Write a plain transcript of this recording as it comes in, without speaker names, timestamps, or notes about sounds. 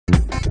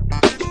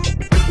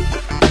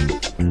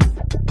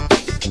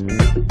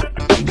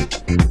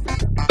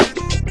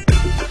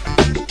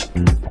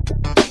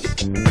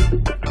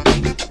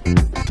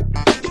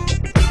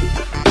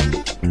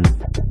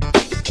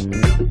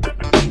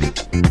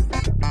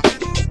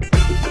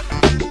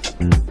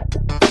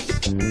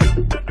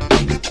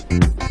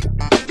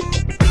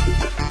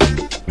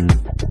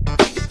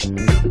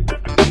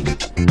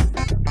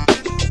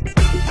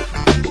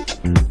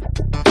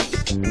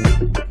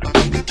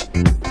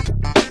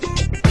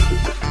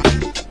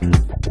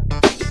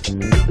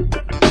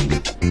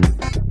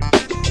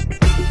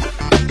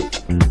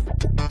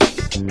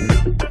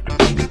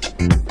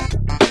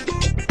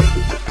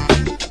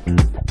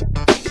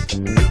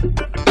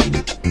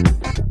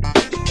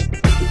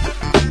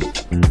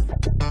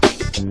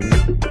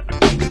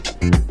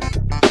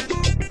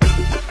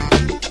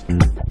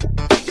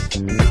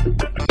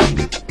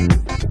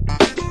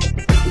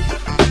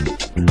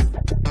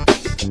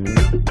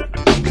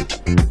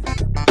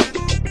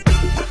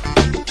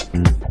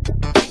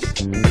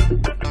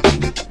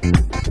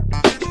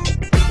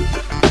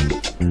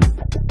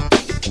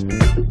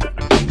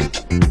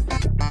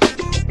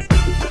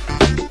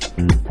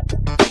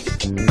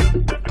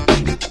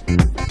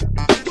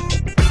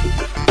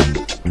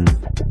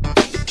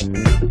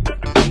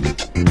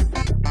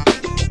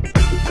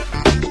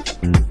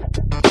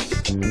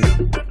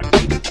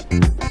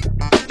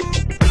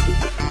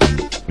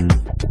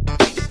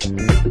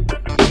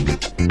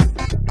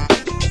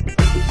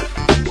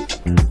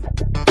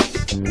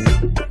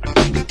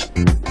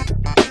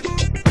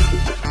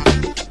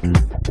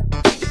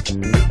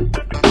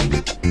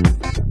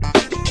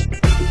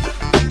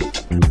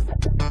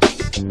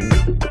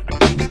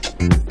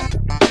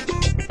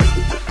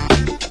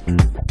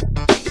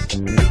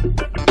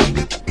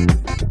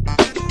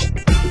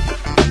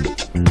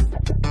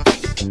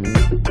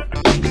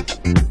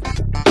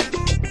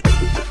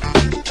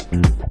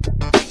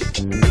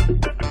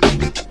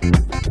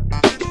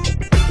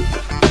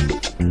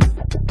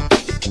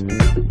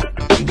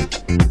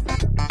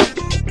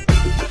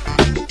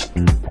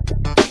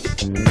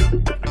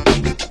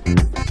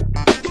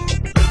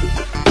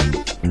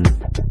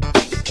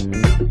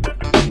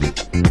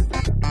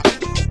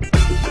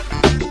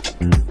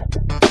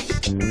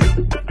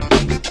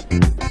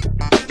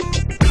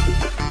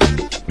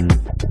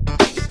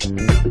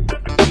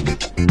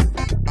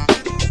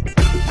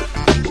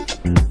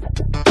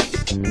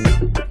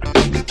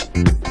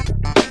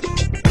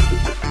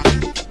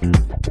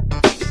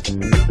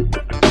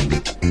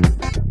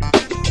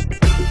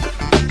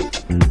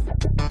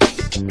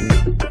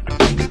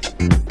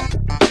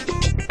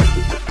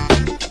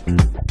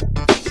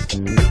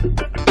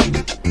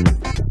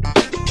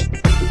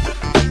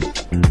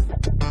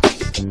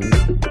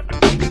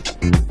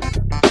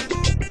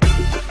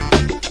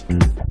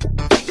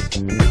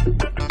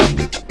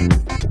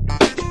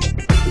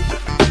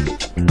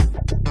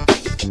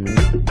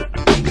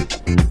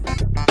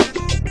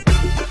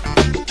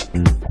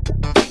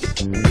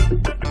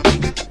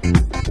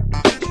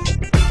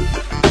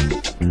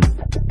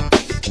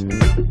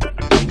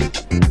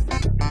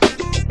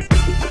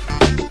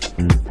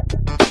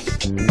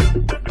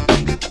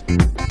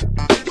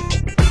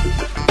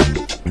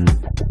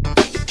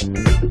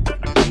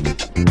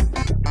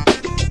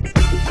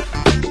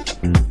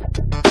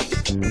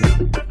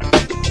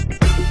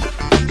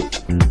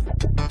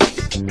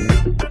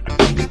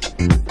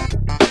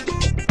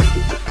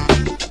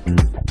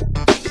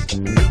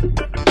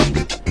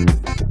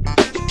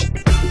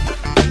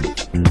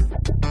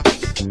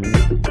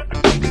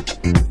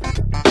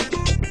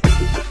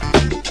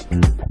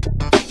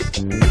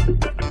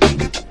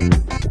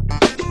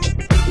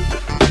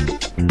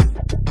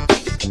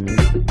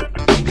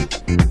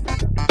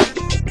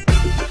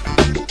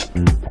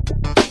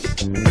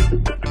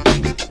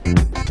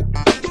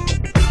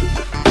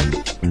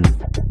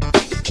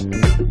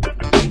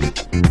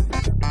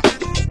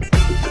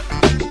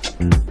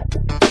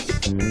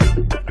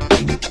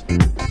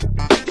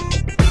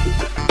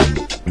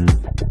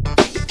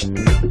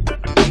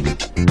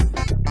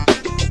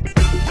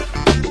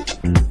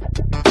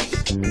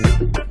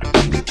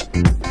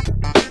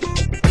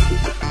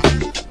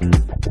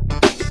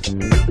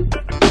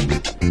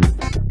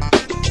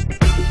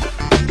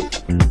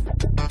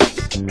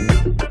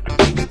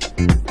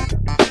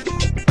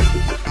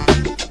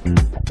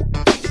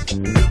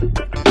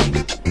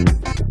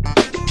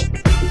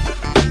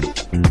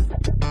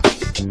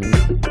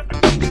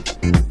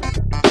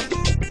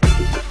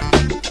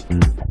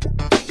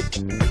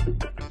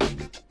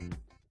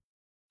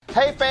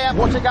Hey fam,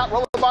 want to check out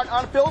Roland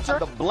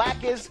Unfiltered, the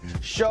blackest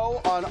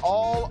show on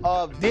all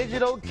of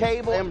digital,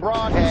 cable, and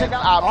broadcast. Check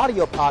out our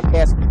audio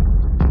podcast.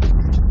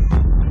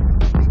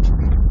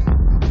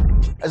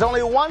 There's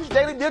only one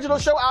daily digital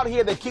show out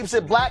here that keeps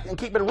it black and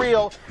keep it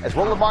real. It's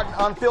Roland Martin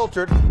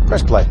Unfiltered.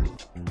 Press play.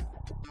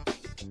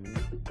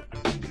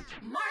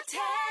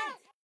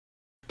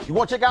 You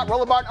want to check out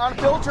Roland Martin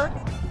Unfiltered?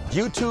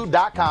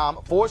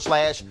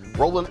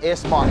 YouTube.com/Roland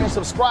S. Martin. And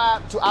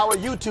subscribe to our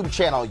YouTube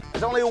channel.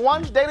 There's only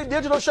one daily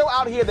digital show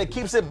out here that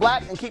keeps it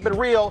black and keep it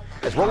real.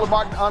 It's Roland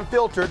Martin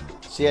Unfiltered.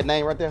 See that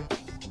name right there?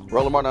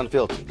 Roland Martin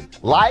Unfiltered.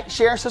 Like,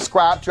 share, and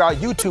subscribe to our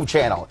YouTube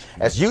channel.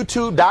 That's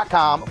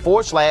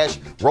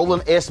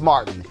YouTube.com/Roland S.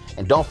 Martin.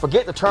 And don't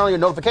forget to turn on your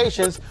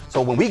notifications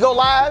so when we go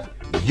live,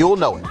 you'll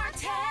know it.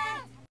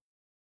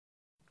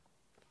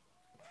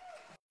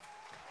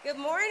 Good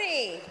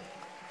morning.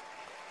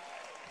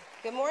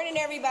 Good morning,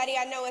 everybody.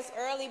 I know it's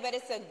early, but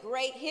it's a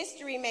great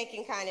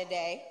history-making kind of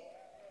day.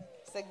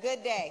 It's a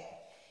good day.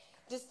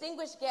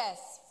 Distinguished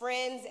guests,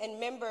 friends, and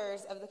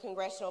members of the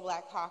Congressional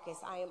Black Caucus,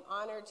 I am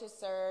honored to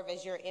serve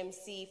as your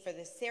MC for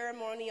the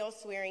ceremonial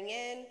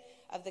swearing-in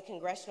of the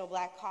Congressional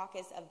Black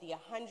Caucus of the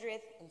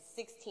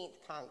 116th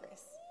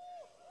Congress.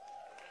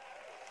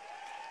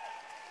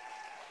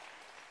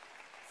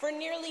 For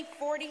nearly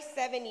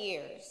 47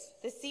 years,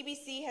 the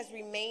CBC has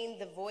remained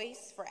the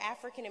voice for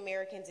African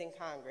Americans in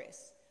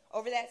Congress.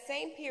 Over that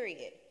same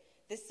period,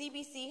 the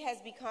CBC has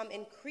become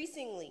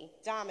increasingly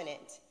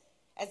dominant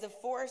as a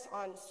force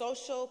on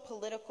social,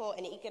 political,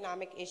 and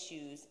economic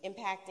issues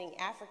impacting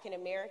African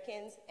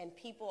Americans and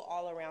people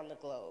all around the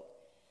globe.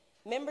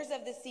 Members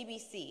of the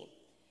CBC,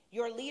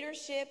 your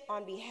leadership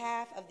on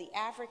behalf of the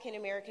African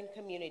American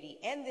community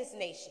and this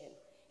nation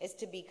is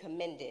to be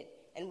commended,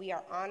 and we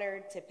are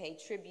honored to pay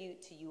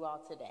tribute to you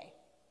all today.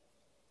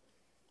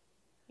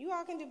 You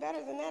all can do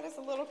better than that. It's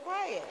a little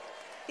quiet.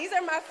 These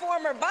are my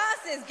former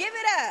bosses. Give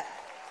it up.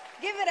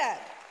 Give it up.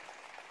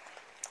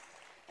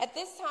 At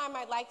this time,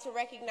 I'd like to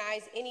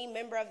recognize any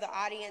member of the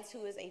audience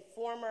who is a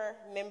former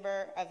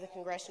member of the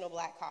Congressional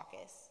Black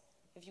Caucus.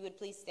 If you would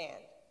please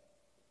stand.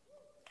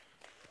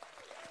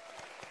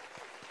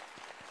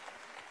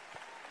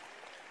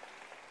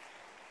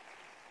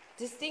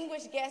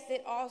 Distinguished guests,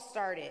 it all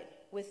started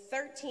with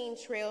 13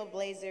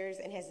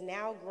 trailblazers and has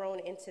now grown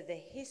into the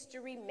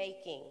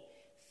history-making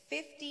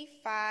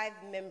 55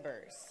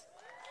 members.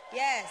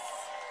 Yes.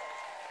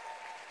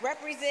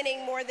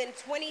 Representing more than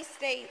 20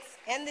 states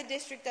and the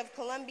District of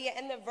Columbia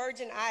and the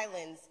Virgin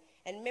Islands,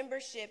 and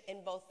membership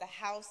in both the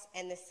House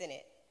and the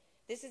Senate.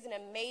 This is an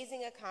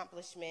amazing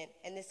accomplishment,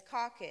 and this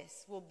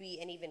caucus will be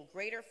an even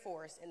greater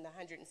force in the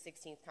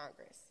 116th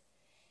Congress.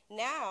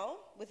 Now,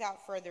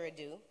 without further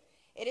ado,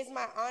 it is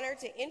my honor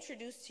to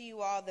introduce to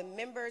you all the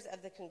members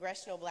of the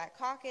Congressional Black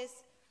Caucus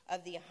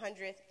of the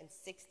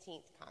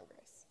 116th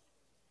Congress.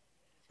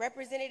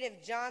 Representative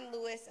John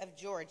Lewis of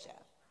Georgia.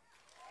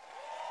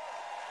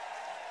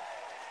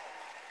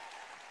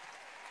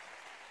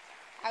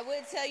 I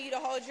would tell you to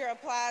hold your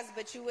applause,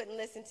 but you wouldn't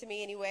listen to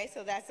me anyway,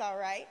 so that's all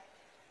right.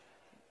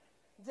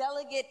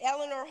 Delegate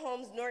Eleanor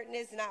Holmes Norton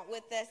is not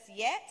with us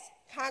yet.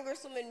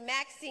 Congresswoman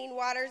Maxine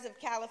Waters of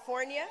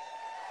California.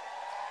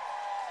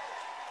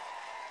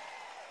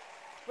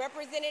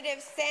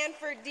 Representative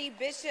Sanford D.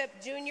 Bishop,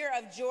 Jr.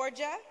 of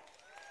Georgia.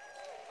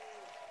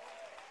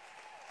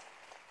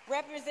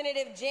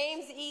 Representative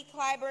James E.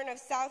 Clyburn of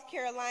South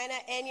Carolina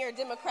and your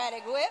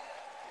Democratic whip.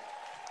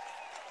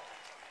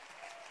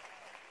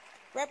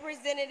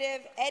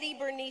 Representative Eddie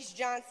Bernice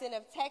Johnson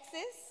of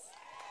Texas.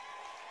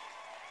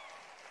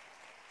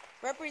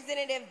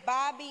 Representative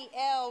Bobby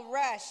L.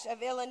 Rush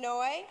of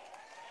Illinois.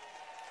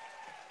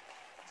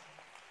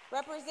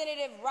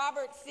 Representative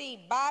Robert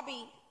C.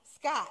 Bobby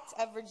Scott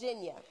of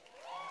Virginia.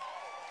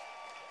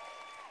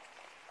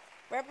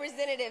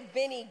 Representative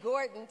Benny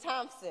Gordon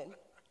Thompson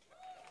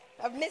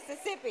of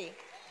Mississippi.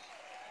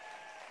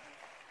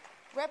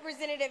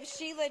 Representative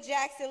Sheila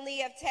Jackson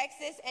Lee of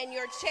Texas and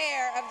your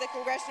chair of the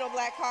Congressional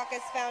Black Caucus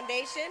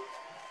Foundation.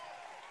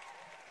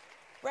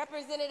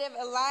 Representative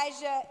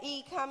Elijah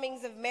E.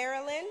 Cummings of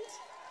Maryland.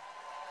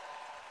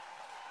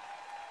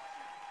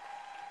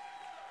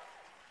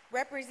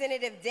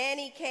 Representative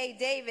Danny K.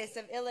 Davis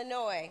of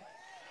Illinois.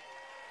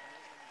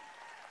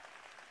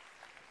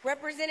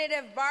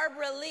 Representative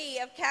Barbara Lee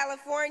of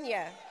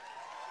California.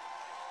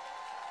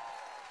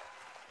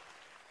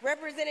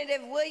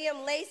 Representative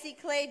William Lacey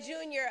Clay,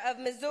 Jr. of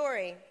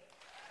Missouri.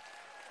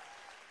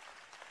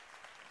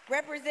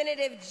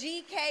 Representative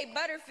G.K.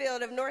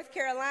 Butterfield of North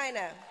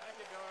Carolina.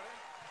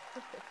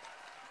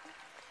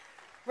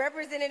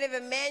 Representative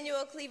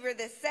Emmanuel Cleaver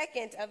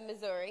II of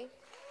Missouri.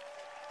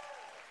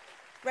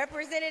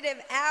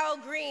 Representative Al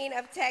Green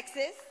of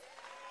Texas.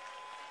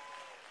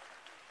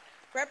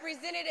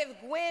 Representative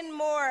Gwen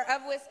Moore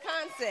of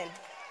Wisconsin.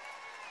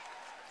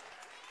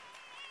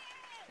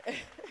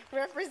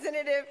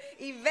 Representative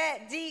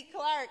Yvette D.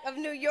 Clark of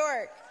New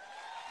York.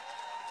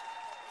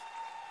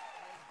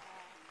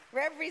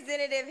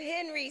 Representative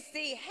Henry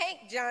C.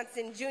 Hank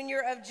Johnson,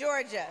 Jr. of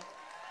Georgia.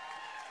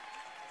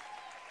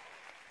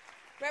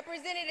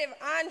 Representative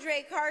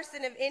Andre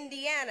Carson of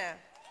Indiana.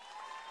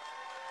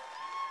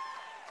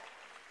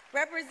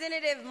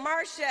 Representative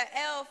Marcia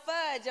L.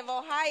 Fudge of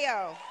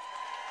Ohio.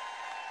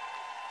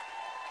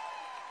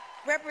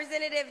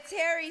 Representative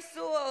Terry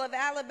Sewell of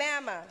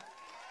Alabama.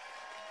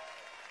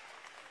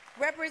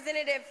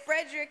 Representative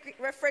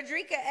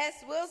Frederica S.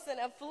 Wilson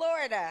of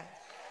Florida.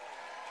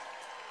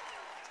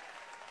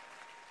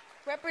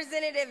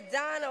 Representative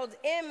Donald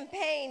M.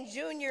 Payne,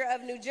 Jr.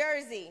 of New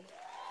Jersey.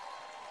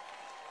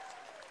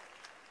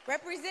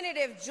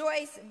 Representative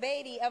Joyce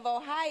Beatty of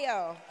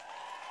Ohio.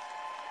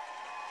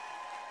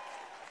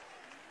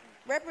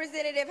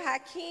 Representative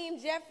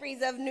Hakeem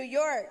Jeffries of New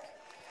York.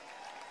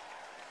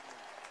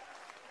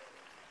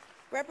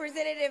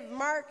 Representative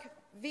Mark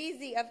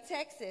Veazey of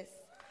Texas.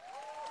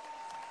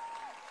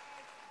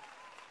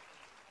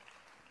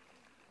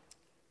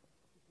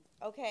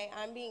 Okay,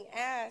 I'm being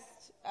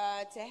asked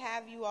to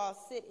have you all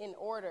sit in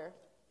order.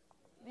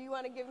 Do you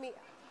want to give me,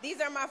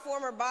 these are my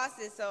former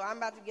bosses, so I'm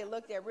about to get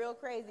looked at real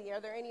crazy. Are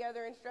there any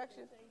other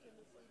instructions?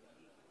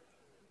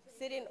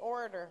 Sit in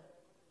order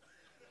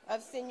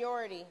of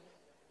seniority.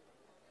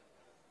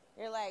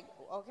 You're like,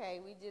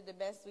 okay, we did the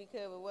best we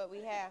could with what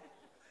we have.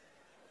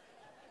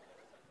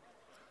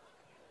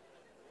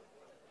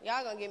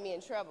 Y'all gonna get me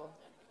in trouble.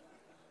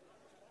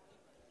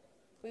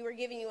 We were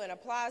giving you an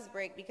applause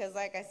break because,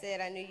 like I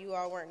said, I knew you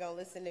all weren't gonna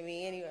listen to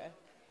me anyway.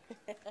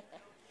 All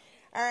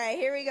right,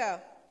 here we go.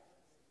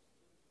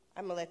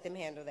 I'm gonna let them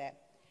handle that.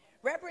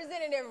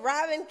 Representative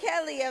Robin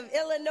Kelly of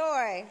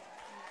Illinois.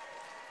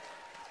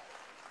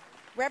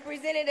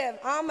 Representative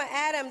Alma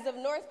Adams of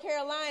North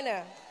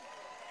Carolina.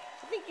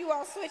 I think you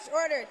all switched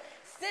order.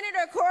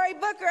 Senator Cory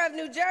Booker of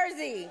New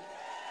Jersey.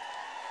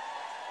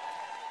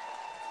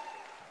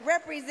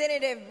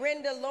 Representative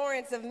Brenda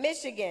Lawrence of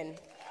Michigan.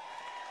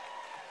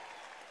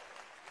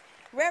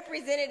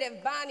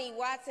 Representative Bonnie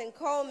Watson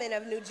Coleman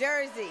of New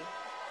Jersey.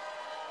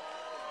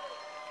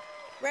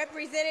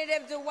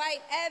 Representative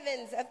Dwight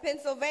Evans of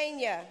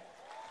Pennsylvania.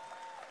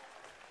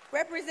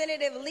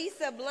 Representative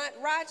Lisa Blunt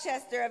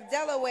Rochester of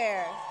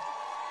Delaware.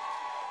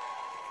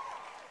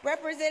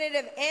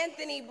 Representative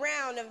Anthony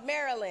Brown of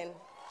Maryland.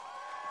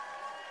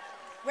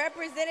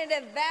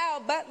 Representative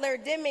Val Butler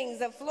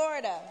Demings of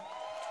Florida.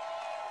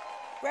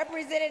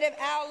 Representative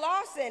Al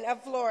Lawson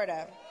of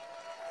Florida.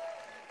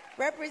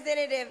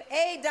 Representative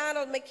A.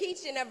 Donald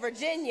McEachin of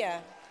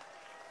Virginia.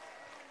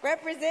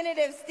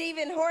 Representative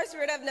Stephen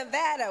Horsford of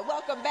Nevada,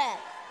 welcome back.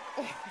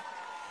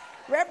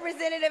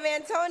 Representative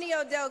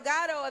Antonio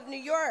Delgado of New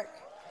York.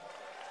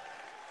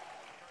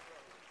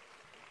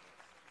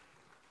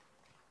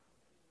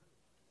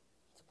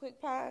 Quick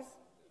pause.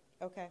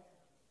 Okay.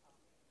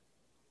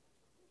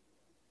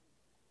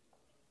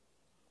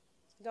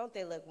 Don't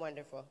they look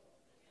wonderful?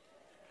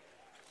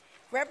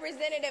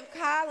 Representative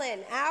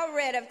Colin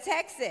Allred of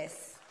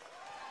Texas.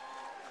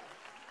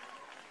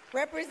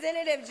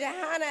 Representative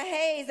Johanna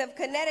Hayes of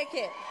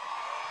Connecticut.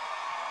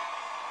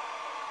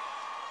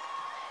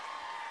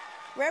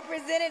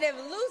 Representative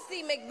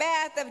Lucy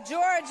McBath of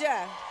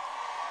Georgia.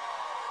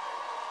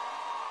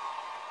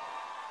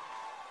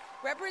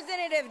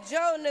 Representative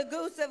Joe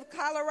Neguse of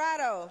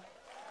Colorado.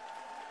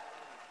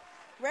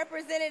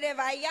 Representative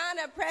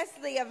Ayanna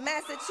Presley of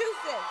Massachusetts.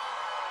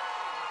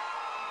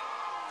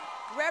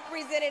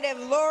 Representative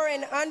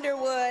Lauren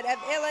Underwood of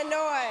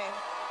Illinois.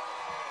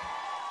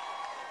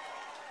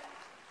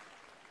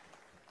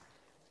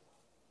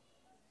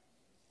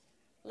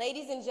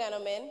 Ladies and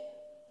gentlemen,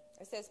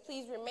 it says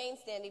please remain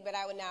standing, but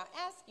I will now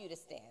ask you to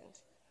stand.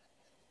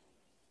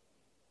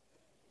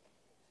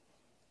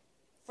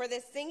 For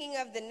the singing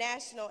of the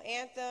national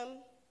anthem,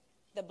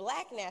 the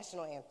Black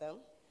national anthem,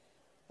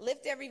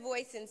 Lift Every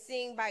Voice and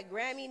Sing by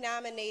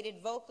Grammy-nominated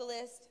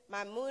vocalist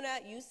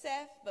Maimouna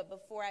Youssef. But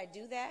before I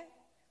do that,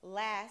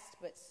 last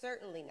but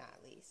certainly not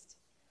least,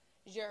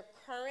 your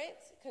current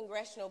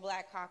Congressional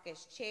Black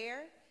Caucus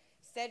Chair,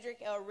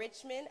 Cedric L.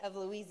 Richmond of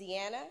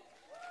Louisiana.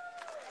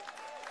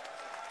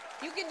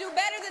 You can do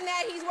better than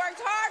that. He's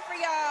worked hard for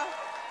y'all.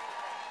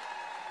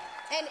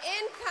 And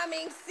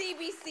incoming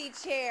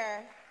CBC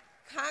Chair,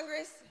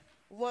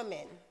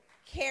 Congresswoman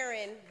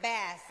Karen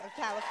Bass of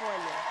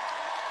California.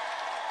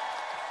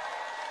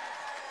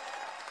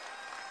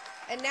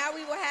 And now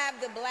we will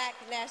have the Black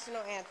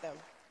National Anthem.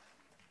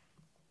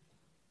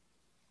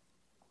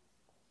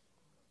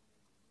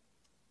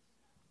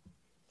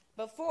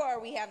 Before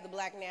we have the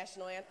Black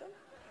National Anthem,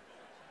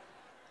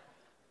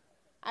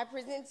 I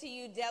present to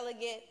you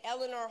Delegate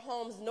Eleanor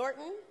Holmes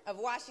Norton of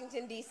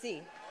Washington,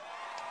 D.C.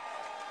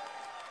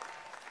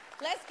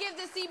 Let's give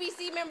the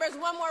CBC members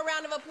one more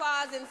round of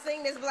applause and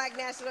sing this Black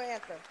National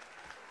Anthem.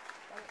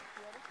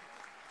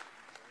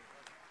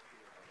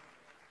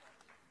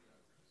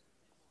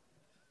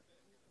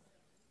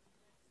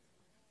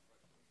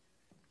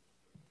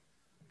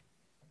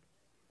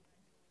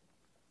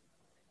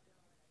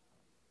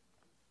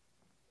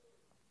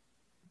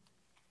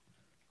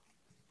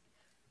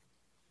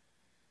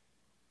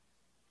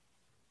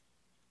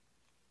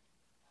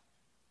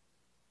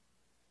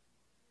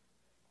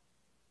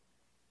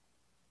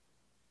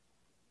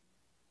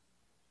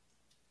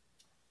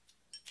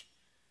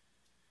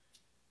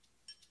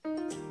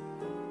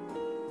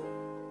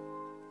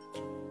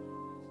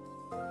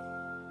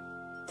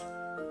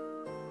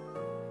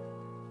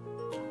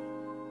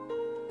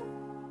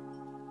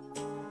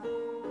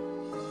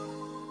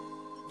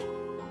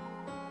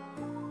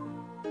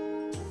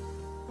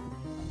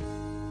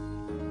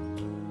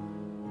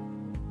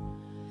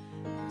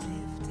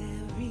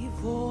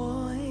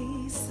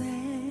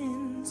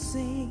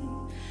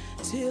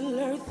 Till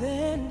earth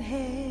and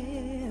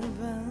heaven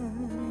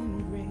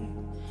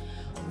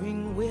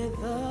ring with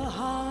the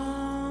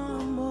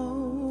harmony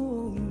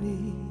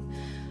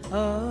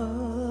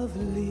of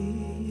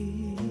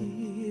liberty.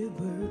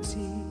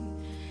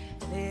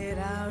 Let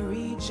our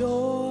rejoicings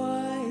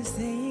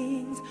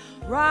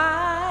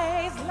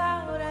rise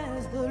loud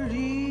as the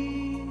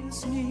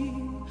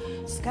listening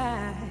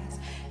skies.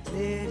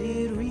 Let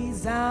it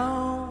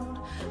resound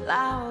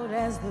loud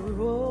as the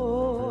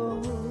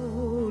rolling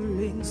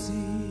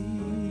sea.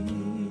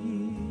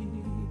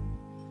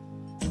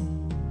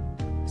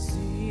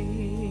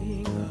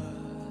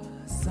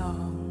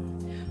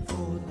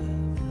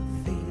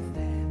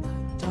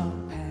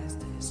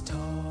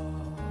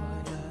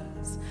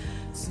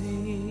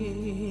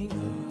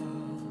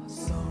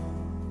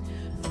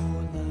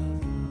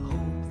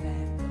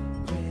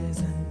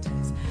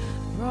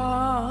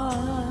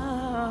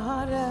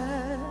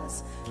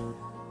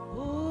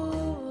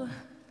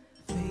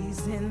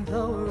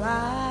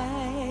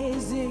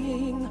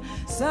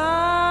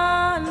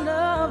 Sun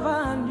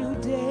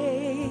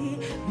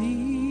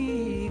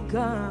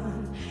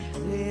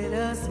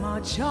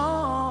march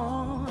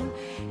on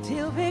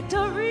till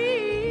victory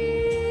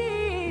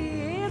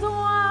is won.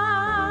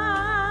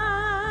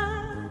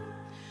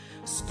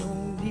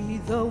 Stony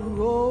the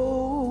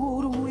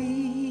road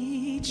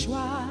we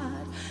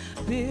trod,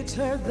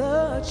 bitter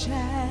the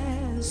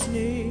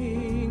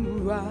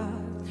chastening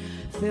rod,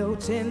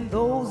 felt in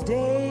those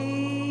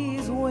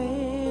days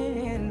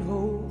when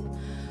hope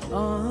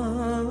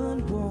unborn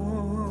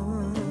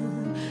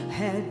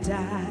had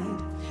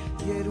died,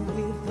 yet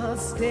with a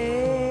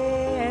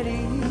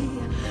steady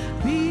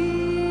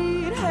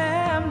beat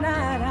have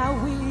not our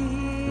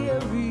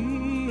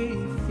weary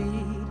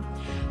feet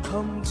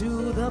come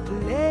to the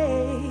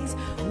place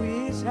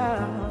which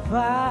our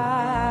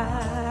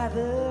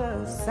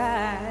Father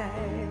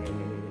sighed.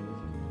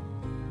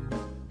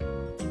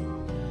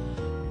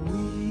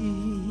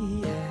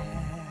 We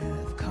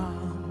have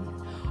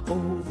come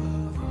over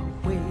a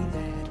way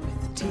that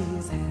with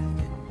tears have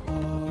been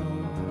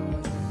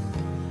poured.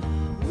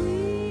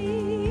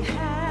 We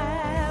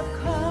have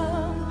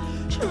come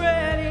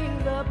treading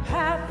the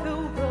path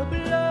through the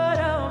blood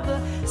of the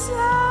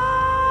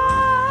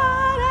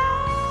slaughtered,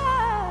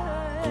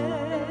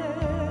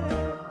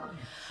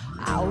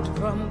 out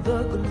from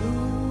the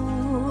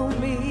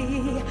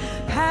gloomy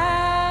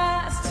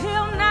past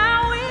till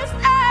now we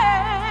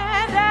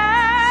stand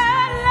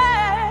at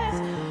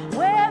last,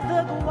 where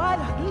the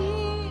white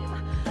gleam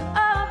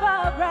of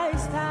our bright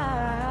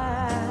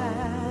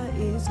star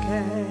is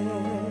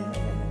cast.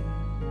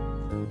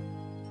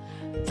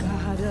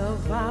 God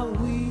of our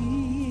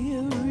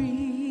weary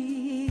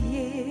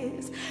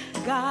years,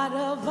 God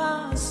of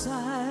our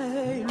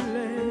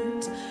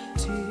silent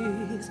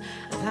tears,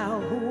 thou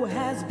who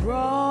has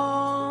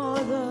brought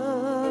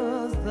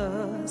us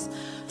thus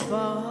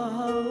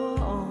far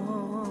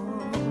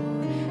on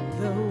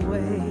the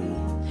way,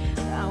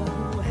 thou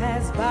who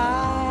has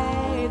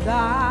by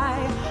thy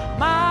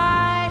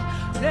might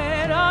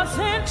led us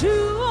into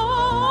the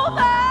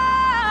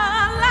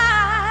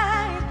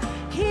light,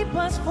 keep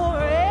us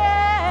forever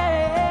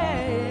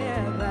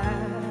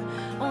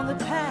on the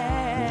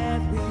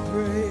path we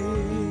pray.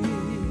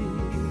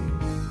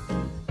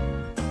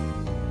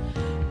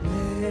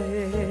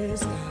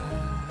 Bless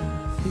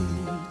our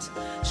feet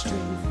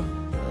straight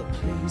from the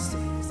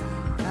places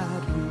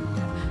God we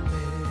have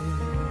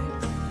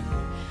led.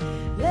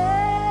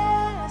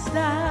 Lest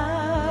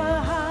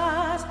our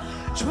hearts,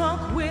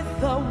 drunk with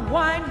the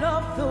wine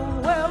of the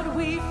world,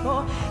 we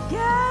forget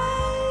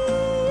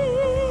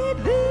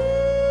thee,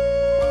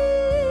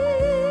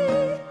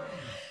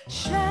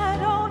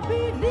 shadowed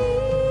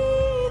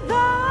beneath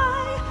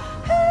thy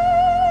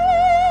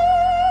hand.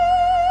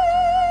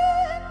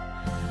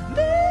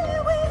 May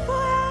we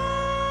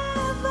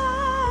forever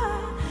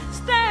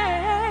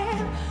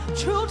stand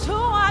true to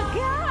our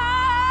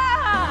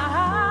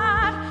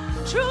God,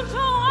 true to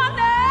our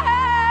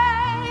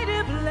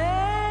native land.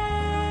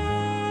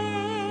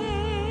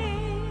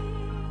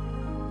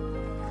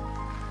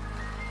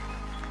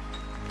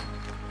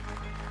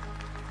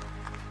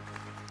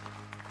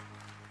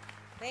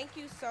 Thank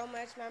you so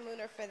much,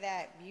 Mamouna, for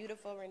that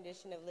beautiful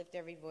rendition of Lift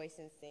Every Voice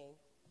and Sing.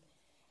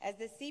 As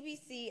the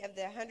CBC of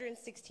the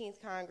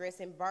 116th Congress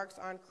embarks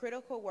on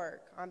critical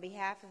work on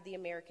behalf of the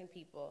American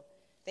people,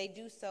 they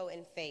do so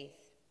in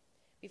faith.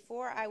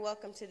 Before I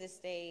welcome to the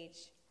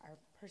stage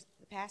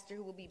the pastor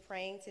who will be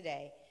praying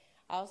today,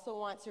 I also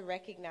want to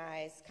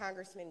recognize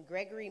Congressman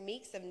Gregory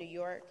Meeks of New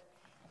York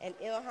and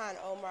Ilhan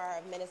Omar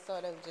of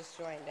Minnesota, who just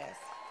joined us.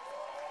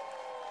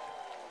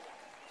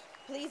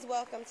 Please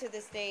welcome to the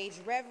stage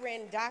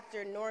Reverend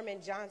Dr.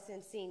 Norman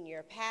Johnson,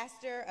 Sr.,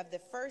 pastor of the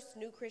First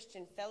New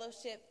Christian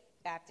Fellowship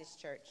Baptist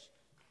Church.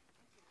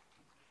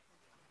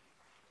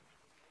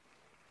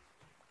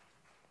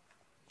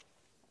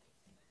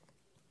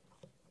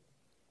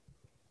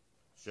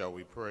 Shall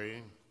we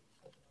pray?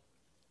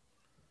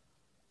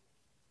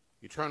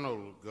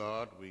 Eternal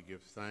God, we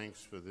give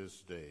thanks for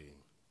this day,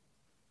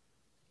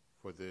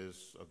 for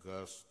this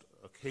august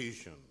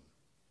occasion,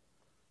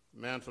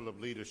 mantle of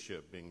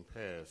leadership being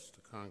passed to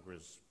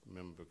Congress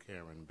Member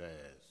Karen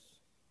Bass.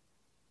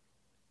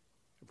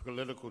 A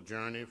political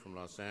journey from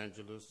Los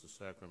Angeles to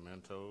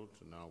Sacramento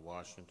to now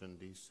Washington,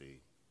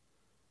 D.C.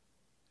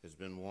 has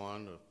been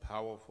one of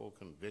powerful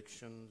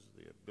convictions,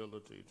 the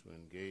ability to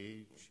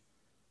engage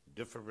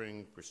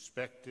differing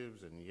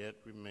perspectives and yet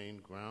remain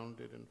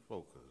grounded and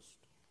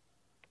focused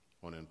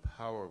on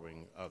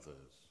empowering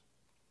others.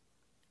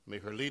 May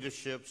her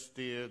leadership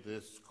steer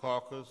this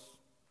caucus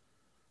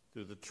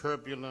through the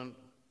turbulent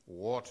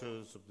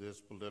waters of this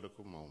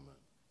political moment.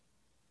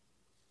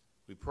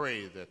 We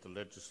pray that the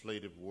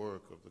legislative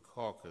work of the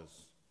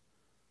caucus,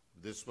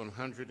 this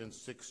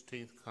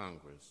 116th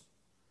Congress,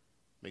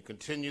 may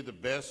continue the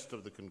best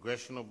of the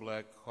Congressional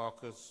Black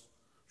Caucus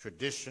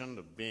tradition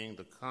of being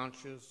the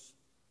conscience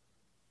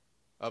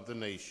of the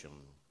nation.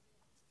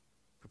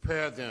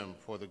 Prepare them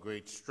for the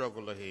great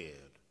struggle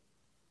ahead,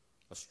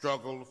 a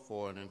struggle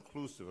for an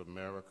inclusive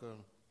America,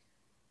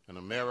 an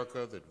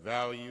America that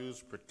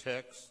values,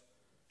 protects,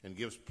 and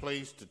gives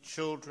place to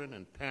children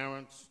and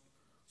parents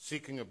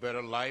seeking a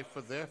better life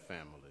for their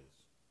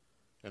families,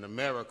 an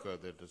America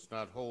that does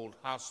not hold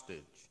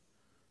hostage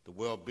the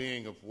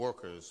well-being of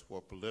workers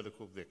for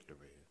political victory.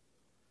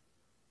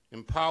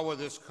 Empower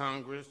this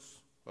Congress,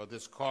 or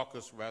this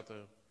caucus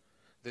rather,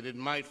 that it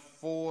might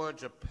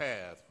forge a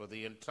path for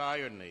the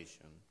entire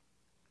nation,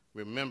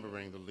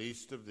 remembering the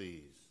least of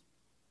these.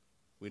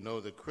 We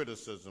know that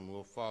criticism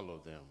will follow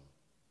them.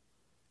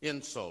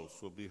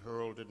 Insults will be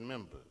hurled at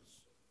members.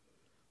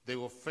 They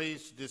will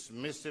face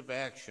dismissive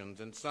actions,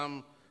 and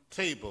some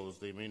tables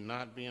they may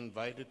not be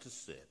invited to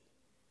sit.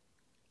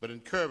 But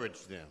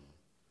encourage them.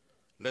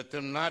 Let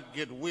them not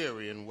get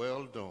weary in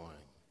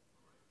well-doing,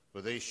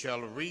 for they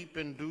shall reap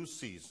in due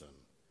season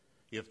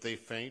if they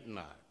faint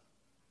not.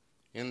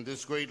 In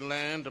this great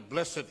land, a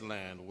blessed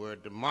land where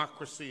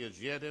democracy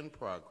is yet in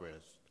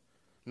progress,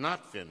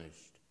 not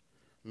finished,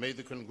 may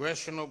the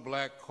Congressional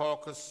Black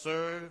Caucus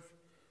serve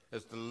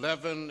as the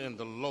leaven in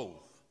the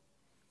loaf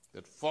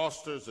that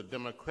fosters a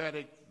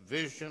democratic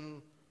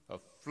vision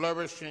of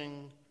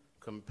flourishing,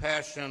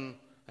 compassion,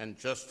 and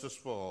justice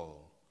for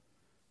all.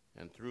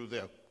 And through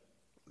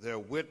their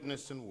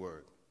witness and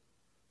work,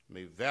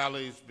 may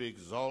valleys be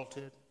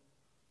exalted,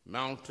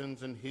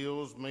 mountains and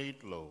hills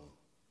made low,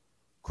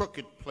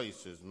 crooked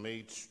places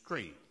made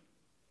straight,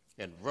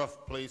 and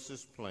rough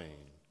places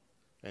plain,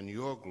 and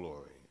your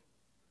glory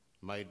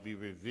might be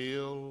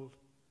revealed,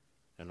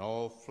 and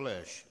all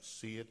flesh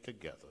see it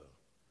together.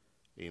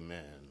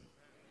 Amen.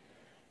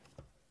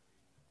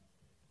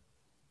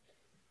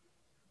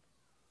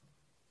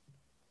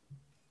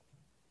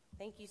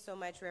 Thank you so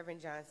much, Reverend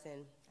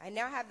Johnson. I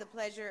now have the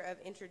pleasure of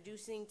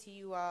introducing to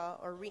you all,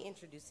 or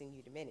reintroducing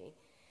you to many,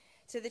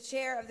 to the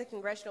chair of the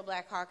Congressional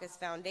Black Caucus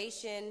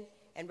Foundation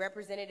and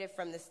representative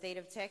from the state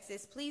of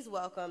Texas. Please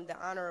welcome the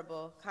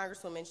Honorable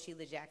Congresswoman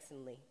Sheila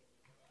Jackson Lee.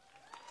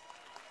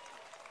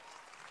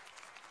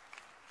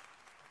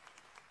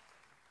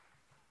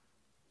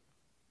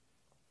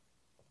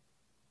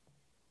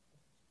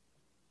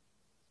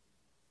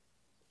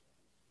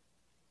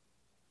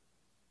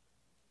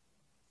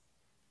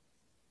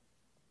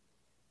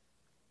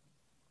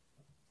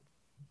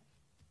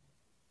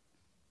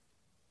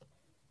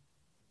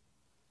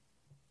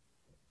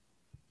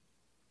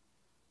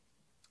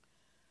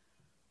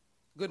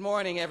 Good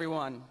morning,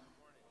 everyone.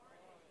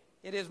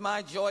 It is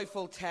my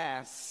joyful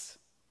task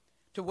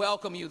to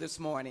welcome you this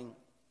morning,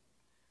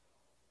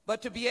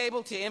 but to be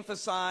able to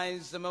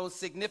emphasize the most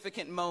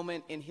significant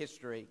moment in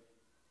history,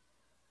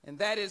 and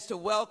that is to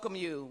welcome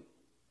you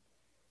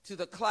to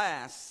the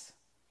class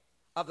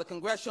of the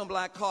Congressional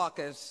Black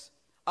Caucus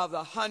of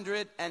the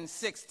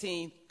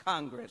 116th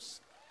Congress.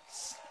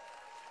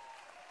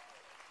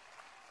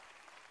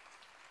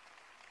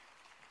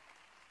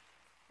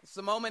 It's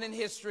a moment in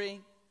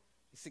history,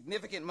 a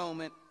significant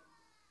moment,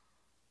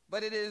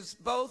 but it is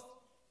both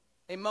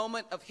a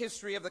moment of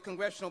history of the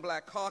Congressional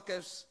Black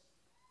Caucus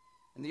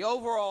and the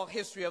overall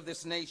history of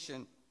this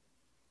nation.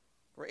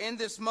 For in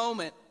this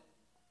moment,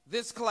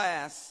 this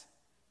class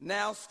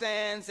now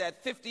stands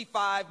at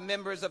 55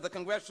 members of the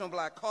Congressional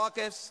Black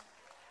Caucus,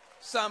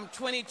 some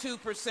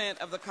 22%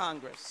 of the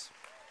Congress.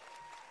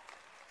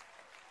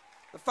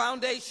 The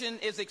foundation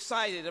is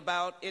excited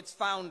about its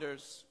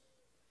founders.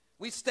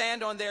 We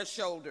stand on their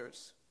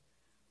shoulders.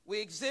 We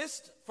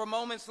exist for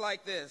moments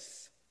like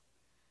this,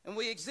 and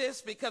we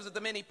exist because of the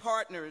many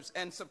partners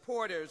and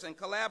supporters and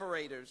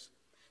collaborators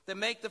that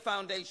make the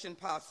foundation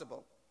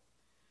possible.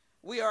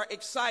 We are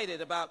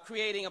excited about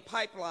creating a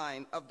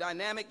pipeline of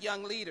dynamic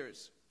young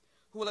leaders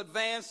who will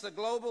advance the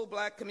global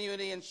Black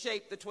community and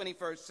shape the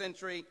 21st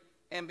century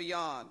and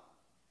beyond.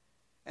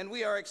 And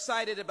we are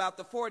excited about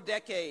the 4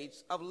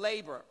 decades of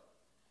labor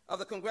of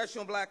the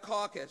Congressional Black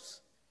Caucus,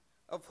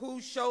 of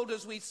whose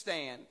shoulders we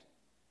stand.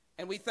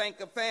 And we thank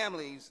the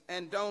families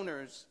and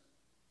donors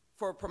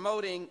for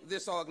promoting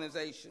this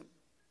organization.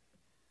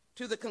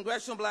 To the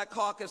Congressional Black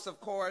Caucus,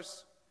 of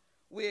course,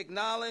 we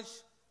acknowledge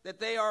that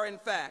they are, in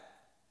fact,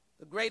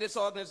 the greatest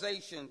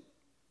organization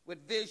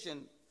with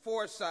vision,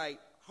 foresight,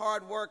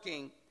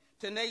 hardworking,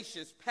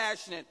 tenacious,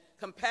 passionate,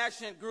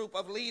 compassionate group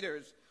of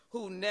leaders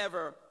who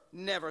never,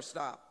 never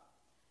stop.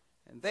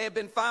 And they have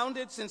been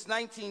founded since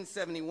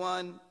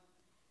 1971,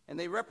 and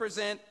they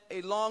represent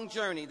a long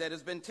journey that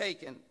has been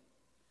taken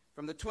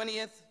from the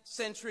 20th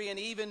century and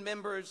even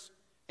members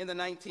in the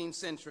 19th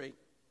century.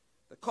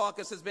 The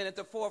caucus has been at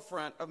the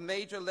forefront of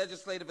major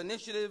legislative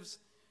initiatives,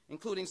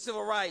 including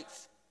civil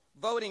rights,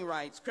 voting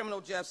rights,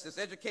 criminal justice,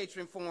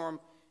 education reform,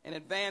 and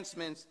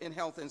advancements in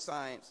health and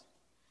science.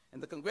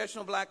 And the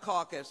Congressional Black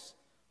Caucus,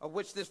 of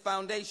which this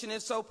foundation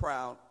is so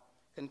proud,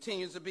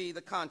 continues to be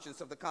the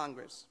conscience of the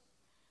Congress.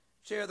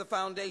 Chair of the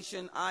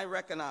foundation, I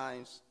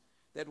recognize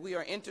that we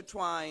are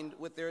intertwined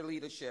with their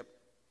leadership,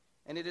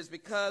 and it is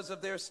because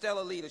of their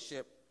stellar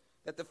leadership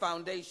that the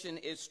foundation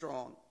is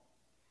strong.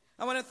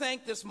 I want to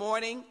thank this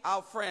morning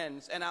our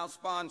friends and our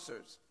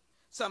sponsors.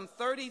 Some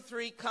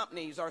 33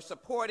 companies are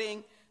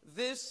supporting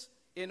this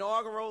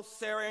inaugural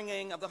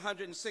ceremony of the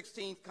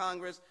 116th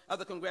Congress of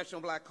the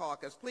Congressional Black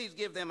Caucus. Please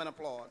give them an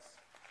applause.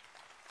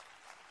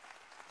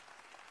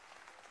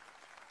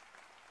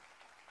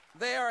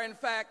 They are, in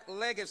fact,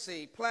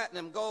 legacy,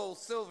 platinum, gold,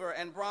 silver,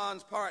 and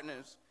bronze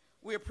partners.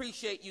 We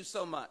appreciate you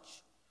so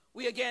much.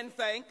 We again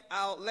thank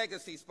our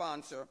legacy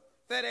sponsor,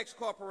 FedEx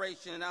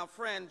Corporation, and our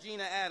friend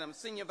Gina Adams,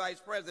 Senior Vice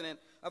President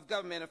of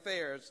Government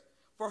Affairs,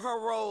 for her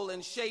role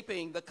in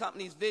shaping the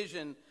company's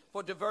vision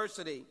for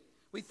diversity.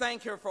 We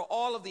thank her for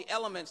all of the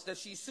elements that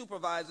she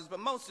supervises, but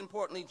most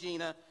importantly,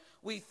 Gina,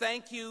 we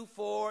thank you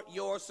for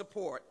your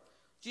support.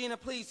 Gina,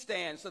 please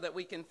stand so that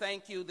we can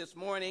thank you this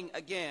morning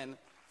again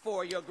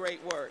for your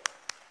great work.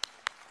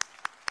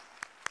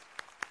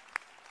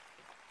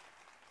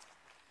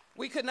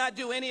 We could not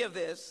do any of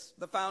this,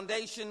 the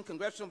Foundation,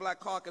 Congressional Black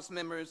Caucus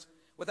members,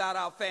 without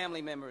our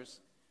family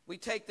members. We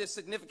take this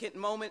significant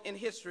moment in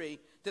history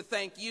to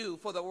thank you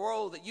for the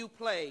role that you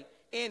play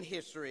in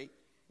history,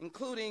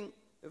 including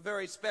the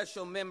very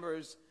special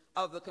members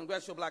of the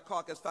Congressional Black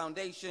Caucus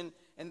Foundation,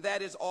 and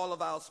that is all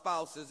of our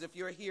spouses. If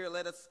you're here,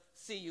 let us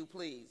see you,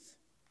 please.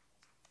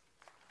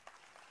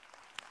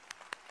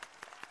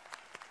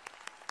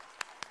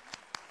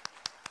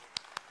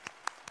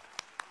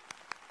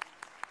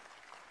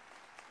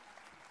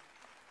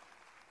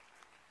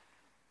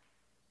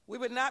 We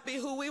would not be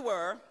who we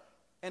were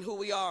and who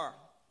we are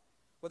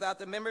without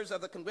the members of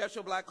the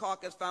Congressional Black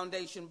Caucus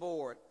Foundation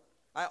Board.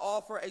 I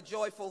offer a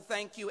joyful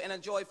thank you and a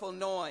joyful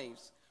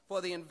noise for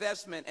the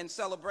investment and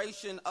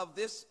celebration of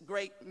this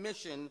great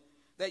mission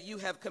that you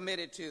have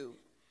committed to.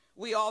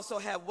 We also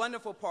have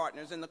wonderful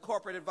partners in the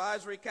Corporate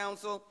Advisory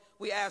Council.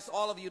 We ask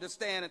all of you to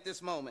stand at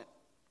this moment.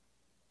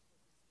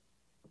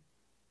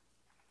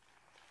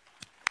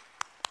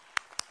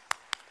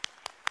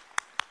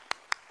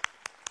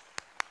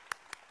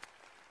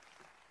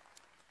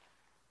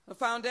 The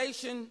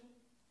Foundation,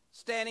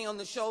 standing on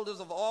the shoulders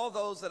of all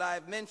those that I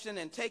have mentioned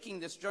and taking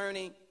this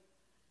journey,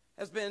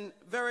 has been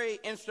very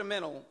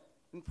instrumental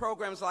in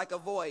programs like A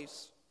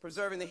Voice,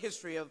 preserving the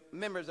history of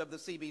members of the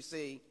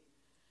CBC,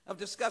 of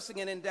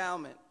discussing an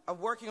endowment, of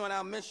working on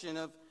our mission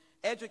of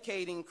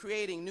educating,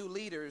 creating new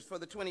leaders for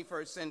the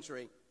 21st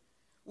century.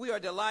 We are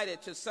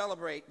delighted to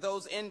celebrate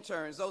those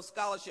interns, those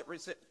scholarship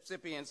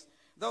recipients,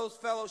 those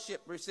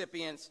fellowship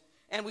recipients,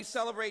 and we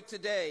celebrate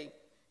today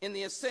in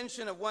the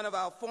ascension of one of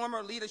our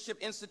former Leadership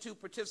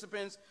Institute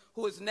participants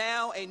who is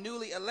now a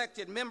newly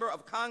elected member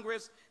of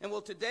Congress and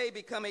will today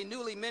become a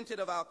newly minted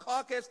of our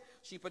caucus.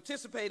 She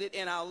participated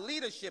in our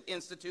Leadership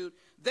Institute,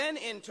 then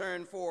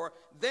interned for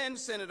then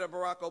Senator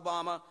Barack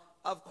Obama,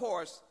 of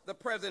course, the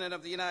President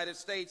of the United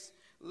States.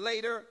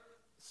 Later,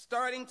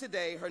 starting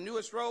today, her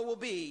newest role will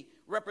be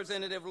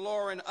Representative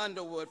Lauren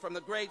Underwood from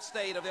the great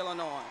state of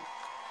Illinois.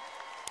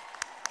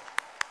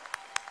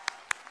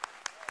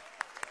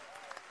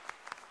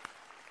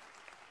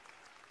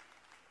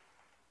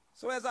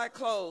 So as I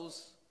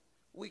close,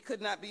 we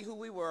could not be who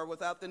we were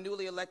without the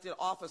newly elected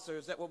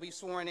officers that will be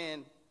sworn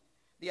in,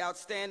 the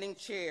outstanding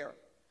chair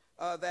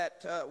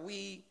that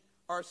we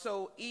are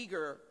so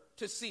eager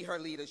to see her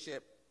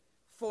leadership,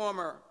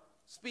 former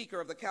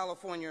Speaker of the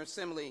California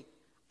Assembly,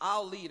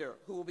 our leader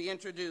who will be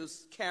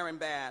introduced, Karen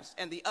Bass,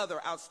 and the other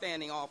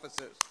outstanding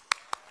officers.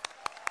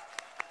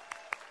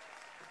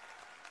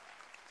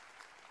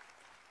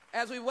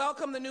 As we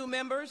welcome the new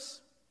members,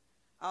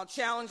 our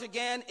challenge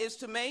again is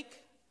to make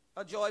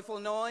a joyful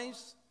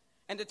noise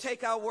and to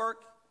take our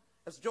work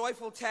as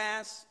joyful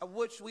tasks of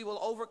which we will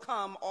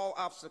overcome all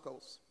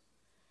obstacles.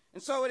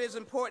 And so it is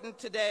important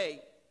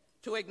today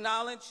to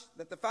acknowledge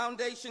that the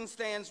Foundation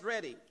stands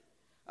ready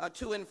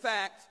to, in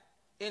fact,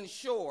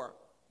 ensure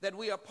that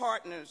we are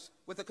partners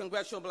with the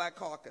Congressional Black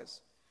Caucus.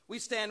 We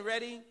stand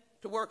ready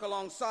to work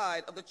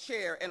alongside of the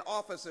chair and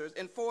officers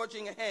in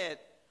forging ahead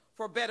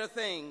for better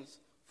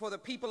things for the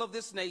people of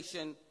this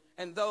nation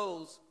and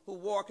those who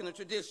walk in the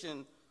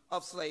tradition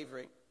of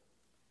slavery.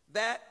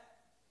 That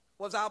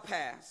was our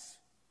past.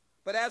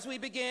 But as we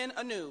begin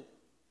anew,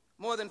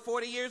 more than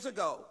 40 years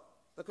ago,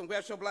 the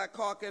Congressional Black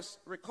Caucus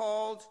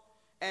recalled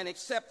and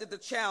accepted the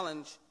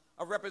challenge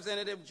of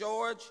Representative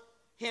George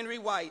Henry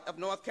White of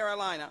North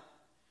Carolina.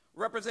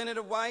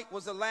 Representative White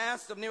was the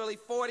last of nearly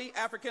 40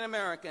 African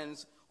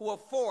Americans who were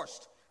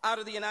forced out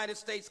of the United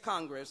States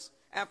Congress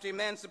after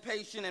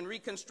emancipation and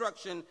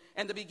Reconstruction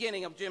and the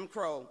beginning of Jim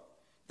Crow.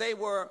 They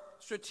were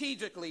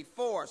strategically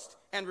forced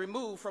and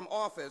removed from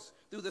office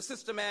through the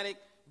systematic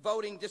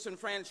voting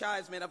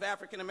disenfranchisement of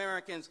African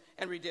Americans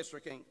and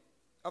redistricting,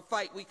 a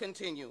fight we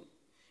continue.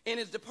 In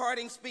his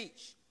departing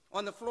speech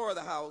on the floor of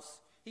the House,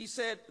 he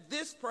said,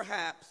 "This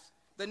perhaps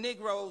the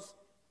Negro's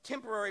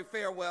temporary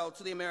farewell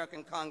to the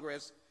American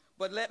Congress,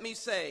 but let me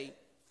say,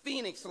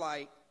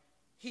 Phoenix-like,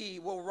 he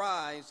will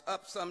rise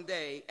up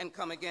someday and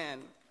come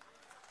again."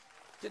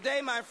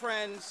 Today, my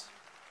friends,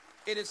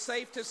 it is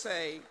safe to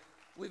say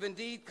we've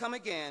indeed come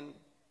again,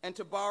 and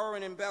to borrow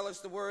and embellish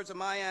the words of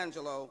Maya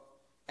Angelou,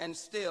 and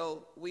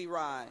still we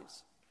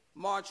rise.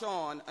 March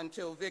on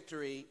until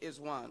victory is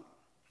won.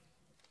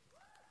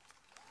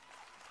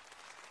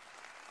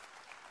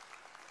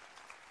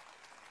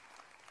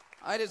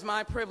 It is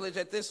my privilege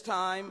at this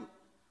time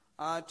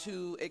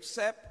to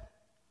accept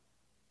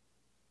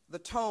the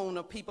tone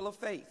of people of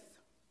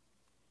faith,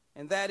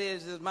 and that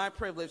is my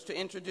privilege to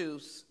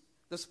introduce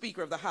the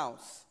Speaker of the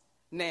House,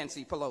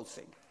 Nancy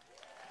Pelosi.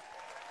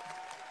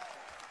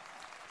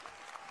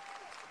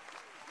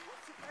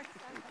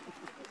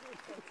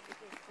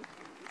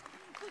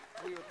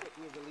 We were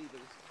the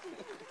leaders.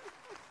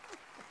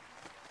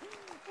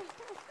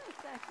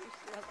 Thank you,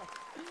 Sheila.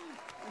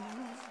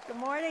 Good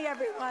morning,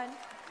 everyone.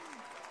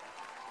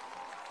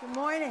 Good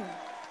morning.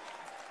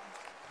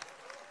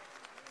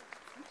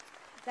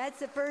 That's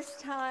the first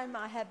time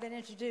I have been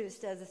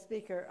introduced as a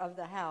Speaker of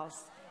the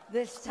House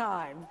this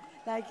time.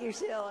 Thank you,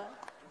 Sheila.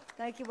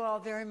 Thank you all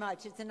very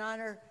much. It's an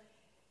honor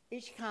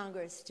each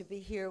Congress to be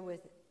here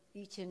with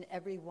each and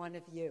every one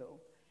of you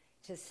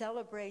to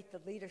celebrate the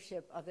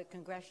leadership of the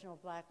Congressional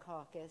Black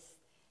Caucus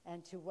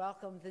and to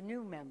welcome the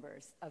new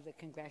members of the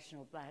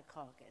Congressional Black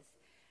Caucus.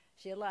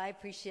 Sheila, I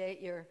appreciate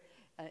your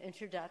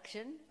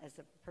introduction as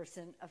a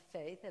person of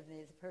faith,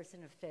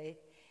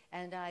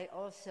 and I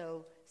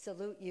also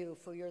salute you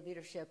for your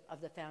leadership of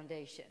the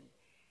foundation.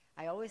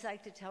 I always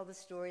like to tell the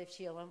story of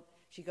Sheila.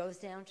 She goes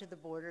down to the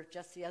border.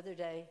 Just the other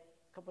day,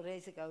 a couple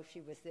days ago,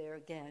 she was there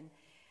again.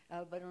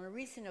 But on a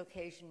recent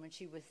occasion when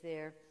she was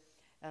there,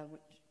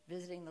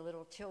 visiting the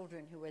little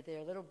children who were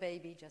there, little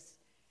baby just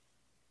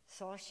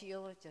saw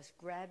Sheila, just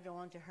grabbed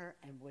onto her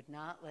and would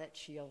not let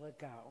Sheila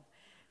go.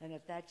 And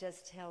if that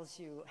just tells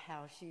you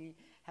how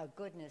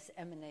goodness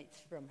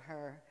emanates from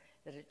her,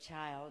 that a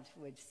child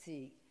would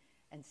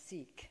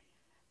seek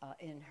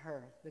in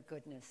her the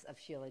goodness of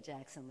Sheila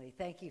Jackson Lee.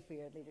 Thank you for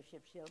your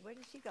leadership, Sheila. Where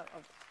did she go?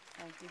 Oh,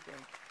 thank you, dear.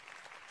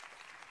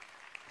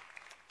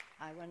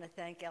 I want to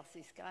thank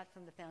Elsie Scott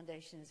from the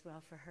foundation as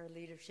well for her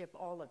leadership,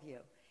 all of you.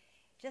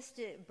 Just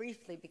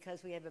briefly,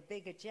 because we have a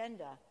big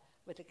agenda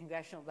with the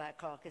Congressional Black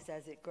Caucus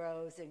as it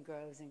grows and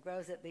grows and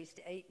grows, at least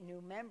 8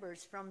 new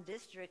members from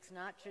districts,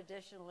 not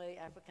traditionally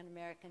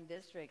African-American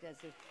districts, as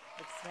we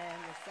expand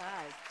the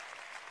size.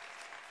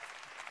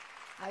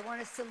 I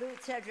want to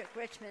salute Cedric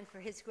Richmond for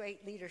his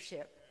great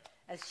leadership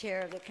as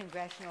chair of the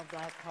Congressional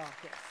Black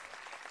Caucus.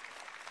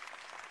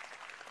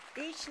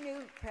 Each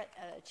new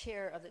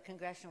chair of the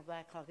Congressional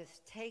Black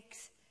Caucus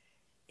takes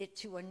it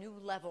to a new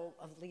level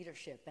of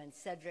leadership, and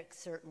Cedric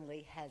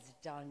certainly has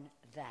done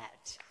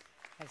that.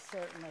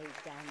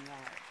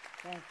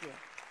 Thank you.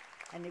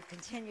 And you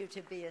continue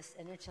to be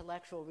an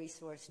intellectual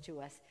resource to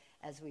us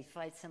as we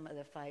fight some of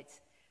the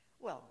fights,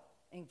 well,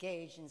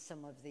 engage in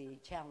some of the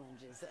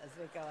challenges as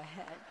we go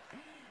ahead.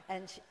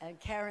 And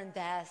Karen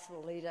Bass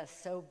will lead us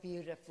so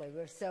beautifully.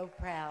 We're so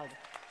proud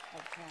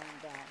of Karen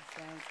Bass.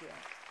 Thank you.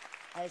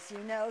 As you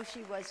know,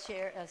 she was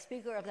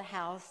Speaker of the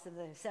House in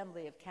the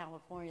Assembly of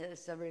California.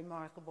 It's a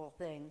remarkable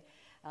thing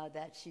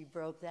that she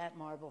broke that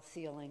marble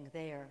ceiling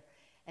there.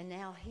 And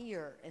now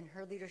here, in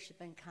her leadership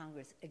in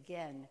Congress,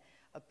 again,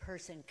 a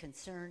person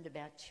concerned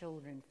about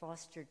children,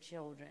 foster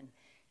children,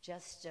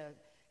 just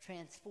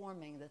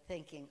transforming the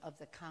thinking of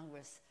the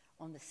Congress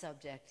on the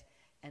subject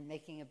and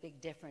making a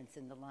big difference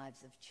in the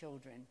lives of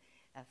children,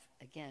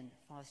 again,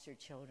 foster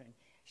children.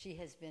 She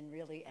has been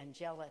really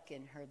angelic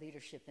in her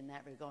leadership in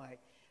that regard.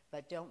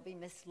 But don't be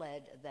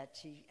misled that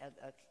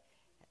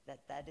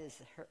that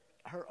is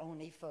her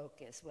only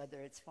focus,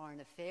 whether it's foreign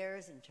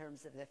affairs in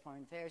terms of the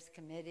Foreign Affairs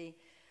Committee,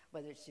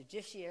 whether it's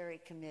Judiciary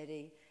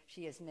Committee.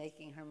 She is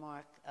making her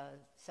mark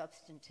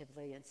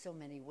substantively in so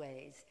many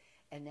ways,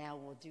 and now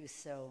will do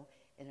so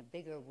in a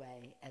bigger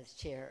way as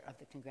chair of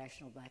the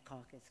Congressional Black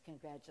Caucus.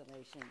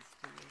 Congratulations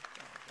to you.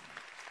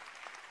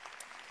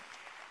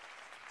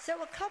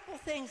 So a couple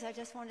things I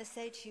just want to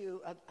say to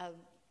you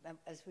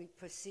as we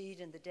proceed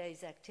in the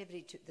day's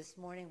activity. This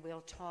morning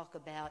we'll talk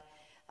about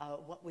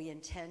what we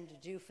intend to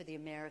do for the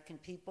American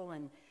people,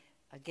 and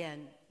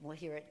again, we'll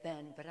hear it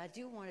then, but I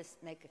do want to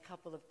make a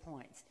couple of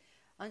points.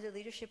 Under the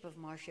leadership of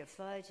Marcia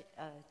Fudge,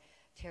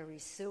 Terry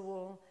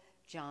Sewell,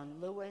 John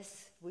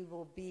Lewis, we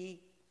will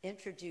be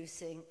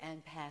introducing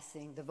and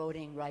passing the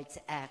Voting Rights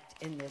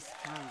Act in this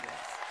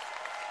Congress.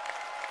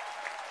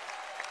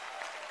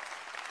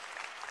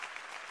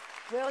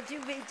 We'll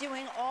be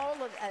doing all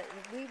of,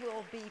 we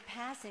will be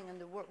passing, and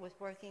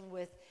working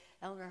with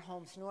Eleanor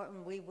Holmes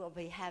Norton, we will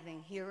be having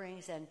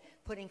hearings and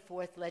putting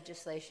forth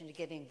legislation to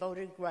giving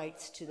voting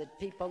rights to the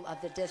people of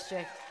the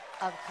District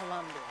of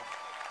Columbia.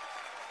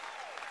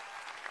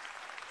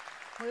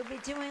 We'll be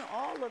doing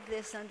all of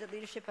this under the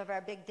leadership of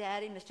our big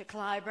daddy, Mr.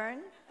 Clyburn,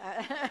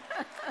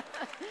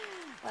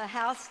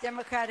 House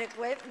Democratic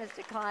Whip,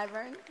 Mr.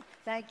 Clyburn.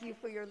 Thank you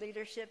for your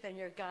leadership and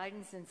your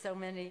guidance in so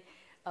many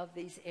of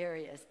these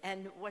areas.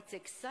 And what's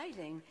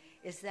exciting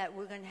is that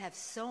we're going to have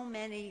so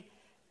many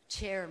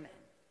chairmen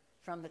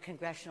from the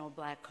Congressional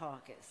Black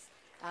Caucus.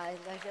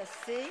 Let's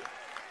just see.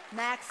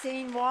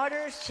 Maxine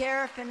Waters,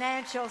 Chair of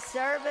Financial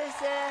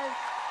Services.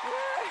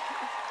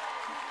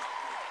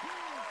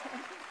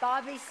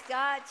 Bobby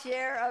Scott,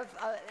 Chair of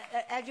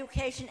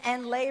Education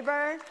and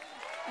Labor.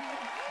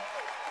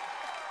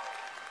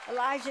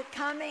 Elijah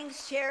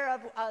Cummings, Chair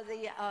of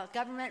the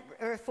Government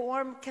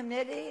Reform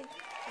Committee.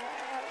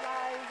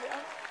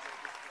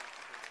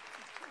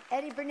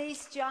 Eddie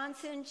Bernice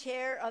Johnson,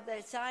 Chair of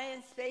the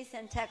Science, Space,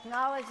 and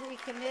Technology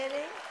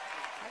Committee.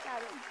 I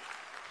got him.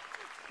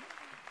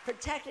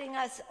 Protecting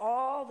us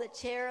all, the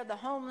chair of the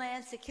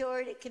Homeland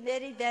Security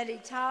Committee, Betty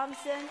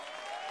Thompson.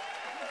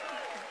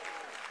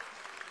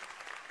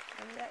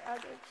 And the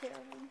other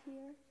chairman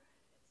here?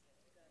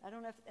 I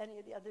don't know if any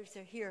of the others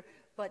are here,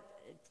 but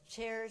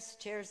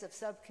chairs of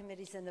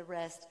subcommittees and the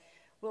rest,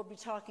 we'll be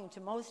talking to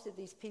most of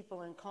these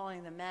people and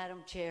calling them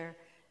Madam Chair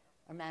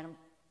or Madam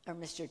or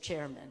Mr.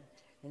 Chairman.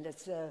 And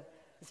it's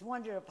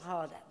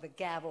wonderful, the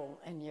gavel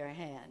in your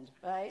hand,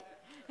 right?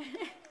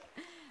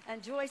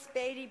 And Joyce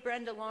Beatty,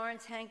 Brenda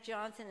Lawrence, Hank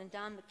Johnson, and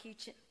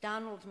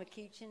Donald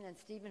McKeechin, and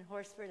Stephen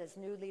Horsford as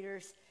new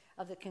leaders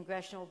of the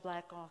Congressional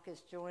Black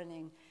Caucus,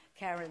 joining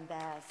Karen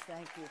Bass.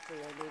 Thank you for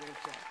your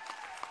leadership.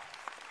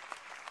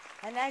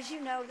 And as you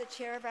know, the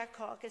chair of our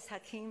caucus,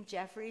 Hakeem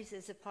Jeffries,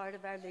 is a part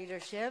of our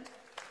leadership,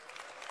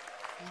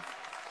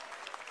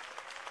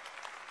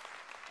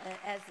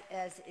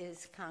 as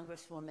is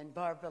Congresswoman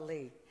Barbara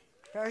Lee,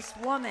 first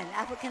woman,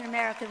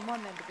 African-American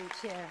woman to be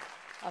chair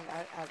of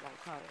our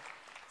caucus.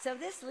 So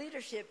this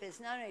leadership is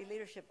not only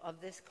leadership of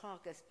this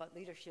caucus, but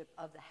leadership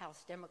of the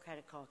House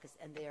Democratic Caucus,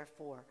 and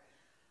therefore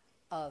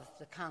of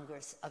the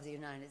Congress of the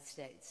United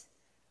States.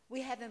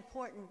 We have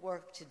important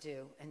work to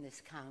do in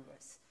this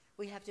Congress.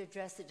 We have to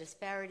address the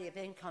disparity of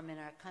income in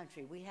our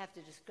country. We have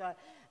to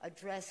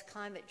address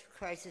climate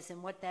crisis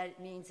and what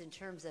that means in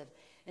terms of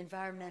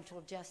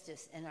environmental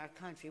justice in our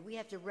country. We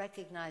have to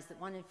recognize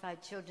that 1 in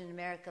 5 children in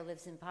America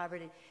lives in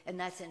poverty, and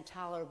that's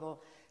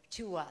intolerable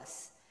to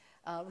us.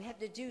 We have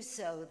to do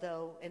so,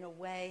 though, in a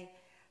way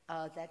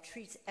that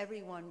treats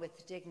everyone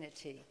with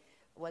dignity,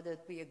 whether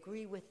we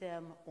agree with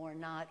them or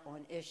not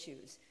on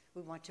issues.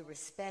 We want to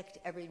respect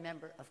every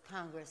member of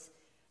Congress,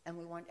 and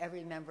we want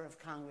every member of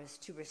Congress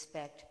to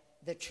respect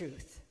the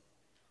truth.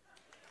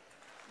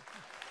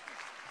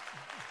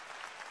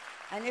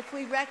 And if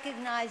we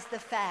recognize the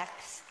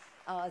facts,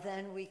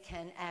 then we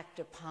can act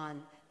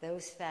upon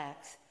those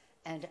facts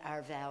and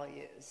our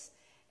values.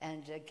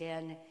 And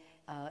again,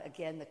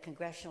 the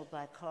Congressional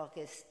Black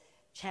Caucus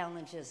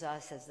challenges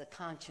us as the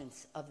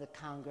conscience of the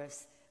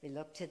Congress. We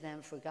look to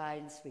them for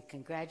guidance. We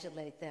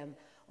congratulate them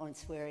on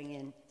swearing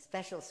in,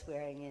 special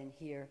swearing in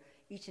here,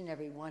 each and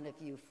every one of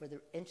you, for the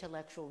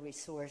intellectual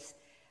resource,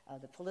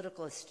 the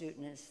political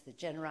astuteness, the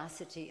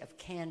generosity of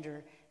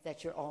candor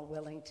that you're all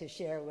willing to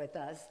share with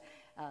us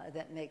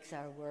that makes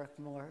our work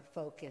more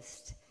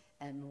focused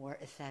and more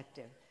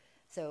effective.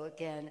 So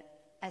again,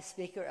 as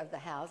Speaker of the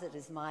House, it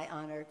is my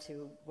honor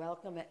to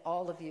welcome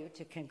all of you,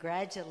 to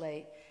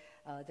congratulate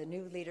the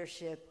new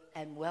leadership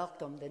and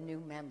welcome the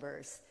new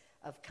members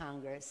of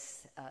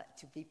Congress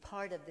to be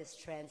part of this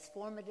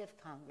transformative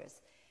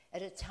Congress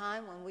at a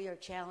time when we are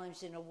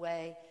challenged in a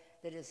way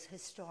that is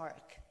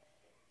historic.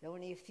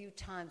 Only a few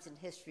times in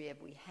history have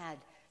we had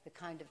the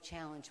kind of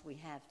challenge we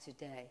have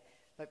today.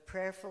 But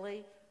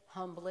prayerfully,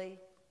 humbly,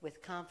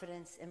 with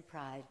confidence and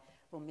pride,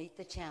 we'll meet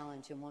the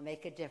challenge and we'll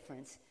make a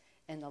difference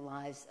in the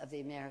lives of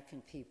the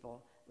American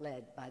people,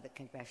 led by the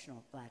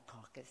Congressional Black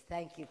Caucus.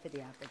 Thank you for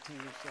the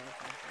opportunity to share with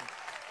you.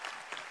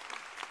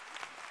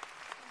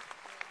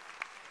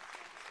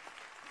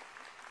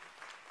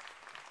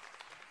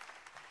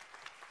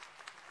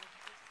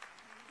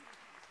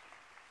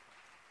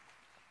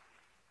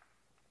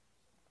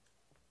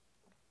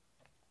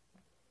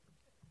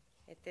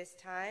 At this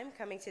time,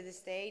 coming to the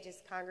stage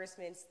is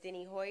Congressman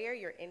Steny Hoyer,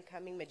 your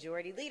incoming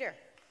Majority Leader.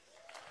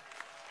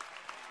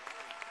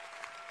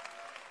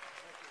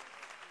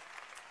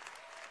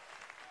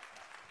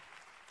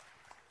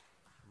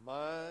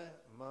 My.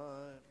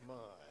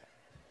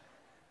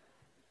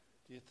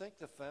 Do you think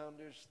the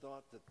founders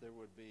thought that there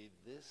would be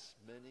this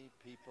many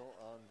people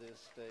on this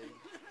stage?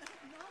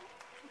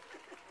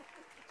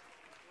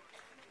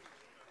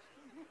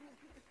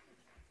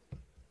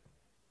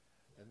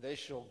 And they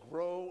shall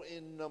grow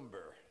in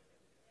number.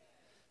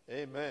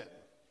 Amen.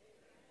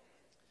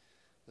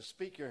 The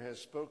speaker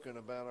has spoken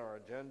about our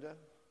agenda.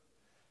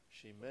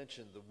 She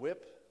mentioned the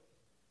whip,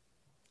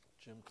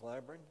 Jim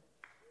Clyburn.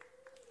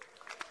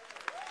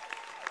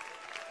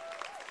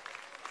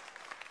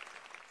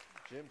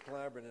 Jim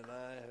Clyburn and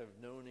I have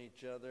known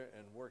each other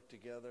and worked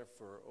together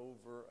for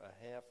over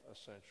a half a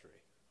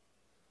century.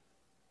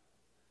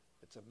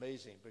 It's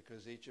amazing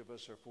because each of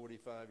us are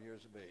 45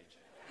 years of age.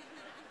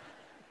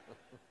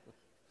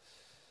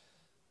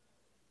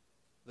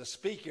 The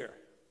speaker,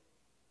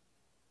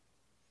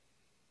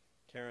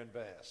 Karen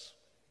Bass.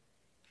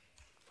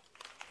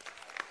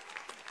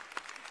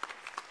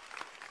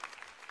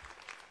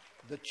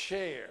 The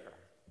chair,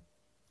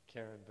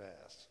 Karen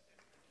Bass.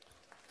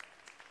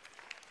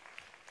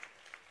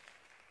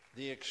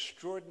 The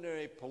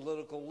extraordinary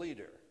political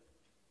leader,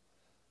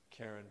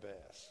 Karen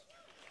Bass.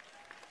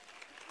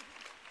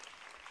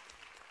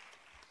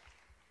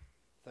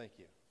 Thank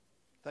you.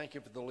 Thank you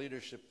for the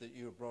leadership that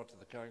you have brought to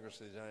the Congress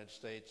of the United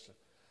States.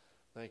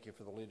 Thank you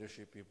for the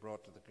leadership you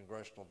brought to the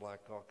Congressional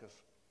Black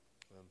Caucus.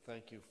 And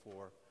thank you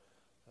for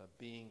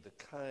being the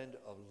kind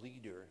of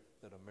leader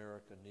that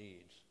America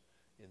needs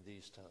in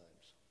these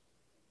times.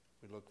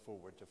 We look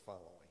forward to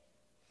following.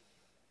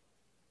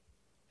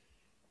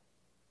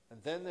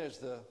 And then there's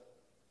the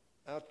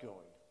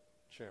outgoing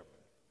chairman,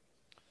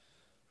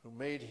 who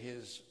made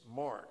his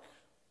mark,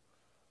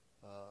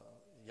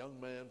 a young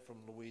man from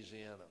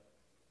Louisiana,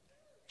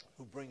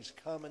 who brings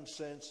common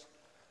sense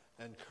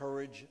and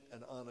courage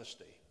and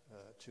honesty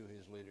to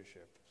his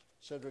leadership.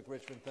 Cedric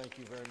Richmond, thank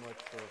you very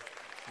much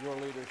for your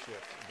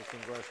leadership of the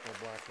Congressional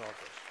Black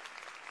Caucus.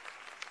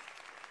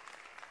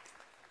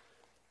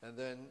 And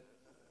then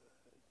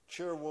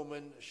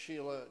Chairwoman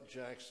Sheila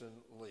Jackson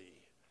Lee.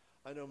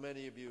 I know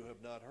many of you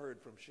have not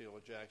heard from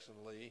Sheila Jackson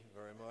Lee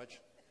very much.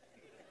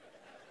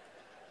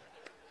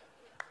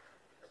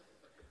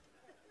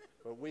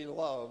 But we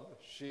love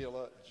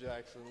Sheila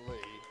Jackson Lee,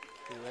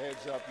 who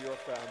heads up your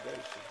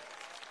foundation.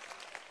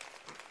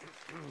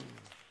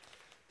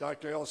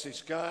 Dr. Elsie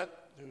Scott,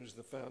 who's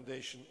the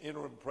foundation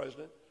interim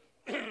president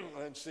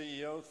and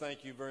CEO,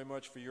 thank you very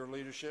much for your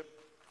leadership.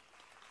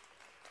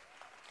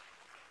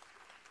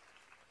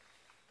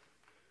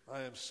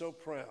 I am so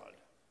proud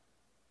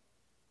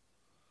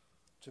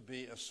to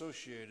be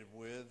associated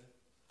with,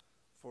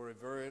 for a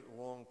very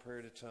long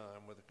period of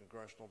time, with the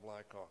Congressional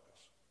Black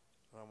Caucus.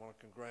 And I want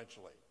to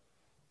congratulate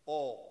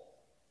all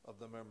of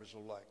the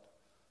members-elect,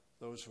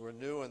 those who are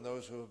new and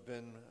those who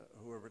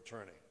are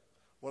returning.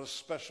 What a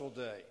special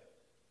day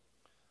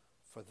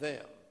for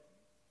them,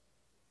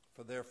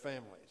 for their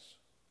families,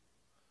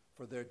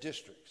 for their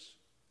districts,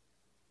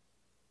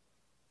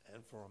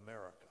 and for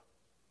America.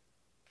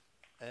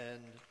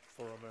 And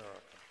for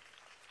America.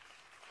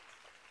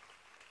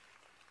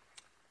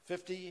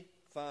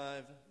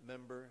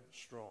 55-member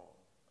strong.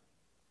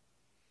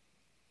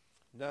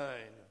 9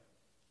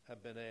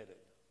 have been added.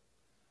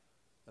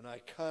 An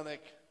iconic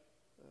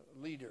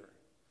leader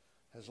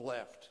has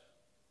left,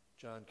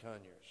 John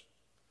Conyers.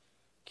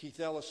 Keith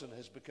Ellison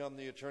has become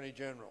the Attorney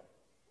General.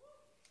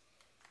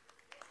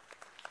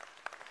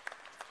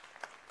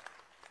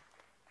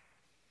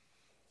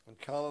 And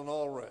Colin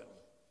Allred,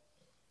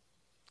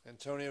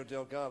 Antonio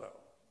Delgado,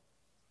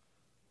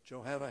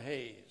 Johanna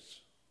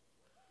Hayes,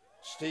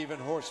 Stephen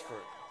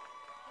Horsford,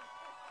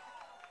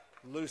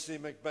 Lucy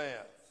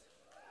McBath,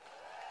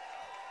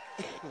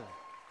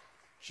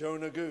 Joe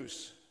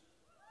Neguse,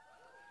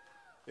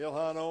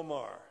 Ilhan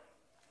Omar,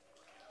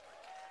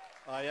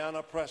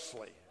 Ayanna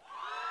Presley,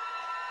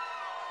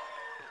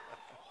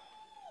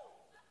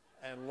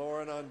 and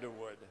Lauren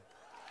Underwood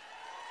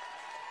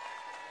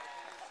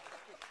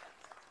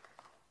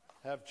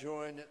have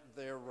joined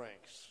their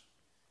ranks.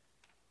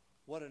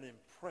 What an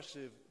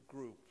impressive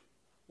group.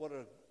 What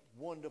a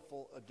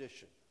wonderful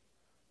addition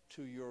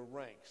to your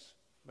ranks,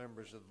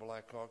 members of the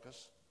Black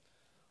Caucus.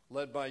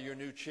 Led by your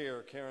new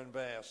chair, Karen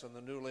Bass, and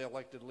the newly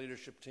elected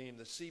leadership team,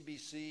 the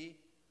CBC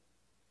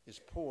is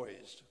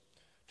poised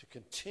to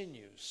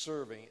continue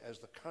serving as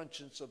the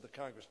conscience of the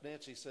Congress.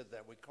 Nancy said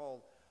that. We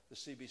call the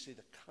CBC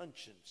the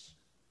conscience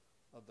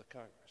of the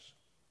Congress.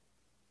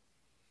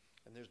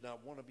 And there's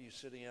not one of you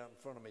sitting out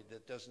in front of me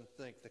that doesn't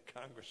think the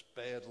Congress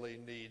badly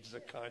needs a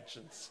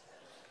conscience.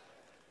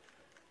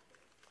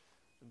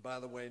 And by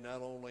the way,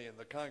 not only in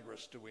the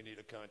Congress do we need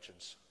a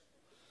conscience.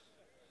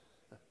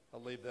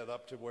 I'll leave that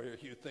up to where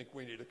you think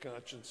we need a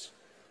conscience.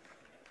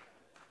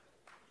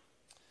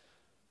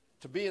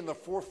 To be in the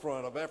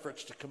forefront of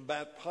efforts to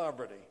combat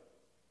poverty,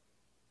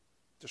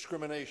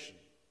 discrimination,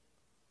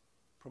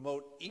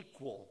 promote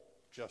equal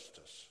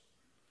justice,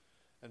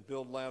 and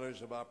build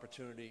ladders of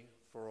opportunity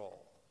for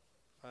all.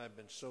 I have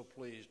been so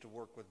pleased to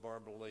work with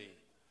Barbara Lee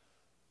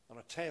on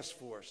a task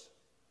force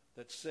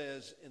that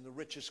says in the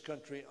richest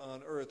country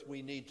on earth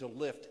we need to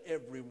lift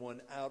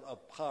everyone out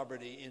of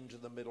poverty into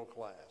the middle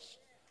class.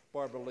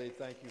 Barbara Lee,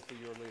 thank you for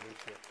your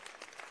leadership.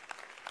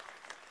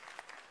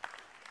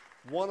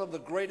 One of the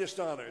greatest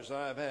honors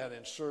I have had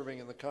in serving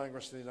in the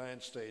Congress of the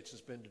United States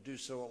has been to do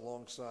so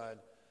alongside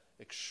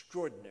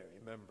extraordinary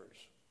members.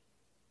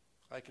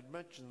 I could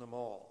mention them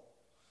all,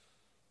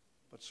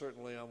 but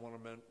certainly I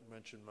want to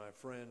mention my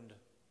friend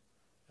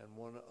and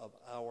one of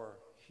our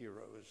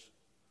heroes,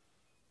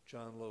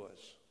 John Lewis.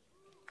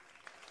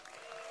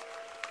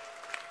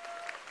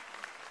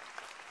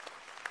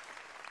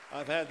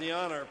 I've had the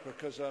honor,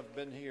 because I've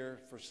been here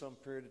for some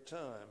period of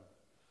time,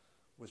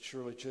 with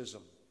Shirley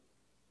Chisholm,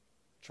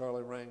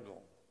 Charlie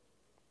Rangel,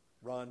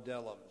 Ron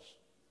Dellums,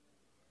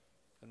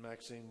 and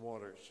Maxine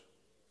Waters,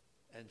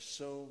 and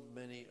so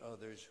many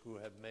others who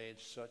have made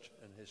such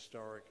an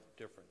historic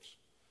difference.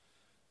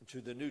 And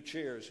to the new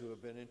chairs who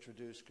have been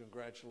introduced,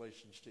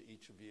 congratulations to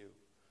each of you,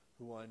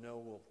 who I know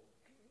will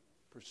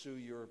pursue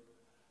your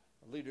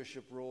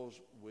leadership roles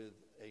with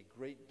a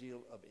great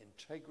deal of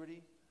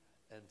integrity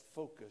and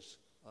focus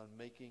on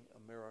making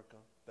America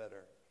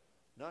better,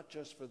 not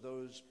just for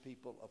those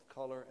people of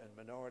color and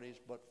minorities,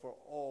 but for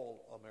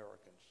all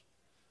Americans,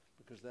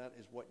 because that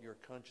is what your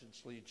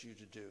conscience leads you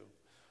to do.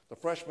 The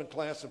freshman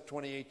class of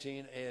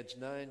 2018 adds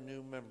 9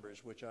 new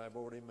members, which I've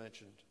already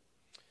mentioned,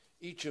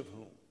 each of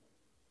whom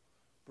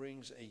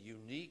brings a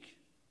unique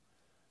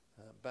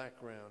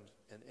background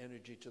and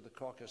energy to the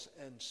caucus.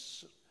 And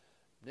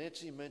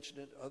Nancy mentioned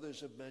it, others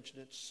have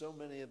mentioned it, so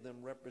many of them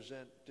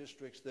represent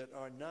districts that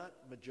are not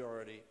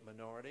majority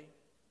minority.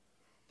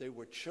 They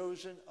were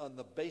chosen on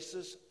the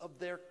basis of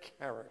their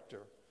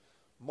character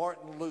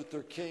Martin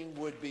Luther King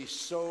would be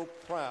so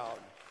proud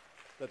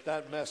that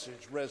that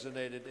message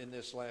resonated in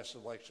this last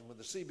election. With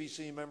the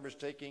CBC members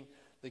taking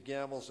the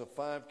gambles of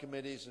 5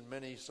 committees and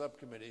many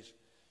subcommittees,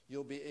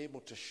 you'll be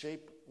able to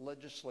shape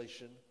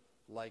legislation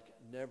like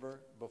never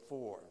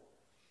before.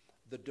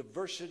 The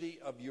diversity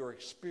of your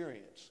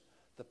experience,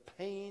 the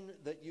pain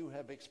that you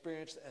have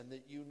experienced and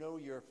that you know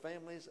your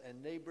families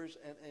and neighbors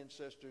and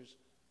ancestors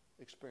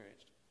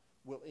experienced,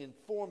 will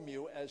inform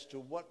you as to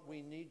what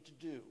we need to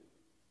do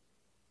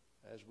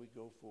as we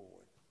go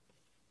forward.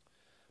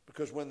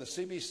 Because when the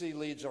CBC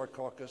leads our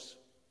caucus,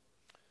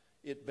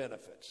 it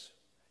benefits.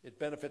 It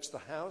benefits the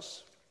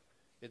House,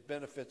 it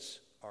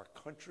benefits our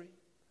country,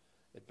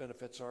 it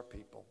benefits our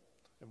people.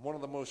 And one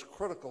of the most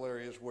critical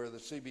areas where the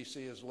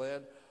CBC has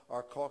led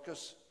our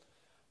caucus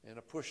in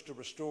a push to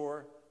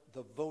restore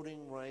the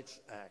Voting Rights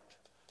Act,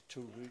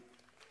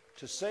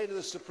 to say to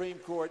the Supreme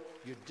Court,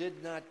 you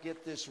did not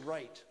get this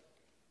right.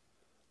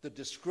 The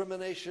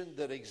discrimination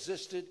that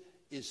existed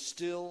is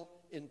still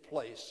in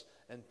place,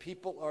 and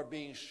people are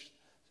being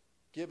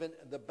given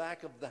the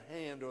back of the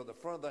hand or the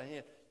front of the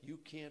hand. You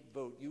can't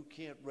vote, you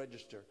can't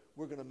register.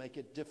 We're going to make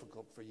it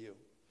difficult for you.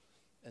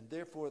 And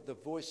therefore, the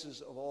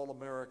voices of all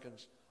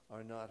Americans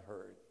are not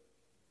heard.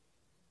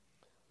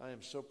 I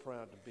am so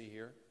proud to be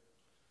here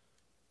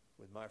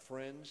with my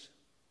friends,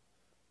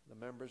 the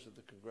members of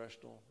the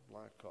Congressional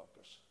Black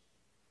Caucus.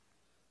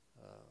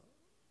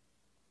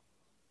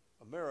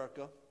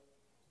 America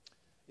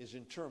is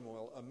in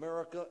turmoil.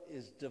 America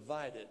is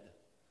divided.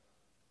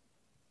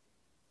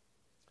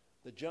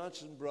 The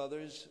Johnson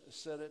brothers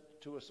said it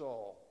to us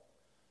all.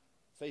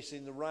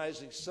 Facing the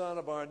rising sun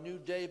of our new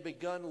day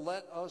begun,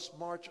 let us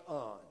march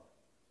on.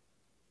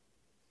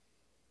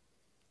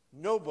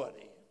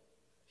 Nobody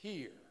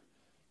here,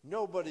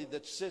 nobody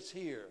that sits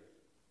here,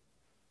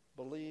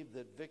 believe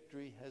that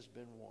victory has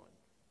been won.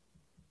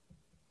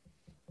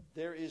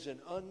 There is an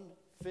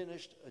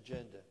unfinished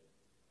agenda,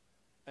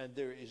 and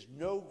there is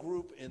no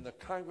group in the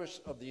Congress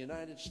of the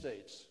United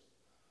States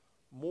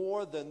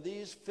more than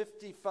these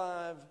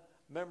 55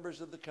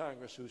 members of the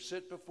Congress who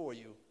sit before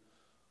you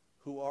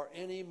who are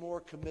any more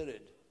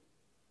committed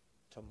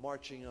to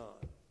marching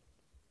on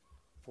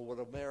for what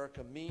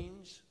America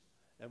means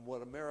and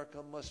what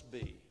America must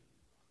be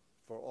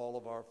for all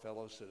of our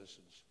fellow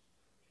citizens.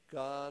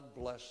 God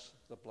bless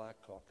the Black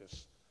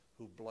Caucus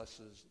who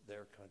blesses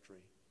their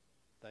country.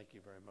 Thank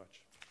you very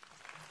much.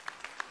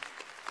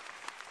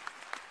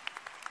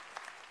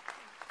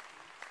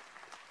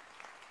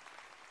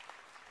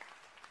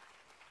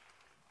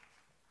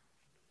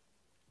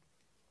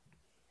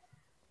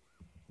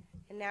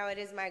 And now it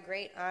is my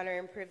great honor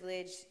and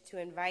privilege to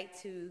invite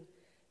to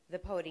the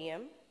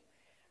podium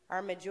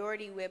our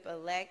Majority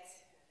Whip-elect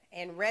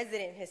and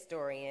resident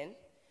historian,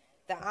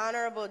 the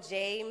Honorable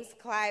James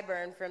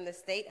Clyburn from the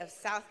state of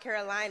South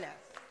Carolina.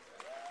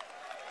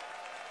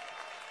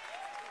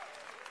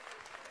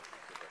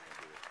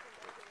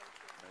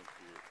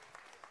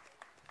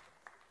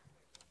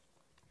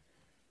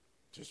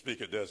 To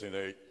Speaker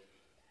Designate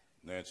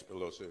Nancy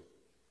Pelosi,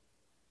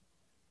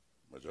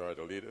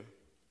 Majority Leader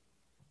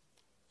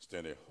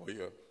Steny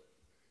Hoyer,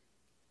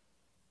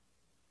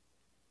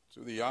 to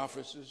the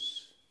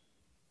officers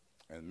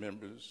and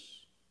members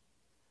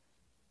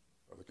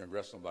of the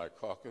Congressional Black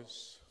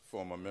Caucus,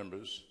 former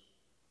members,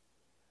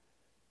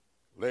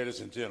 ladies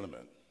and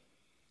gentlemen,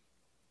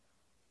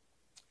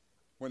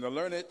 when the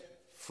learned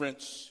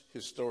French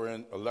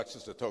historian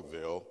Alexis de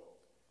Tocqueville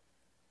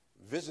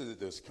visited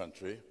this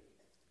country,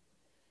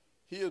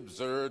 he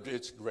observed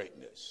its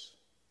greatness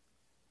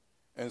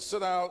and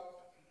set out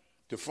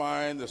to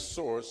find the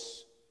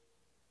source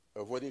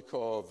of what he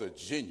called the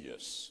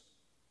genius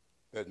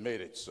that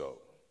made it so.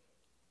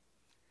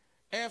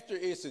 After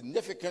a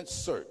significant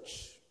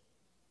search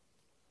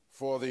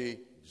for the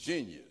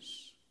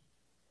genius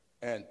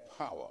and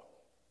power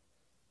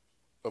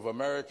of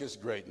America's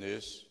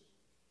greatness,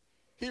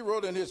 he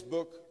wrote in his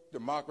book,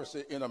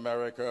 Democracy in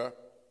America,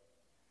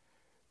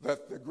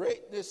 that the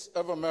greatness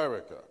of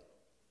America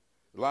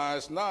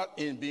lies not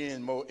in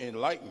being more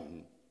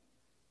enlightened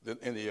than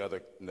any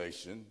other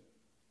nation,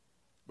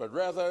 but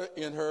rather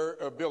in her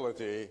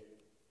ability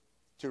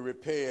to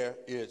repair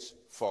its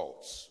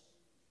faults.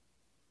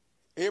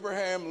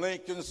 Abraham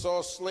Lincoln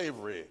saw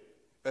slavery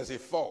as a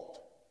fault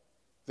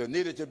that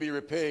needed to be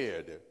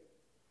repaired.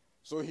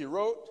 So he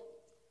wrote,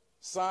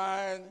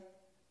 signed,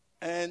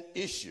 and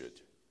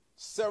issued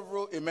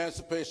several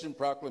emancipation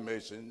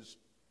proclamations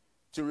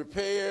to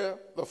repair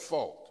the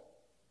fault,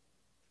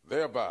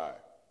 thereby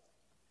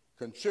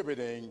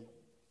contributing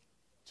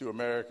to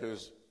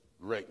America's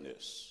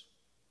greatness.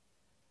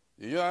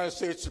 The United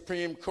States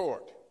Supreme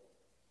Court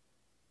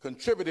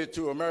contributed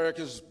to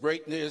America's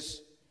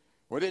greatness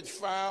when it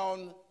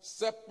found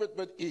separate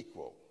but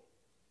equal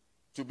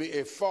to be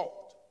a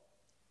fault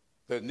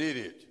that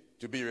needed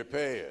to be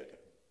repaired.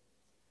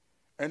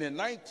 And in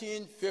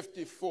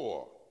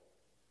 1954,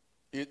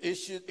 it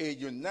issued a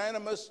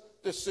unanimous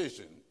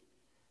decision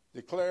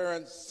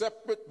declaring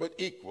separate but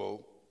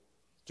equal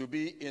to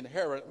be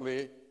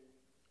inherently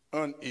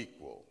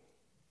unequal.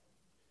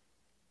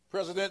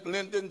 President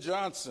Lyndon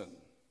Johnson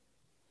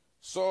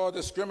saw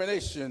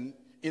discrimination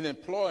in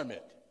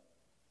employment,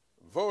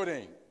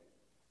 voting,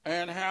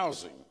 and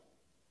housing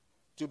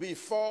to be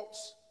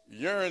faults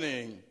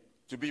yearning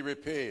to be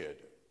repaired.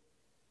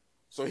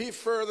 So he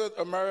furthered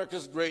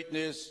America's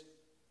greatness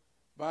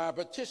by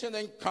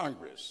petitioning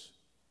Congress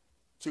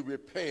to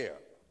repair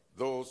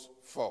those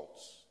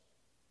faults.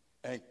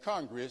 And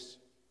Congress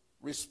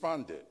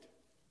responded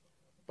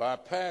by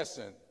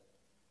passing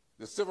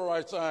the Civil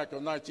Rights Act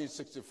of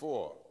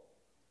 1964,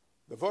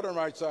 the Voting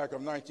Rights Act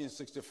of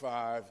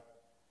 1965,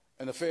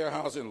 and the Fair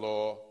Housing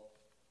Law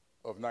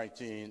of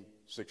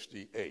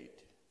 1968.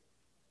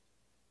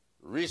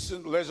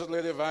 Recent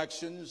legislative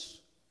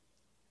actions,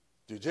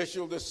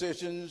 judicial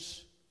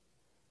decisions,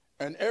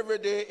 and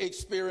everyday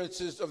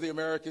experiences of the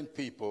American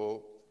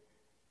people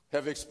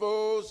have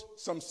exposed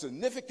some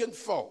significant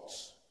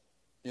faults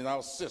in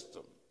our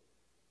system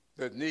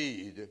that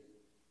need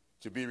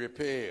to be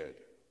repaired.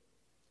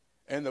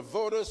 And the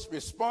voters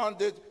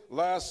responded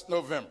last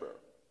November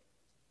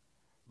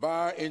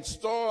by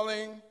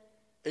installing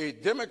a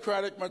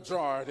Democratic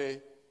majority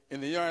in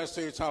the United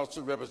States House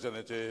of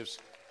Representatives,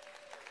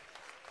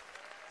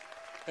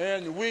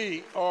 and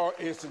we are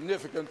a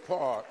significant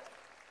part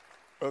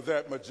of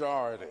that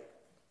majority.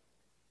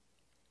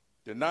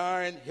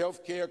 Denying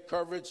health care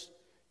coverage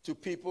to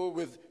people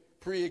with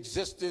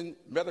pre-existing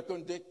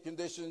medical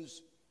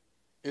conditions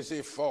is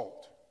a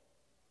fault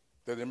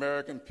that the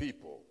American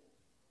people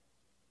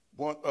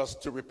want us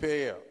to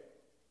repair.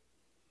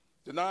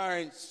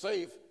 Denying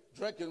safe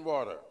drinking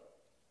water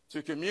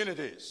to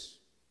communities,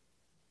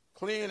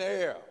 clean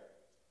air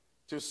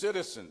to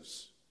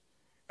citizens,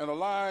 and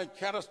allowing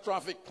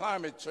catastrophic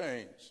climate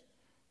change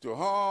to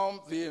harm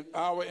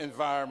our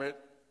environment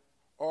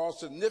are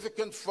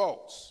significant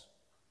faults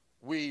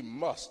we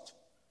must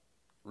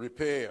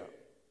repair.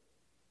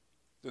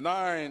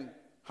 Denying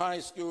high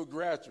school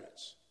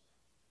graduates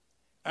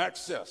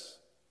access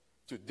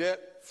to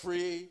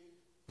debt-free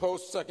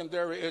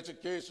post-secondary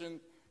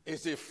education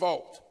is a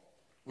fault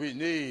we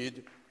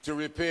need to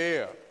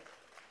repair.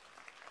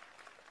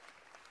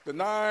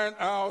 Denying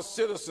our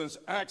citizens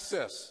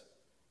access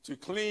to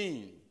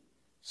clean,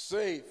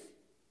 safe,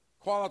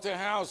 quality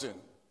housing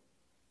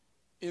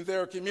in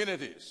their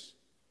communities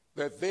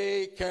that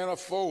they can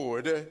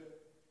afford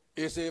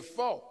is a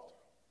fault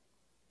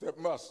that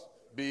must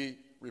be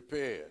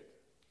repaired.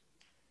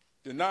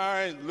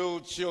 Denying little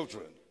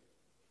children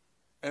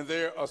and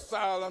their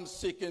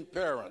asylum-seeking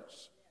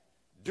parents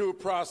due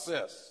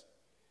process,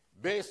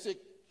 basic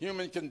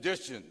human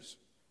conditions,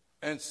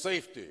 and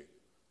safety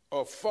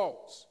are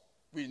faults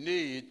we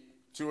need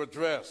to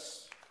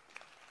address.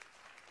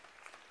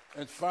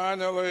 And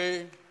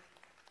finally,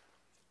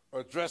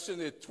 addressing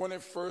the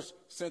 21st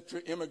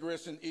century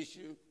immigration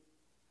issue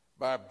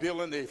by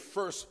building a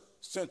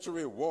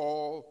first-century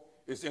wall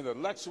is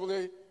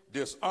intellectually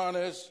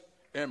dishonest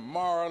and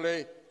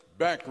morally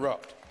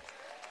bankrupt.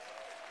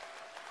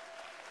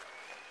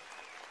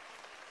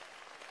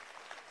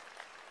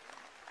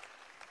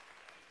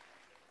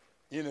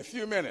 In a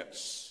few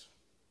minutes,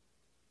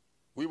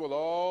 we will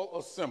all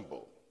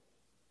assemble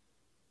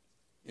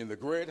in the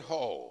Great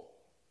Hall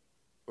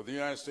of the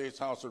United States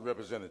House of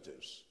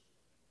Representatives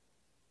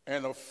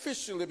and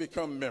officially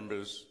become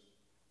members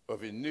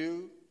of a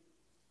new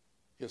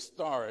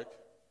historic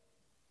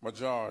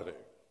majority.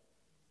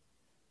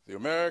 The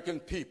American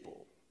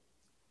people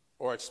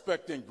are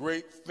expecting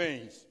great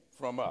things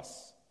from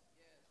us,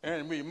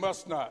 and we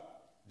must not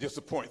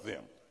disappoint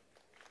them.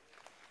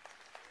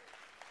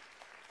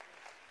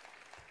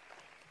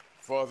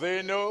 For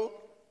they know,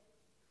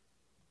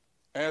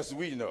 as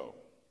we know,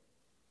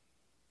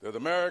 that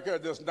America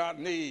does not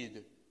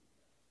need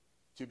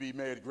to be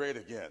made great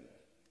again.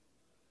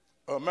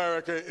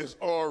 America is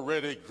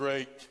already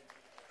great.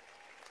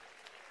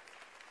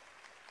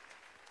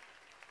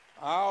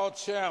 Our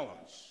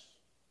challenge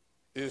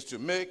is to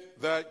make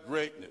that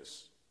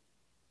greatness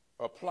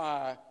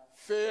apply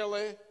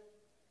fairly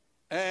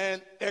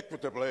and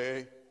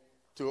equitably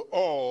to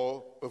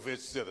all of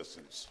its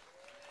citizens.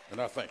 And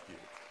I thank you.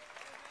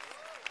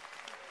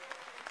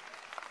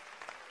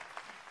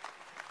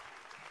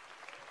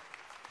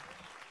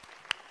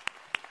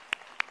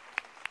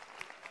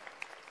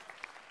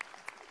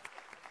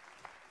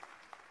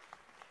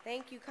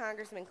 Thank you,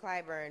 Congressman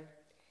Clyburn.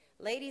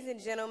 Ladies and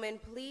gentlemen,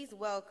 please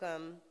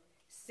welcome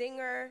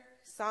singer,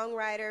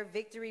 songwriter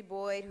Victory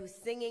Boyd, who's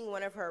singing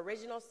one of her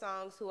original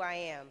songs, Who I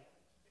Am.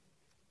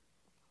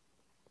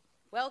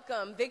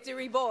 Welcome,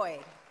 Victory Boyd.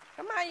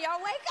 Come on,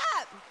 y'all, wake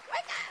up,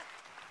 wake up.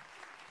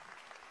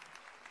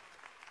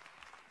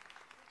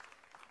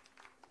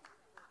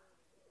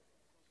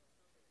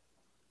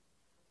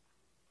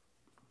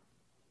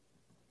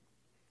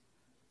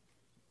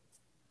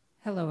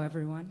 Hello,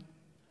 everyone.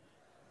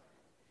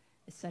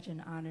 It's such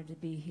an honor to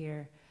be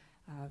here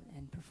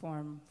and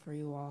perform for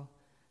you all.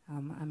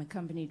 I'm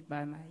accompanied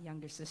by my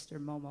younger sister,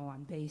 Momo,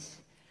 on bass.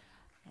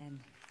 And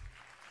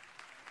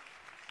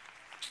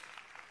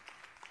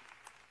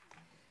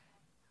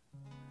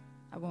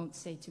I won't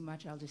say too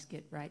much. I'll just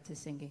get right to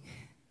singing.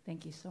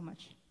 Thank you so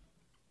much.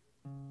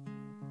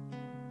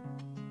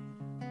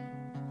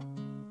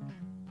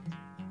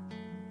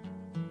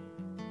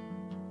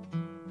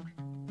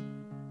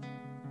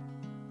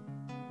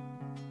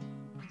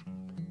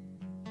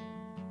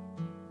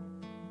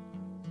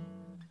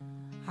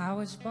 I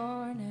was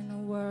born in a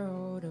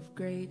world of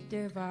great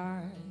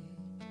divide.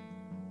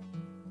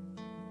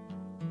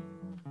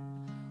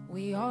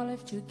 We all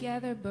live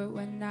together, but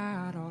we're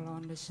not all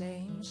on the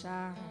same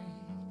side.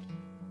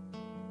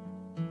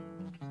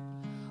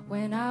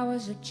 When I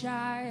was a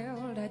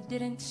child, I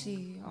didn't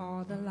see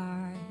all the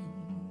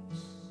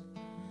lines,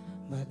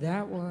 but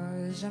that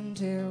was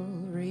until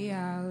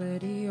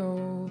reality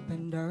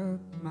opened up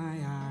my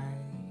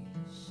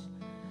eyes.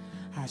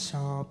 I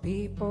saw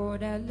people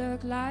that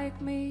looked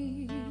like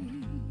me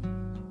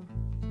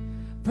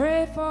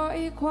pray for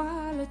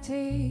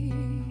equality,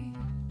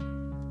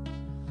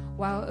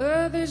 while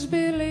others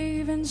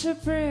believe in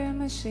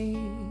supremacy.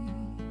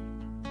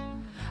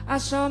 I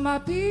saw my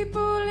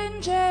people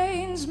in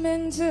chains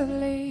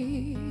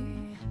mentally,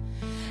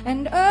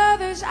 and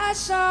others I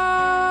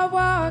saw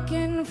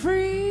walking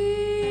free.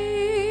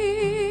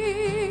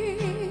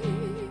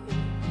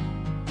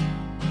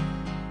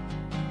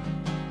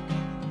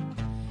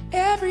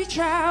 Every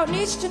child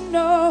needs to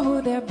know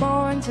who they're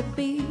born to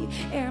be.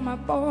 Am I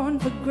born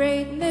for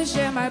greatness?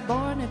 Am I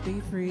born to be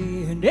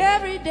free? And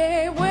every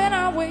day when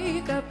I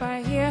wake up,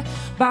 I hear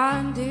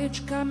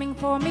bondage coming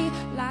for me.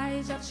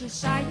 Lies of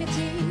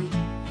society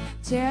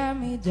tear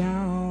me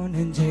down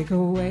and take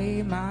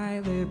away my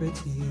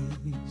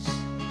liberties.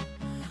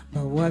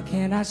 But what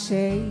can I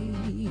say?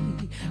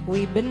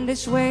 We've been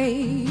this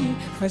way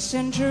for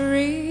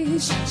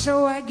centuries,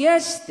 so I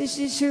guess this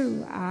is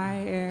who I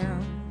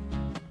am.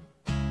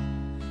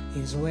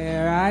 Is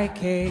where I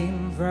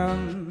came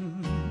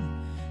from.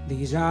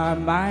 These are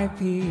my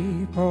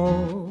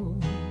people.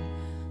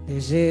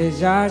 This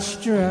is our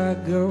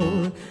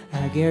struggle.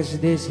 I guess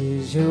this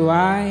is who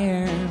I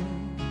am.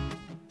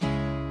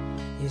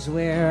 Is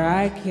where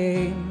I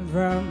came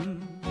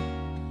from.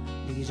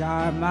 These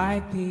are my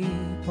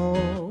people.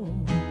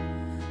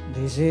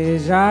 This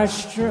is our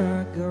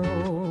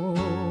struggle.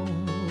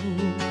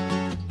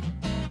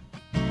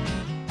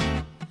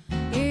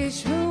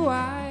 Is who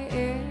I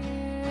am.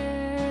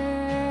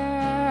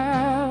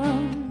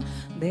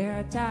 There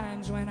are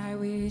times when I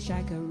wish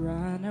I could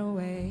run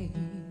away,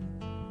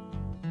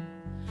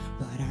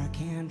 but I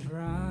can't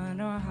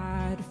run or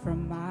hide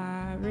from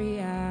my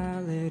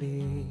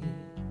reality.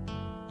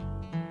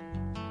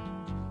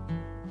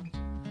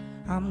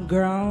 I'm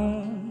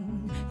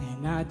grown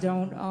and I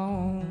don't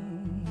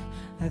own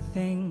a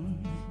thing,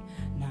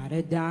 not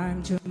a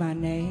dime to my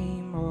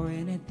name or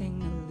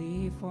anything to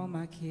leave for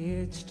my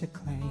kids to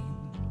claim.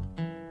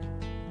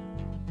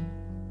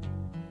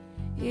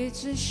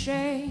 It's a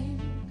shame,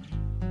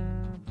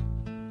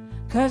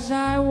 'cause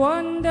I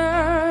wonder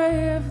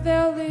if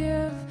they'll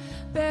live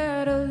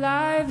better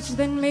lives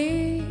than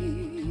me.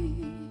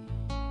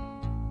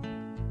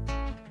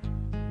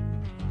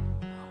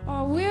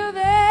 Or will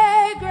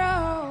they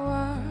grow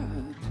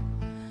up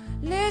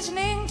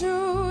listening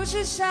to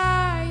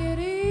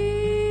society?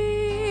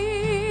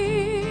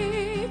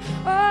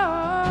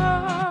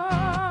 Oh,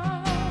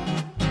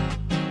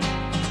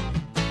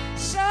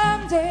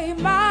 someday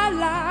my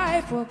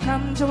life will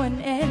come to an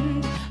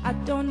end. I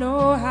don't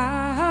know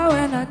how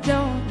and I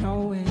don't know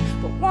when,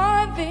 but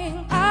one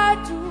thing I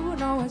do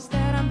know is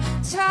that I'm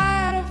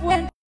tired of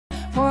waiting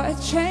for a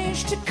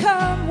change to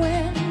come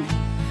when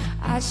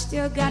I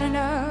still got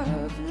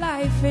enough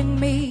life in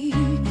me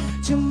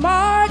to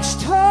march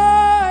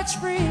towards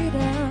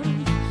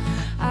freedom.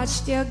 I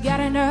still got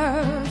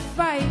enough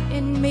fight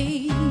in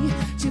me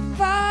to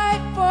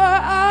fight for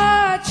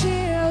our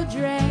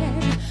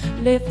children.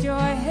 Lift your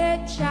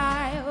head,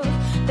 child,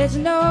 there's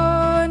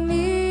no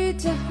need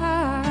to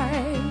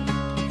hide.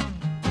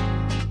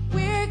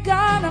 We're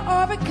gonna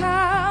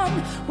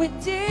overcome with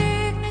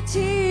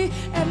dignity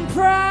and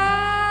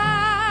pride,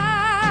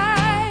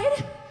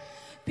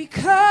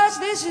 because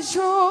this is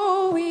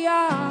who we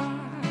are.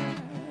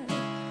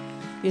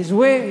 Is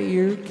where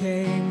you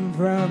came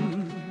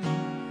from.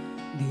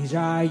 These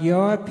are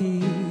your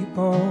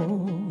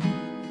people.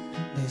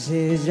 This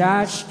is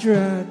our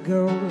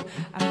struggle.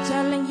 I'm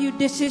telling you,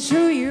 this is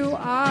who you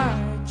are,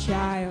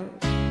 child.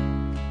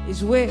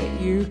 Is where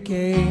you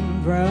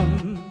came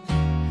from.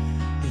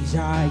 These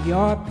are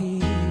your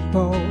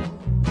people.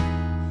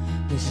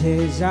 This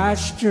is our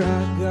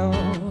struggle.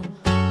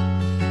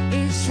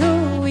 It's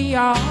who we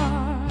are.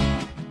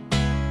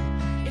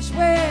 It's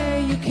where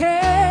you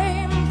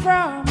came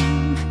from.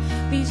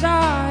 These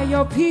are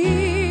your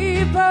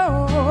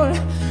people.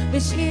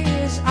 This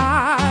is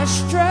our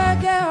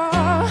struggle.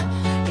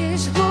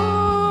 Is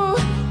who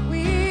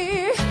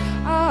we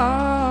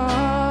are.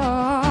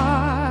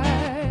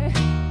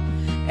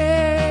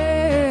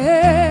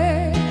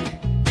 Hey.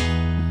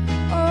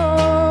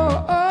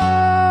 Oh,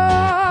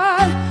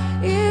 oh,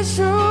 is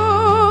who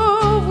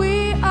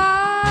we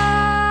are.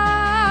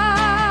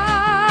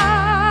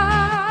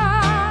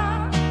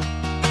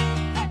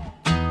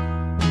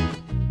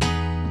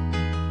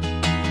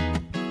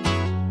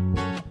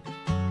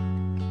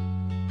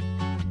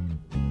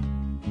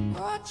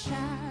 Oh,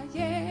 child,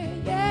 yeah,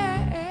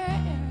 yeah,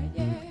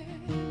 yeah.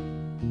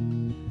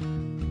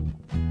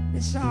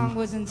 This song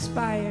was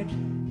inspired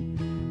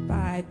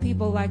by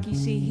people like you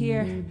see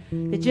here,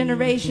 the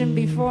generation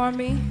before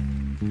me,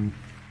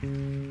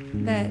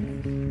 that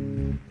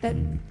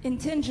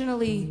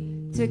intentionally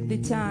took the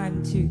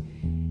time to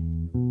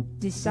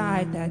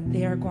decide that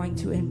they are going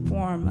to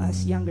inform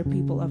us younger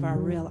people of our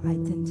real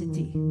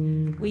identity.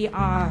 We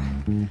are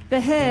the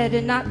head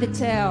and not the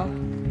tail,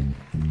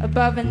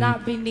 above and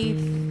not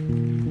beneath.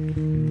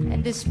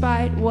 And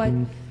despite what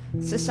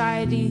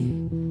society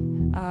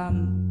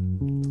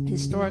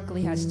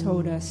historically has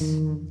told us,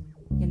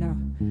 you know,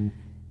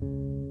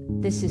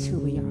 this is who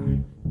we are,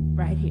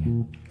 right here.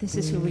 This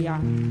is who we are.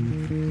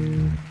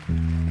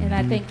 And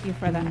I thank you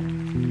for that.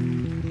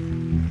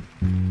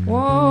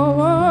 Whoa,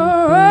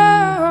 whoa,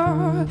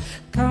 whoa.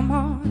 Come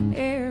on,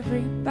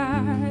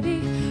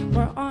 everybody.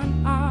 We're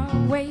on our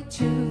way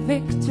to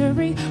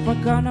victory.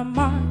 We're gonna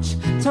march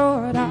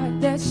toward our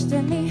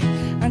destiny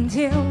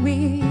until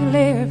we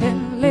live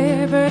in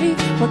liberty.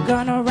 We're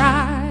gonna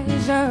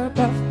rise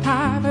above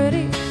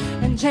poverty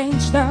and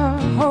change the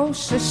whole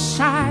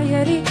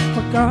society.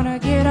 We're gonna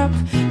get up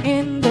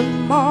in the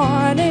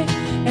morning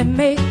and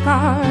make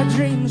our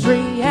dreams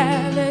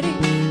reality.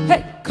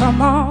 Hey,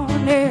 come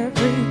on,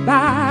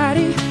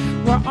 everybody.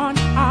 We're on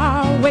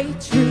our way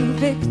to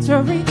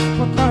victory.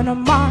 We're gonna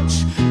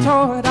march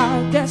toward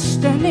our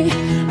destiny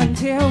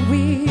until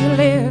we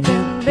live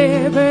in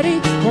liberty.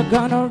 We're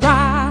gonna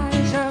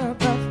rise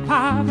above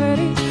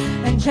poverty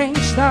and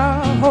change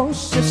the whole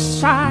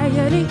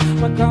society.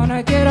 We're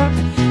gonna get up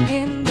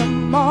in the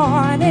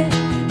morning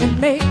and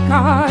make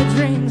our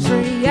dreams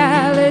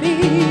reality.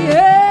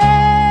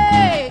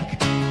 Hey!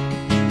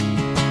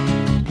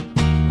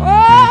 Oh,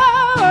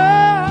 oh,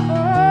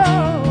 oh,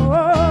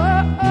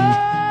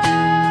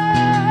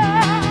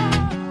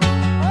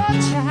 oh,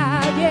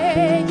 child,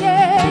 yeah,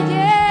 yeah,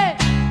 yeah.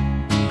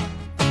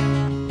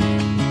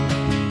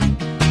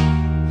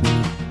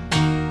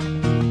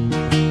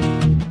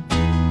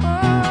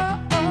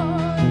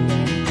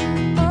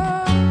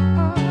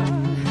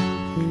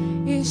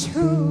 Is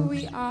who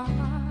we are.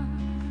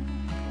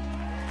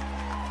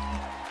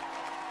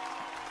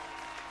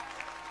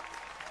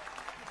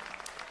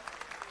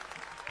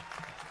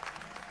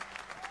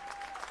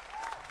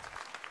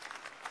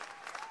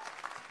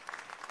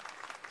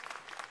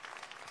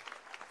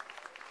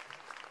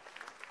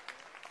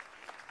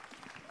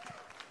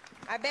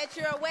 I bet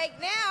you're awake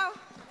now.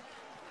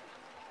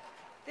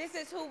 This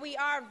is who we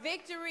are,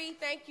 victory.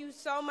 Thank you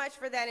so much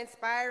for that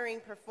inspiring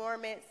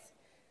performance.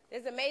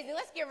 It's amazing.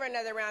 Let's give her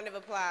another round of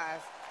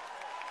applause.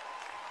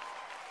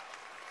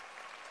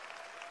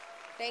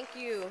 Thank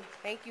you.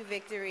 Thank you,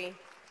 Victory.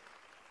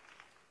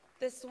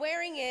 The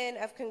swearing in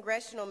of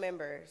congressional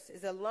members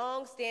is a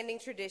long-standing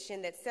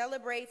tradition that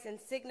celebrates and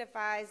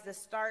signifies the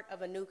start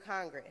of a new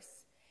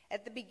Congress.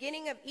 At the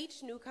beginning of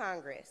each new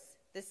Congress,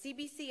 the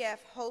CBCF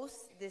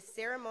hosts this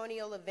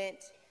ceremonial event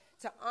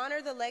to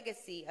honor the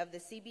legacy of the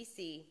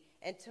CBC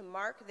and to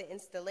mark the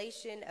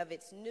installation of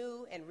its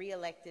new and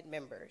re-elected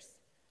members.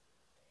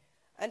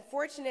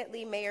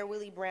 Unfortunately, Mayor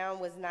Willie Brown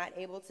was not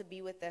able to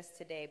be with us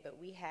today, but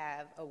we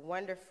have a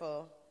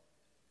wonderful,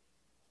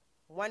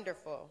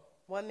 wonderful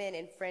woman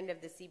and friend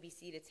of the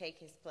CBC to take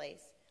his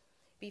place.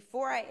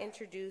 Before I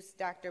introduce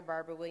Dr.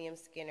 Barbara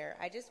Williams Skinner,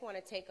 I just want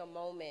to take a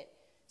moment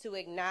to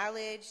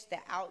acknowledge the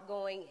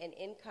outgoing and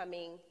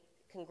incoming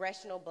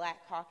Congressional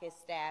Black Caucus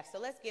staff. So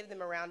let's give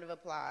them a round of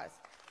applause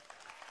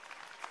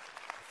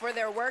for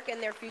their work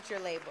and their future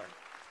labor.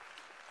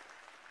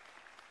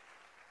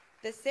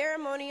 The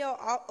ceremonial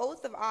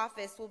oath of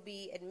office will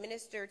be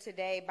administered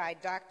today by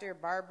Dr.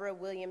 Barbara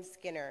Williams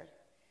Skinner.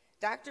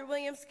 Dr.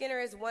 Williams Skinner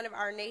is one of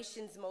our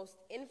nation's most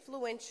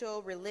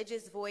influential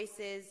religious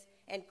voices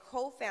and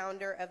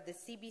co-founder of the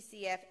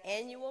CBCF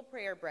Annual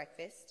Prayer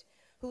Breakfast,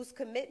 whose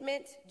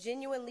commitment,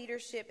 genuine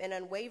leadership, and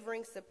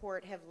unwavering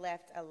support have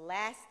left a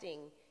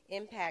lasting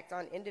impact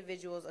on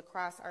individuals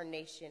across our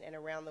nation and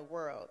around the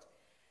world.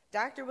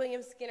 Dr.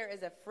 Williams Skinner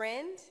is a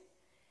friend,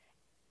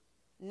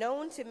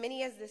 known to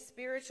many as the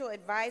spiritual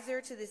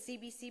advisor to the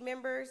CBC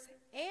members,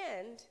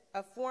 and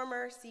a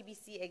former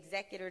CBC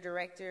executive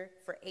director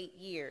for 8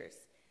 years.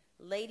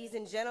 Ladies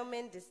and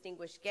gentlemen,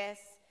 distinguished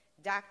guests,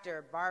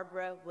 Dr.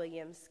 Barbara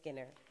Williams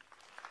Skinner.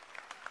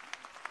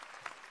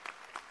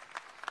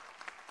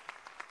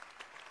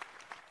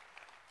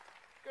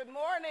 Good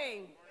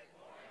morning.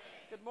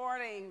 Good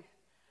morning.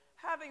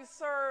 Having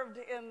served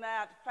in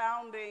that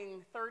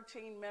founding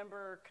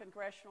 13-member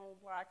Congressional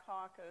Black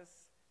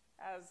Caucus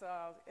as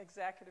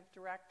executive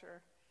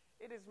director,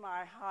 it is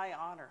my high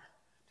honor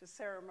to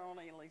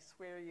ceremonially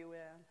swear you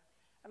in.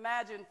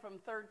 Imagine from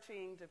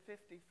 13 to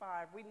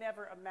 55, we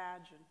never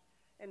imagined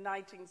in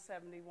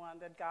 1971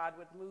 that God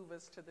would move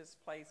us to this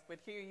place, but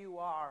here you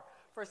are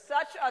for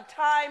such a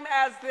time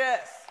as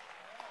this.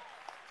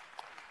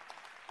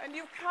 And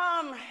you've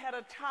come at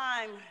a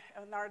time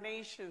in our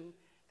nation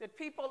that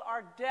people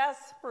are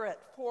desperate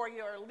for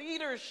your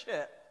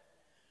leadership.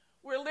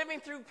 We're living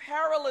through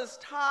perilous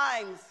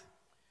times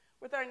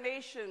with our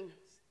nation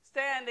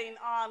standing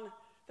on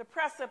the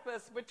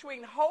precipice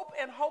between hope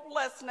and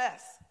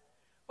hopelessness.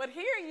 But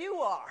here you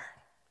are,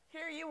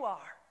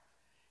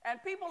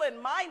 And people in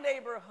my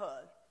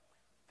neighborhood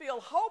feel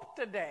hope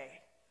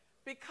today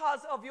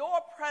because of your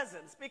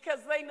presence, because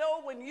they know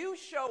when you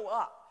show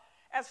up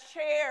as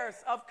chairs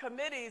of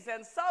committees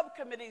and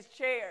subcommittees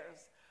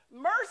chairs,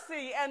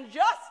 mercy and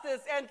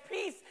justice and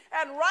peace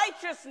and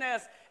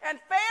righteousness and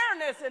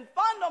fairness and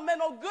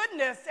fundamental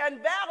goodness and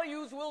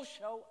values will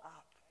show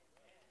up.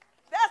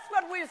 That's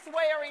what we're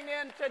swearing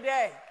in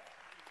today.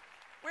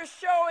 We're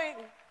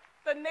showing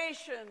the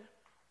nation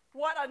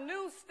what a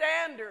new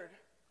standard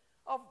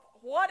of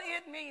what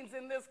it means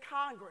in this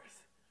Congress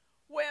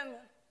when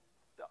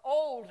the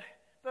old,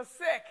 the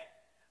sick,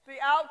 the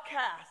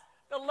outcast,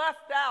 the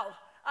left out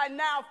are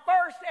now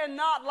first and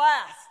not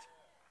last.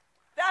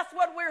 That's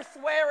what we're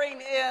swearing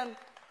in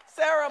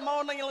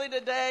ceremonially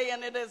today,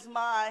 and it is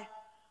my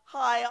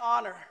high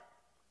honor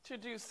to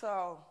do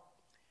so.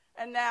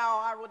 And now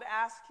I would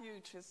ask you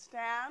to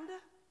stand,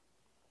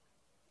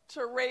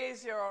 to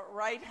raise your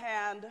right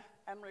hand,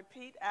 and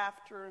repeat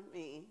after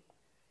me,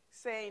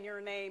 saying your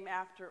name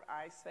after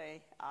I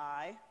say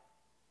I.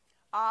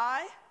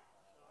 I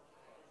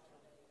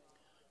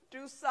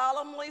do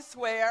solemnly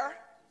swear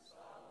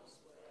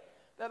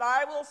that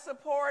I will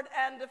support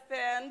and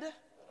defend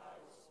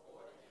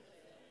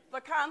the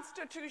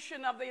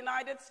Constitution of the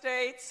United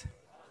States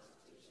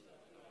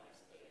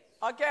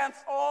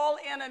against all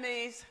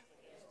enemies,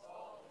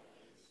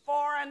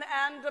 foreign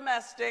and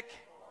domestic,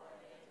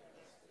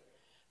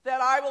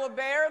 that I will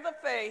bear the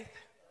faith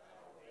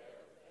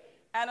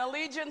and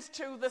allegiance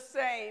to the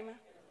same,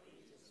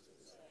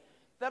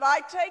 that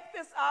I take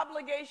this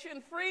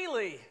obligation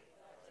freely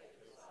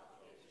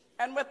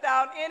and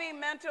without any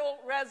mental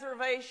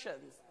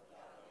reservations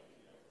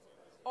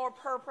or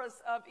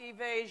purpose of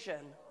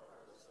evasion,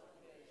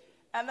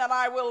 and that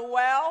I will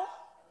well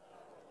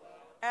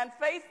and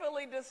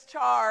faithfully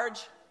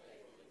discharge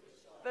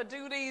the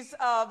duties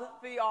of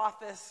the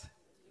office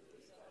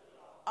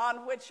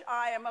on which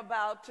I am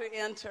about to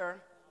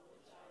enter.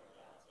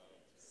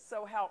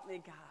 So help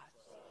me God.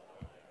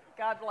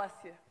 God bless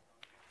you.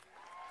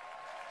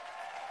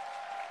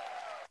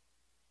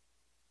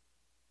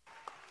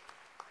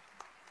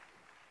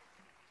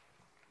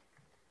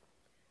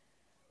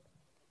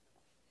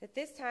 At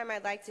this time,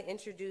 I'd like to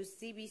introduce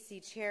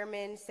CBC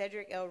Chairman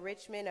Cedric L.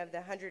 Richmond of the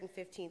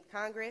 115th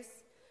Congress.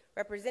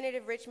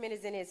 Representative Richmond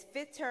is in his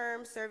 5th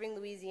term serving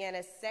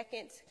Louisiana's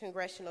 2nd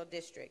Congressional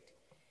District.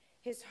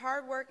 His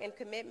hard work and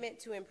commitment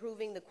to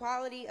improving the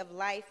quality of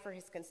life for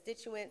his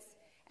constituents,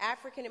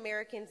 African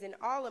Americans and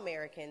all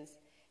Americans,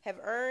 have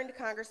earned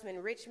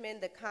Congressman Richmond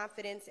the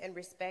confidence and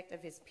respect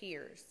of his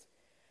peers.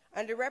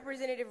 Under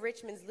Representative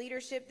Richmond's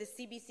leadership, the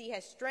CBC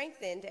has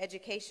strengthened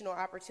educational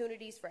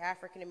opportunities for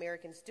African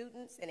American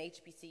students and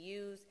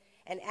HBCUs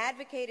and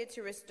advocated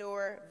to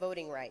restore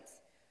voting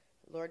rights.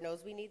 Lord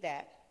knows we need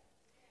that.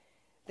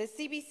 The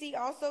CBC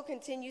also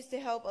continues to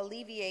help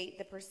alleviate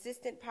the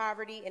persistent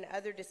poverty and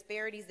other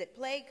disparities that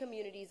plague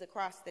communities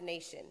across the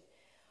nation.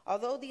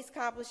 Although these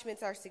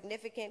accomplishments are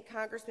significant,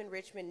 Congressman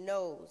Richmond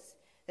knows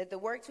that the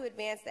work to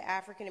advance the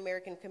African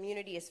American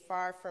community is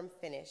far from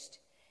finished.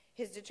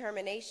 His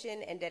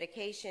determination and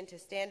dedication to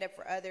stand up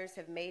for others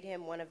have made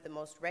him one of the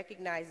most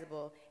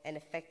recognizable and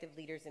effective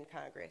leaders in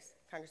Congress.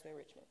 Congressman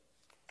Richmond.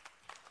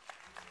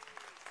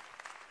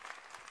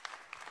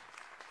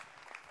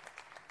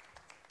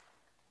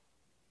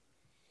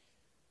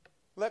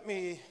 Let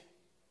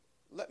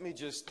me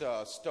just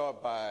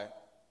start by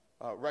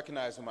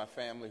recognizing my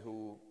family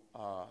who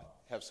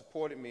have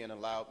supported me and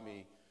allowed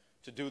me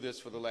to do this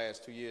for the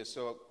last 2 years.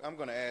 So I'm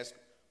going to ask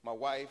my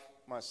wife,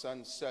 my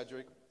son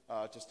Cedric,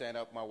 to stand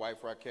up, my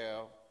wife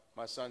Raquel,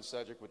 my son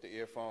Cedric with the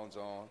earphones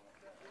on,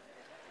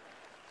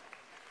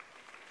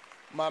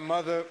 my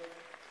mother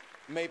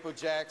Maple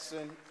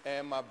Jackson,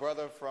 and my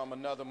brother from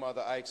another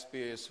mother, Ike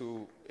Spears,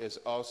 who is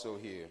also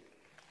here.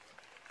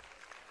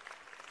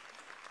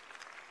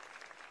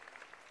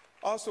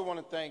 I also want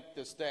to thank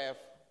the staff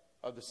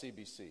of the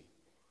CBC.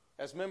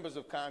 As members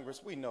of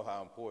Congress, we know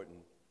how important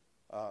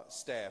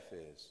staff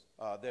is.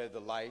 They're the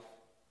life.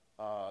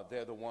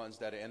 They're the ones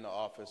that are in the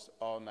office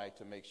all night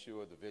to make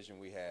sure the vision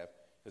we have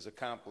is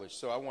accomplished.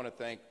 So I want to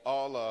thank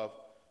all of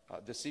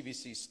the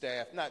CBC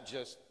staff, not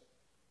just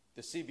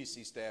the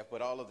CBC staff,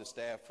 but all of the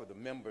staff for the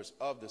members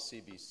of the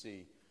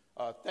CBC.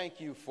 Thank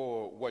you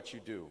for what you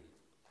do.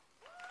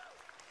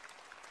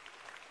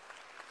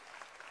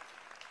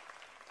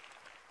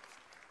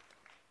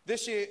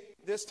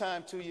 This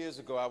time 2 years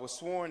ago, I was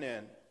sworn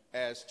in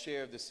as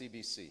chair of the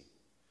CBC.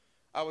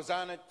 I was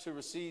honored to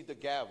receive the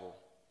gavel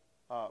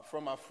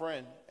from my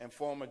friend and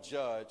former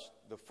judge,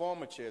 the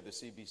former chair of the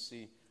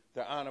CBC,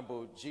 the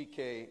Honorable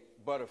G.K.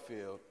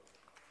 Butterfield.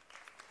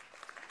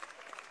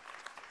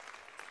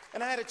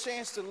 And I had a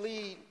chance to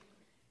lead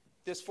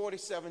this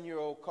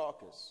 47-year-old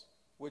caucus,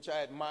 which I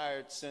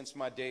admired since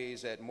my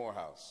days at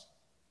Morehouse.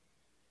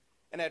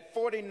 And at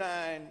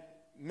 49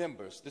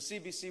 members, the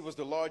CBC was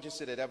the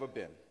largest it had ever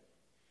been.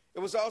 It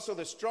was also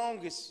the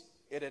strongest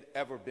it had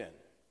ever been.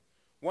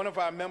 One of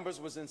our members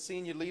was in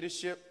senior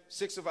leadership.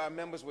 6 of our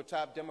members were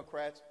top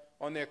Democrats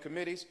on their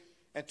committees.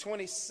 and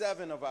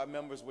 27 of our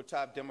members were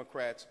top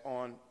Democrats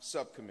on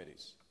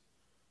subcommittees.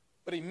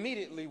 But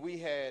immediately we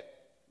had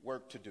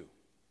work to do.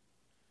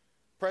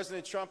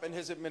 President Trump and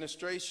his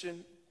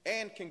administration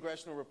and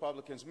congressional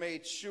Republicans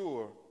made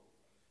sure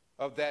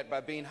of that by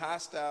being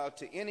hostile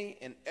to any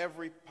and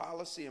every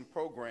policy and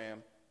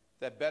program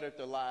that bettered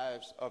the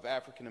lives of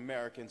African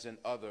Americans and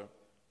other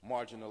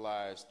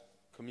marginalized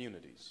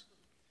communities.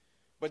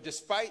 But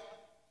despite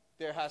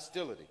their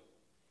hostility,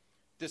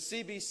 the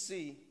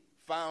CBC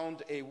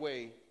found a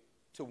way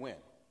to win.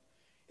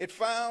 It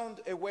found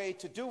a way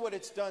to do what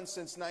it's done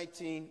since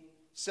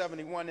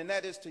 1971, and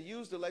that is to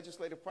use the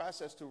legislative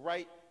process to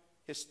right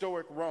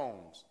historic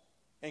wrongs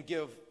and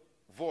give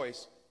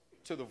voice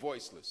to the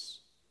voiceless.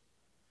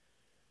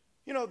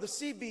 You know, the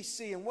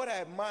CBC, and what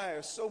I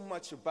admire so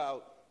much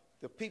about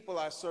the people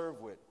I serve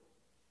with,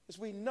 is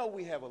we know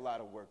we have a lot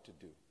of work to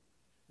do.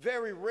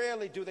 Very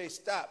rarely do they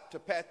stop to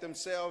pat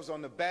themselves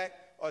on the back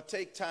or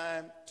take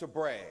time to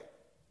brag.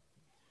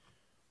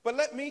 But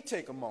let me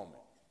take a moment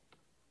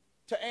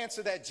to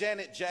answer that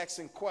Janet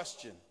Jackson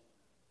question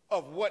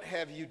of what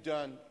have you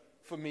done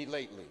for me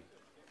lately?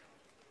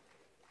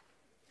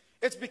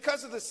 It's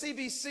because of the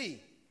CBC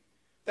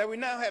that we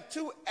now have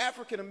 2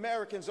 African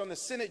Americans on the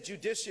Senate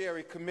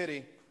Judiciary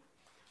Committee,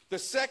 the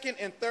second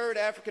and third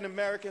African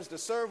Americans to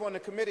serve on the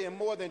committee in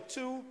more than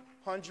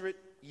 200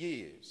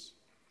 years.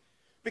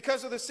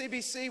 Because of the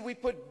CBC, we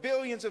put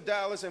billions of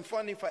dollars in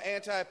funding for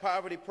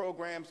anti-poverty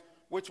programs,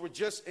 which were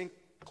just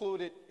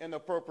included in the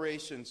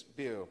appropriations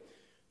bill.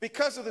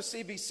 Because of the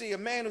CBC, a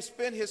man who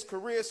spent his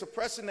career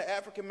suppressing the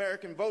African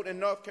American vote in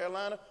North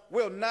Carolina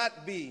will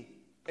not be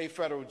a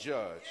federal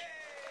judge.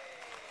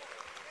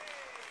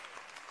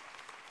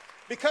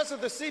 Because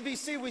of the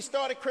CBC, we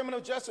started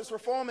criminal justice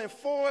reform, and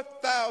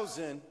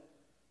 4,000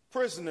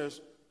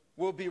 prisoners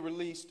will be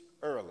released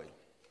early.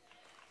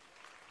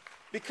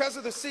 Because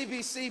of the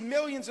CBC,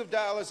 millions of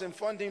dollars in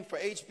funding for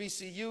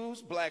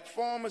HBCUs, black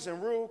farmers,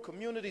 and rural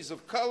communities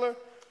of color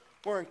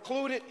were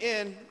included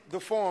in the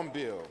Farm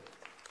Bill.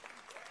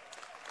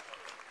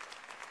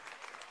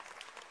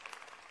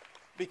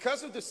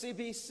 Because of the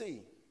CBC,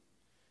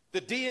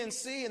 the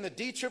DNC and the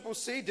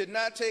DCCC did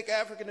not take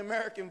African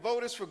American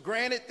voters for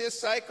granted this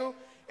cycle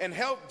and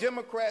helped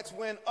Democrats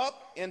win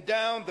up and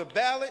down the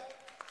ballot,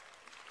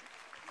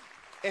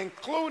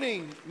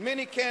 including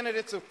many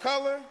candidates of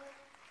color,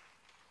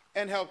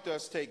 and helped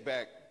us take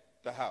back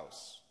the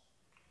House.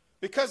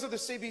 Because of the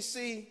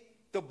CBC,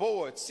 the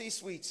board,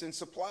 C-suites, and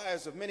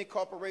suppliers of many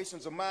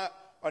corporations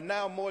are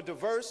now more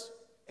diverse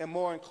and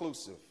more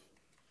inclusive.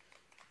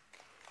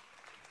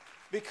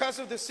 Because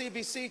of the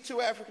CBC,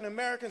 2 African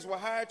Americans were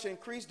hired to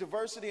increase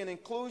diversity and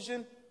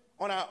inclusion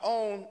on our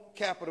own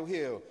Capitol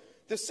Hill.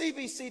 The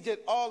CBC did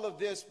all of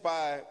this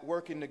by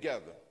working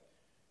together.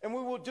 And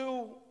we will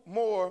do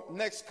more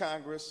next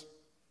Congress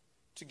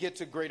to get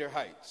to greater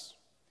heights.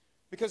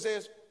 Because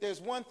there's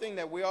one thing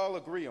that we all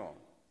agree on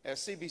as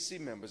CBC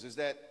members, is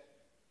that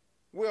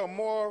we are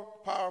more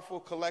powerful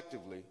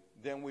collectively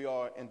than we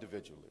are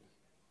individually.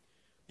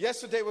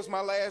 Yesterday was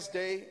my last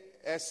day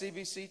as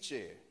CBC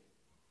chair.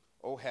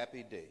 Oh,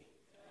 happy day.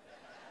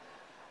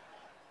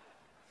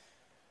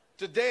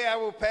 Today I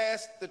will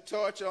pass the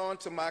torch on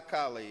to my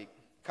colleague,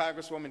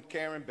 Congresswoman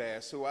Karen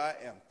Bass, who I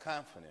am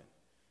confident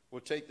will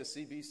take the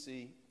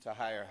CBC to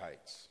higher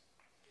heights.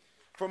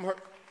 From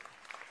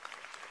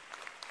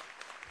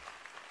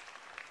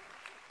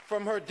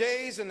her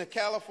days in the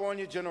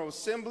California General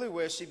Assembly,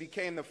 where she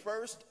became the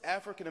first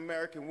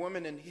African-American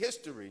woman in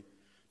history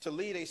to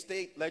lead a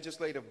state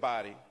legislative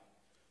body,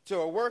 to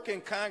her work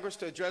in Congress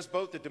to address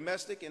both the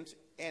domestic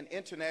and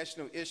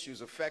international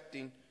issues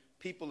affecting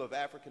people of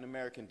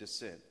African-American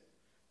descent,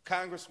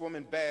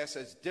 Congresswoman Bass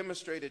has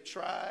demonstrated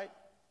tried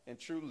and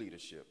true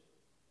leadership.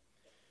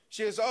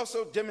 She has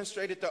also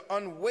demonstrated the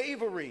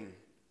unwavering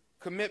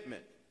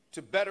commitment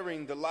to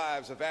bettering the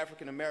lives of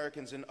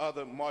African-Americans and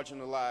other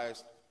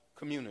marginalized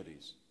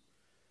communities.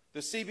 The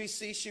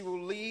CBC she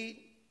will lead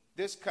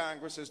this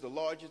Congress is the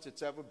largest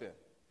it's ever been.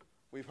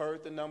 We've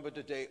heard the number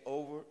today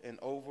over and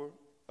over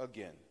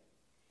again.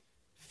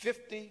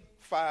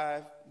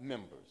 55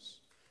 members,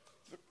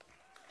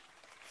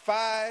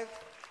 5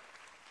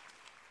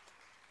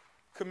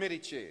 committee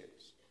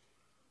chairs,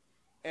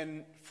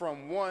 and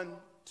from 1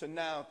 to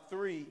now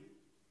 3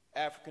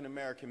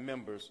 African-American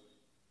members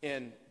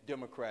in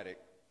Democratic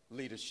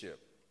leadership.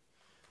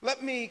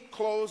 Let me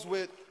close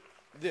with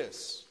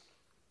this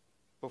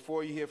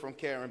before you hear from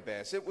Karen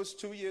Bass. It was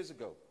 2 years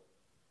ago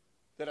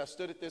that I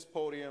stood at this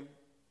podium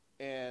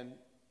in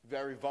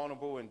very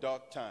vulnerable and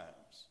dark times.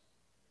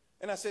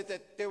 And I said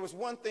that there was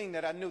one thing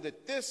that I knew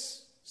that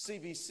this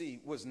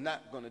CBC was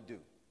not going to do.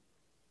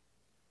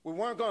 We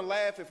weren't going to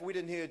laugh if we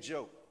didn't hear a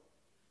joke.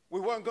 We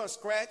weren't going to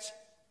scratch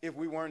if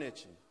we weren't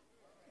itching.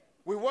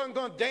 We weren't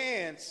going to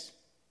dance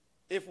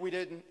if we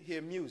didn't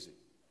hear music.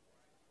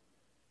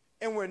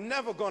 And we're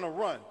never going to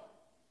run,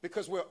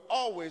 because we're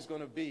always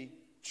going to be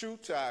true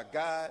to our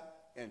God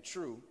and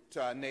true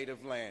to our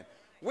native land.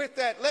 With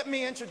that, let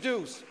me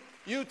introduce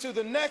you to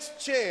the next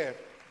chair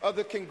of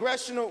the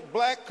Congressional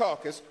Black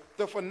Caucus,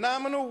 the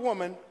phenomenal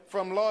woman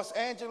from Los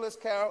Angeles,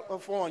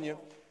 California,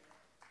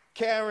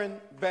 Karen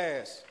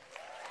Bass.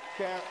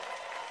 Karen,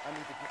 I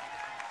need to get...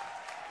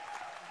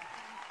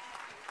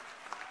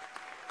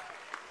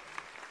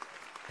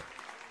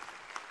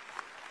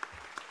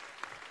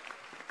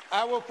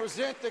 I will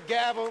present the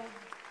gavel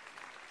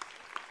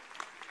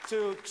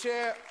to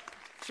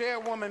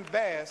Chairwoman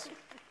Bass,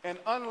 and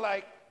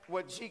unlike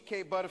what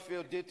G.K.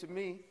 Butterfield did to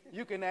me,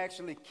 you can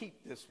actually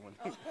keep this one.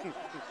 Thank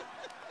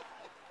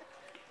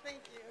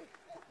you.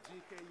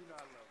 G.K., you know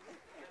I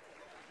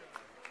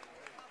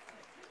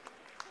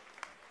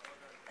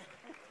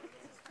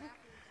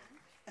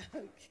love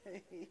you.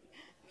 Okay,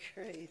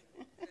 great.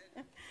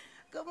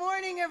 Good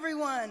morning,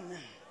 everyone.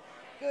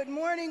 Good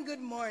morning, good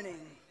morning.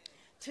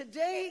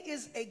 Today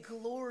is a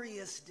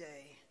glorious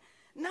day,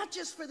 not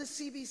just for the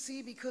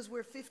CBC because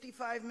we're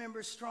 55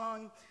 members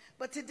strong,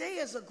 but today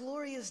is a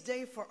glorious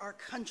day for our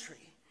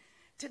country.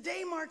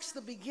 Today marks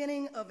the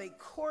beginning of a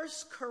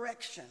course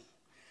correction,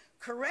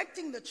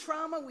 correcting the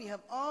trauma we have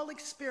all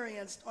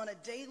experienced on a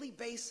daily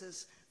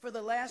basis for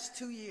the last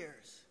 2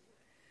 years.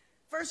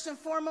 First and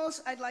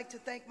foremost, I'd like to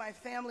thank my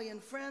family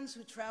and friends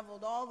who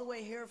traveled all the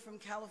way here from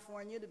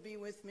California to be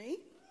with me.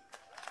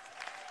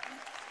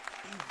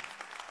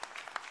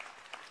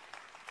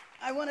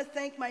 I want to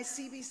thank my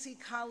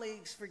CBC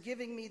colleagues for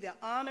giving me the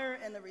honor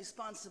and the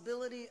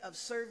responsibility of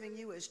serving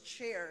you as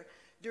chair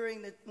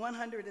during the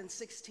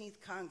 116th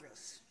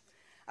Congress.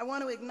 I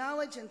want to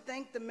acknowledge and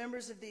thank the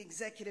members of the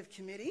Executive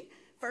Committee,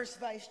 First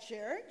Vice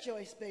Chair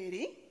Joyce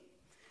Beatty,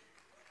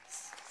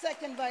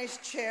 Second Vice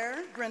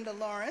Chair Brenda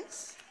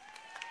Lawrence,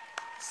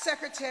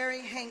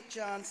 Secretary Hank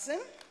Johnson,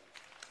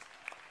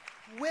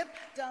 Whip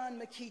Don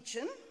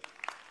McEachin,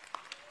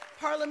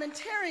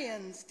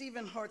 Parliamentarian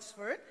Stephen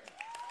Hortsford,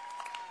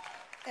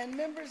 and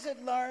members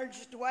at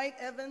large Dwight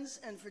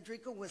Evans and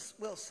Frederica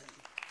Wilson.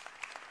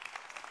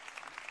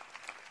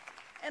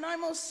 And I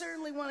most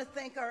certainly want to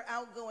thank our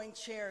outgoing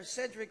chair,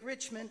 Cedric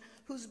Richmond,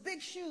 whose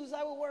big shoes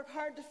I will work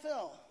hard to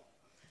fill.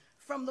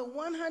 From the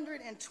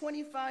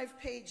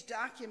 125-page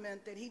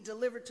document that he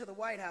delivered to the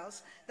White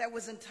House that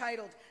was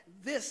entitled,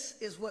 "This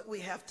is What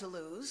We Have to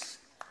Lose,"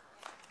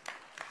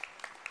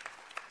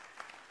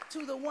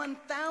 to the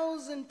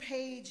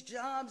 1,000-page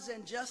jobs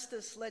and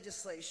justice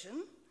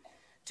legislation,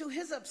 to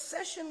his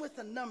obsession with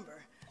a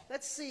number.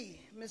 Let's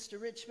see, Mr.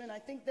 Richmond, I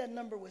think that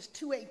number was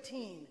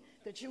 218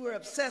 that you were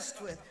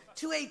obsessed with.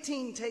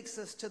 218 takes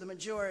us to the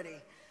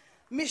majority.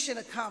 Mission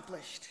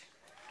accomplished.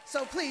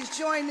 So please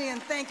join me in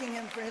thanking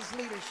him for his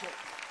leadership.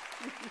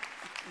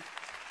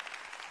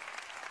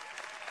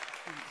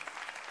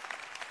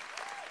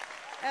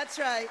 That's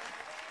right.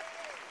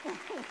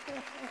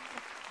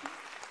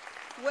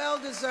 Well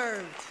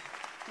deserved.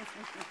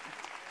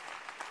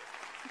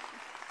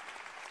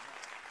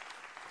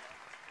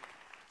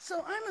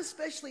 So I'm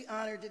especially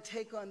honored to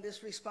take on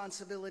this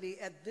responsibility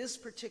at this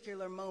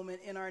particular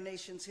moment in our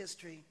nation's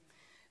history.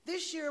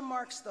 This year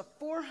marks the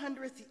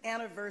 400th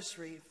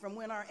anniversary from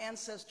when our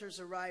ancestors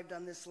arrived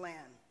on this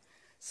land.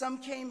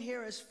 Some came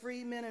here as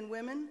free men and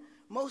women,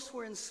 most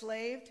were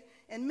enslaved,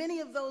 and many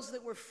of those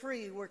that were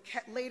free were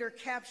later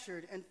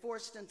captured and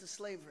forced into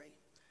slavery.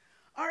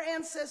 Our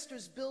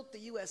ancestors built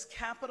the U.S.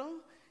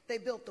 Capitol, they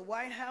built the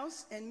White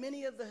House, and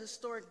many of the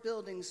historic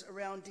buildings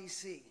around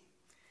D.C.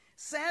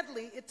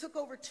 Sadly, it took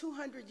over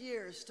 200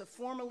 years to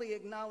formally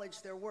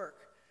acknowledge their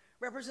work.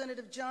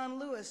 Representative John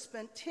Lewis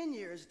spent 10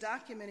 years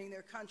documenting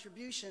their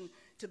contribution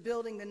to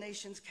building the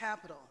nation's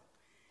capital.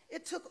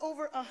 It took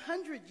over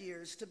 100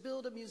 years to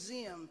build a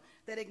museum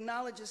that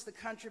acknowledges the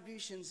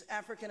contributions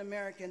African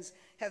Americans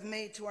have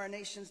made to our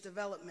nation's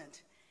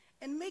development.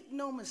 And make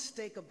no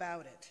mistake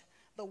about it,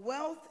 the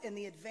wealth and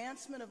the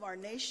advancement of our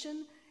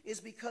nation is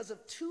because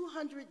of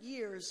 200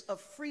 years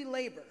of free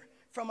labor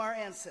from our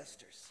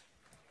ancestors.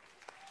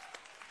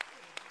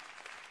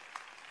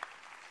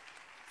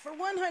 For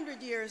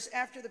 100 years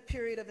after the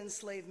period of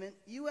enslavement,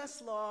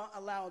 U.S. law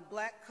allowed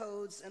black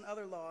codes and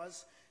other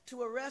laws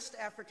to arrest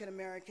African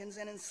Americans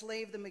and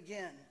enslave them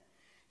again.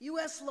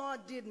 U.S. law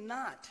did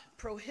not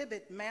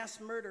prohibit mass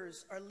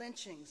murders or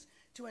lynchings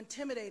to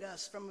intimidate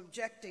us from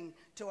objecting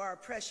to our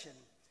oppression.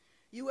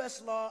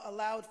 U.S. law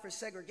allowed for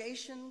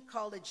segregation,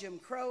 called it Jim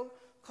Crow,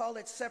 called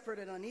it separate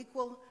and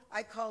unequal.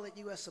 I call it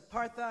U.S.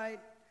 apartheid.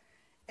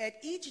 At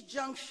each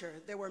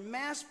juncture, there were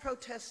mass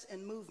protests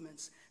and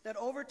movements that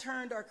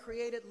overturned or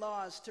created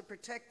laws to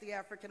protect the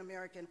African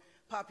American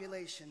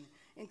population,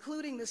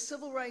 including the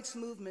civil rights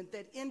movement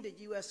that ended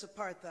U.S.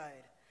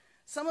 apartheid.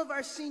 Some of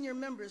our senior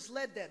members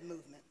led that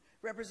movement: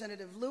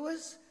 Representative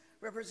Lewis,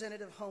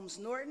 Representative Holmes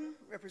Norton,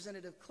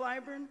 Representative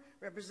Clyburn,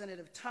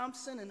 Representative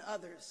Thompson, and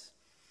others.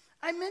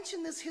 I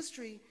mention this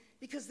history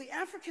because the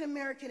African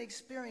American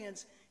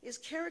experience is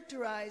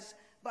characterized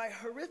by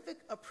horrific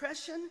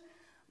oppression,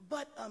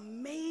 but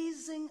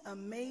amazing,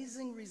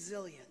 amazing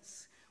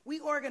resilience. We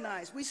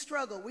organize, we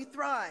struggle, we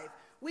thrive.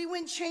 We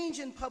win change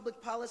in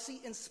public policy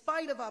in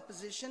spite of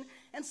opposition,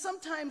 and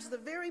sometimes the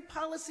very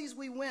policies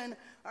we win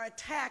are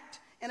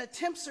attacked and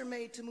attempts are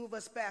made to move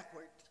us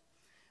backward.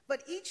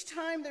 But each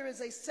time there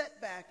is a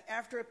setback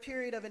after a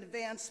period of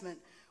advancement,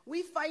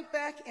 we fight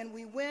back and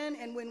we win,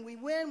 and when we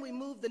win, we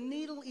move the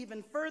needle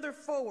even further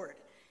forward.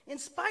 In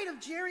spite of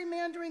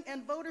gerrymandering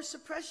and voter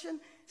suppression,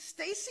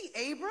 Stacey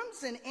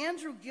Abrams and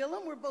Andrew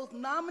Gillum were both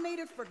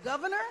nominated for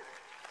governor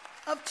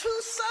of 2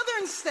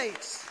 southern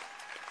states.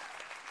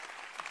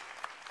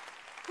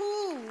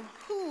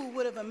 Who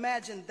would have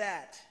imagined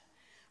that?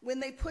 When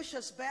they push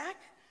us back,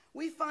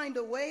 we find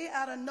a way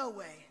out of no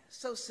way,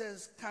 so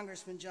says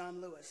Congressman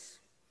John Lewis.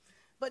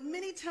 But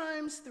many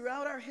times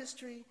throughout our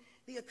history,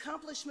 the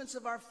accomplishments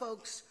of our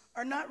folks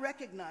are not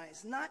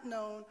recognized, not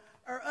known,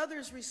 or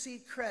others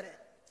receive credit.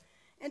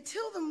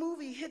 Until the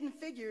movie Hidden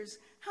Figures,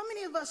 how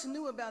many of us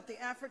knew about the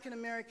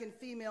African-American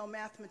female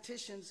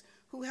mathematicians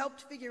who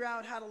helped figure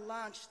out how to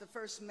launch the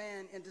first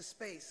man into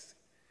space?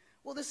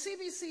 Well, the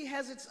CBC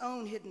has its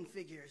own hidden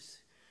figures.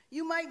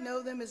 You might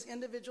know them as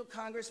individual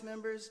Congress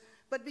members,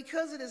 but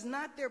because it is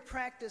not their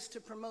practice to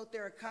promote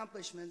their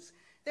accomplishments,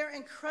 their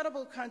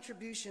incredible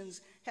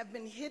contributions have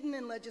been hidden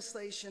in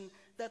legislation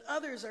that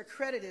others are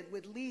credited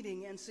with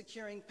leading and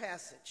securing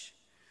passage.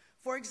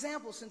 For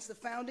example, since the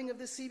founding of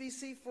the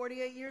CBC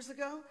 48 years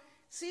ago,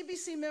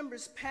 CBC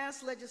members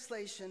passed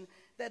legislation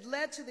that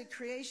led to the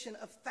creation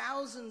of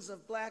thousands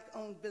of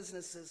Black-owned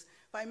businesses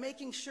by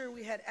making sure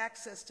we had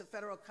access to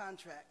federal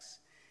contracts.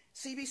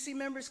 CBC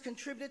members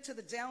contributed to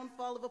the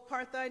downfall of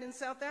apartheid in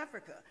South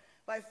Africa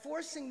by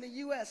forcing the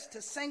U.S.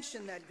 to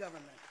sanction that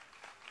government.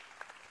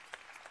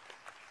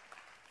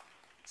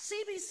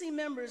 CBC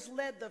members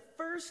led the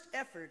first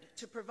effort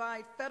to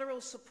provide federal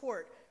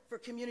support for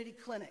community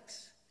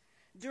clinics.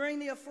 During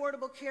the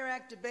Affordable Care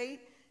Act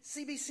debate,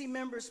 CBC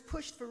members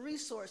pushed for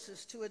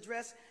resources to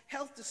address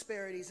health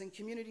disparities in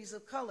communities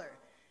of color.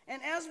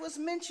 And as was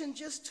mentioned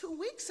just 2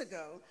 weeks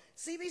ago,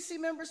 CBC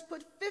members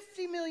put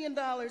 $50 million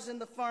in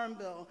the Farm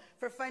Bill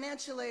for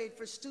financial aid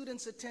for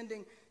students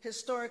attending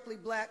historically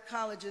Black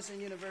colleges and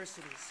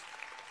universities.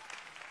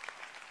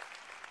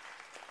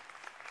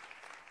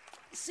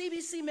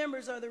 CBC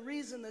members are the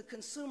reason the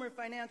Consumer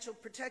Financial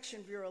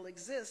Protection Bureau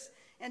exists,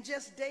 and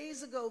just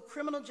days ago,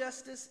 criminal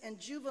justice and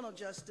juvenile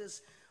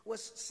justice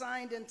was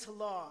signed into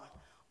law.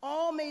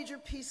 All major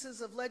pieces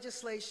of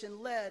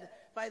legislation led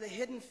by the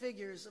hidden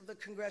figures of the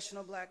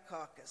Congressional Black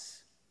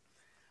Caucus.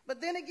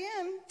 But then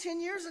again, 10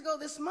 years ago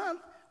this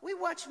month, we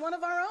watched one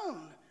of our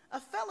own, a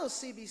fellow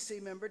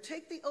CBC member,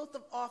 take the oath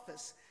of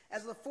office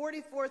as the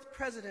 44th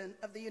President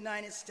of the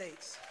United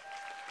States.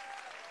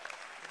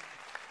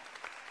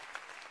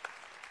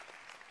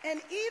 And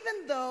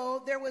even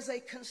though there was a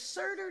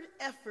concerted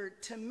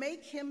effort to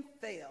make him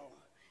fail,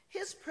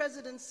 his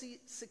presidency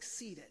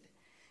succeeded.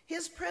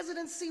 His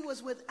presidency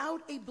was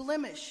without a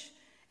blemish.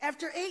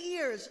 After 8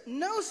 years,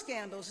 no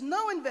scandals,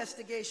 no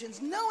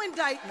investigations, no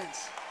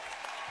indictments.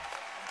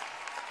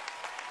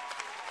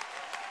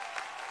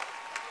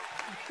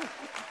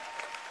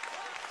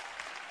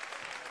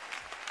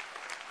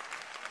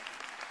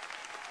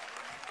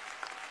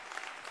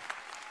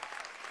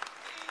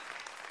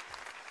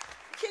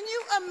 Can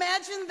you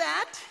imagine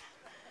that?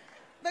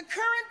 The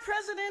current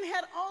president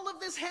had all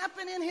of this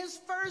happen in his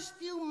first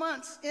few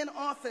months in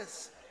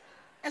office.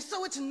 And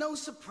so it's no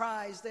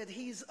surprise that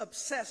he's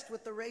obsessed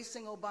with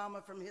erasing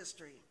Obama from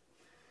history.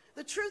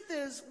 The truth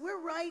is,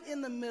 we're right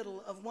in the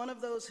middle of one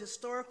of those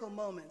historical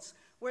moments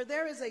where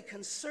there is a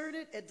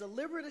concerted and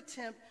deliberate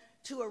attempt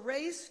to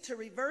erase, to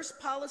reverse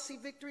policy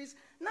victories,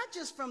 not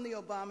just from the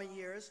Obama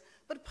years,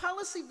 but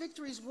policy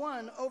victories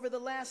won over the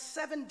last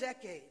 7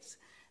 decades.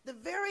 The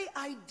very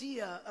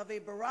idea of a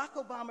Barack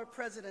Obama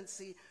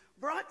presidency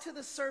brought to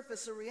the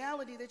surface a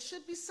reality that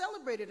should be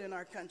celebrated in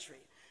our country.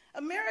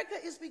 America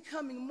is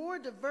becoming more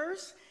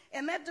diverse,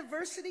 and that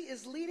diversity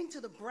is leading to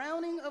the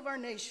browning of our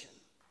nation.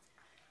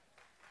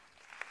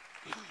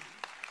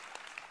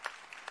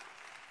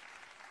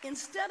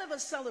 Instead of a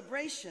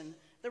celebration,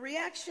 the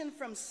reaction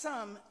from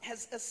some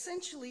has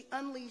essentially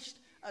unleashed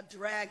a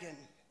dragon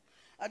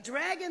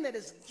that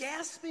is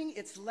gasping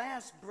its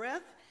last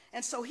breath,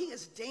 and so he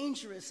is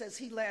dangerous as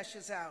he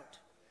lashes out.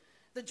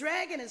 The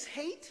dragon is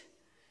hate,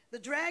 the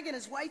dragon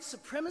is white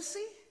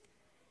supremacy,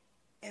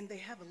 and they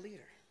have a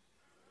leader.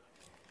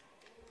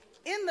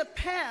 In the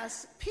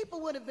past,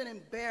 people would have been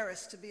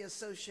embarrassed to be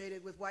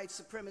associated with white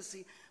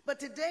supremacy, but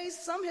today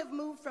some have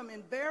moved from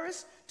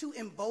embarrassed to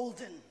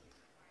emboldened.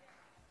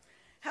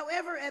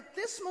 However, at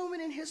this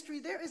moment in history,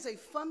 there is a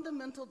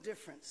fundamental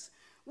difference.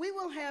 We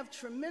will have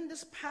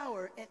tremendous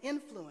power and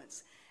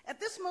influence. At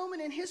this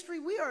moment in history,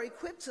 we are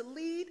equipped to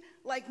lead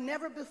like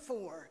never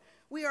before.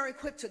 We are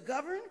equipped to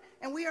govern,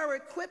 and we are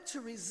equipped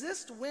to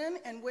resist when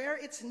and where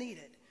it's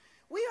needed.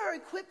 We are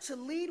equipped to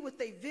lead with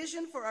a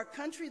vision for our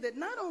country that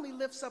not only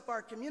lifts up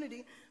our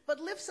community, but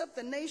lifts up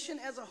the nation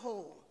as a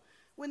whole.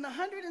 When the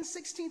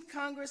 116th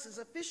Congress is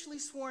officially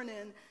sworn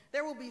in,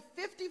 there will be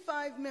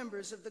 55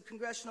 members of the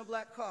Congressional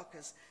Black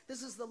Caucus.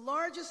 This is the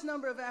largest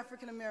number of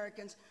African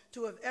Americans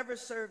to have ever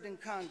served in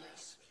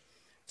Congress.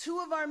 2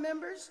 of our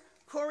members,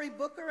 Cory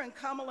Booker and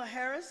Kamala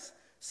Harris,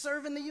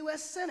 serve in the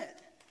U.S.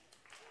 Senate.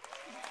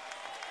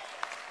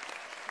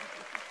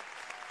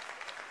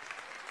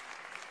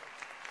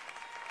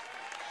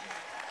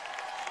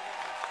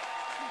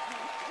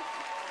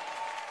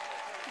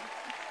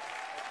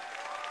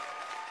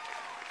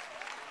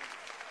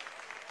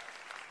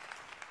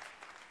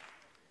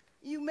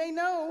 you may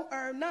know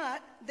or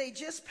not, they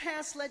just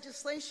passed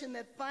legislation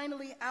that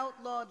finally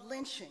outlawed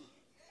lynching.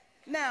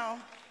 Now,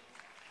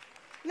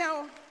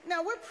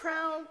 we're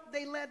proud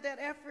they led that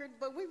effort,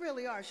 but we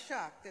really are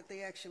shocked that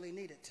they actually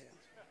needed to.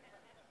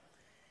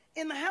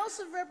 In the House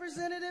of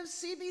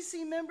Representatives,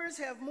 CBC members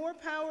have more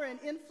power and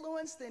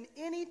influence than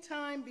any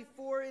time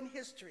before in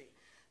history.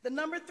 The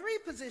number 3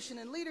 position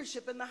in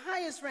leadership and the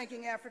highest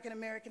ranking African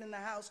American in the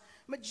House,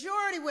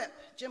 Majority Whip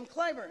Jim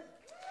Clyburn.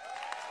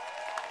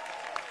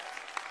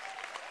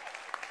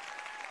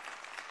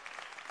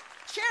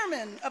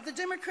 Chairman of the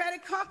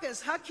Democratic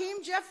Caucus,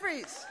 Hakeem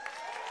Jeffries.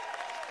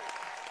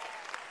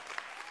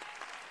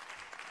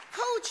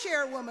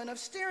 Co-chairwoman of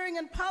Steering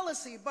and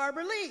Policy,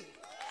 Barbara Lee.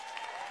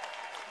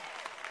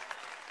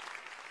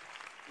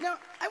 Now,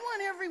 I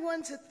want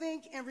everyone to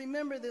think and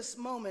remember this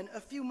moment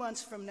a few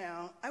months from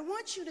now. I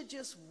want you to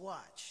just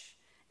watch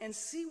and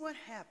see what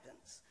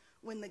happens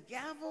when the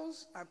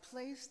gavels are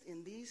placed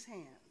in these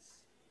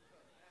hands.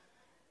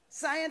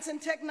 Science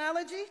and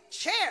Technology,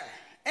 Chair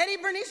Eddie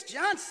Bernice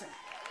Johnson.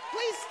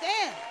 Please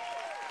stand.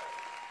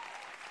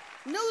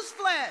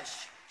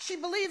 Newsflash, she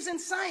believes in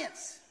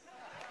science.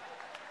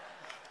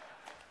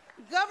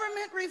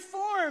 Government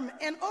Reform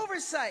and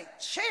Oversight,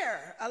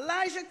 Chair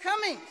Elijah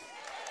Cummings.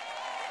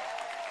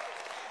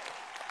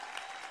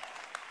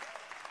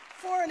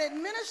 For an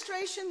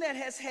administration that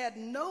has had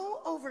no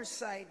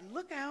oversight,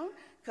 look out,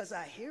 because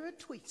I hear a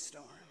tweet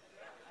storm.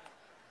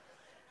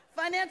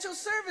 Financial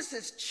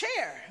Services,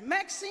 Chair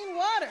Maxine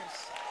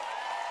Waters.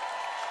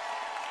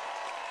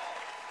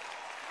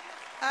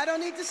 I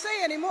don't need to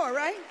say anymore,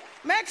 right?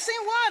 Maxine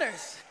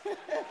Waters.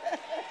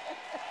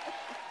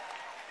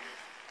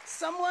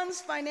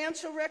 Someone's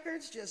financial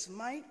records just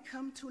might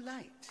come to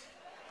light.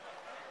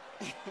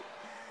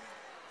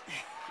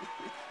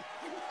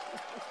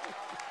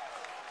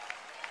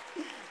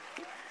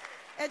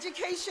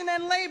 Education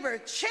and Labor,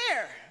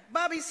 Chair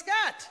Bobby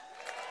Scott.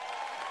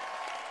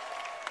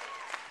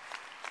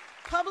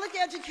 Public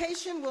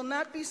education will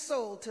not be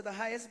sold to the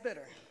highest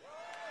bidder.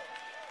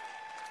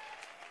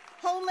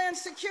 Homeland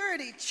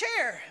Security,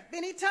 Chair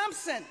Benny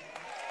Thompson.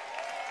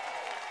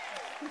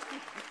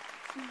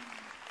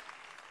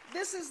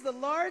 This is the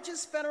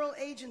largest federal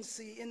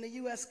agency in the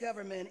U.S.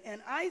 government,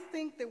 and I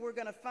think that we're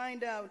going to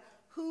find out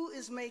who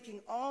is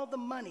making all the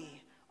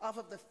money off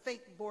of the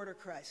fake border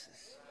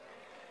crisis.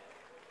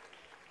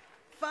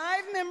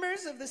 5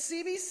 members of the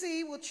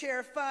CBC will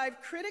chair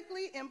 5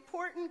 critically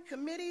important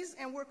committees,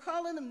 and we're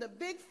calling them the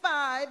Big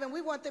 5, and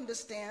we want them to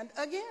stand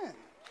again.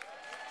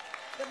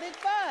 The Big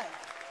 5.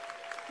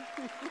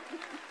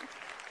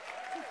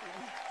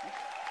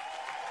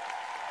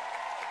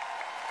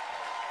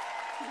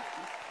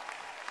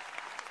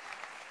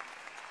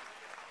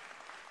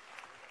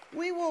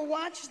 We will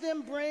watch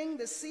them bring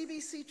the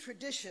CBC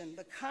tradition,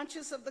 the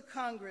conscience of the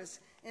Congress,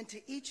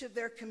 into each of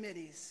their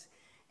committees.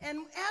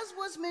 And as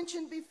was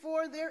mentioned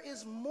before, there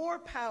is more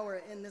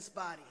power in this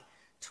body.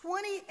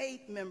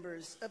 28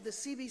 members of the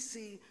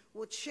CBC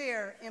will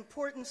chair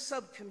important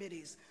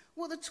subcommittees.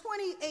 Will the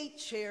 28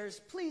 chairs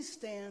please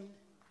stand?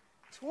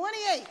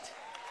 28.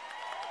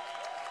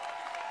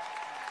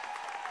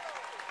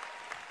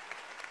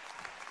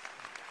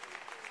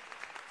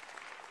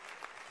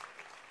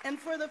 And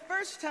for the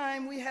first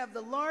time, we have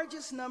the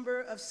largest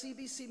number of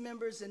CBC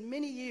members in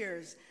many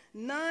years,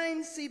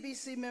 9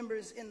 CBC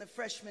members in the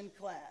freshman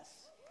class.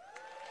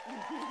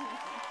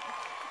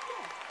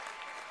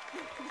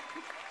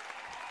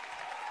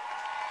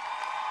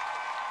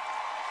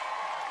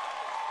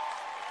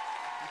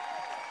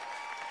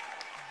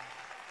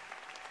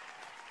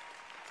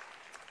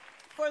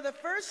 For the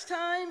first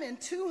time in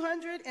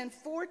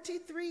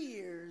 243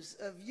 years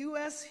of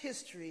U.S.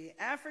 history,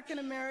 African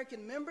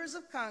American members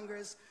of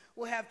Congress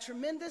will have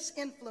tremendous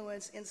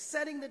influence in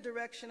setting the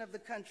direction of the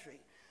country.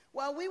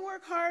 While we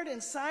work hard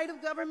inside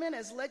of government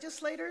as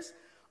legislators,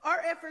 our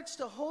efforts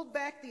to hold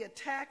back the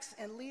attacks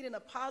and lead in a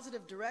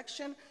positive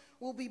direction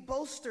will be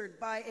bolstered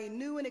by a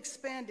new and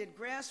expanded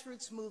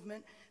grassroots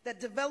movement that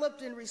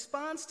developed in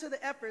response to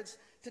the efforts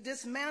to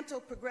dismantle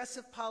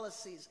progressive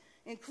policies,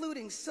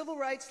 including civil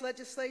rights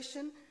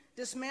legislation,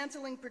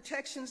 dismantling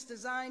protections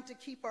designed to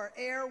keep our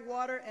air,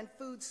 water, and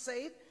food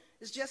safe,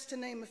 is just to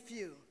name a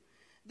few.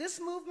 This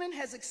movement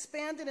has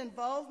expanded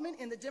involvement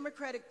in the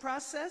democratic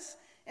process,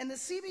 and the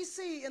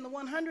CBC in the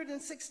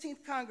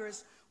 116th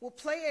Congress will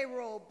play a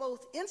role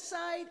both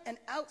inside and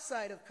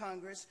outside of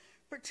Congress,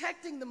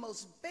 protecting the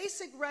most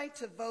basic right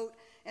to vote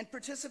and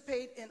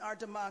participate in our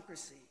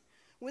democracy.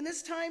 When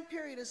this time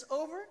period is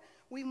over,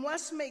 we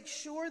must make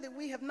sure that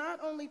we have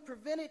not only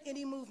prevented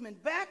any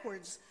movement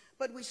backwards,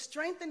 but we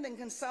strengthened and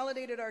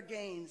consolidated our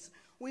gains.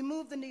 We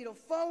moved the needle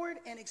forward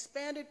and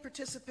expanded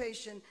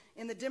participation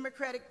in the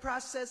democratic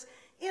process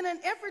in an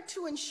effort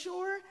to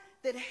ensure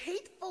that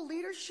hateful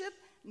leadership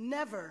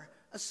never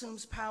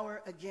assumes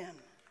power again.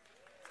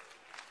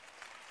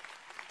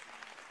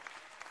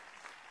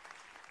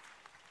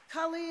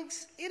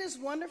 Colleagues, it is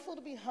wonderful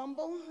to be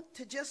humble,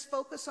 to just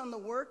focus on the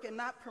work and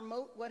not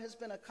promote what has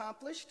been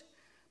accomplished.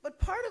 But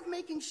part of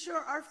making sure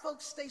our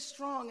folks stay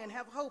strong and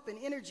have hope and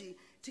energy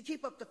to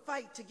keep up the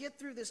fight to get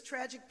through this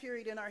tragic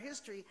period in our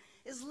history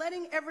is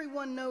letting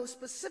everyone know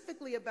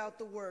specifically about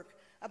the work,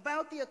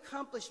 about the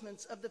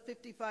accomplishments of the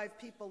 55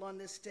 people on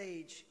this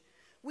stage.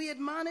 We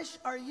admonish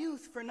our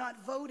youth for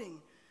not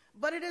voting,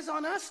 but it is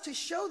on us to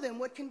show them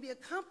what can be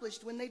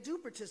accomplished when they do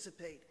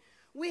participate.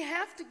 We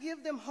have to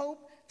give them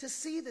hope to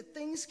see that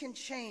things can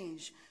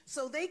change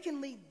so they can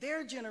lead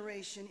their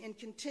generation in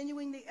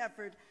continuing the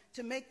effort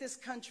to make this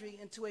country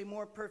into a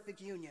more perfect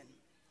union.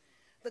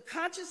 The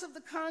conscience of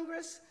the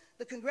Congress,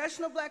 the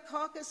Congressional Black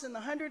Caucus, and the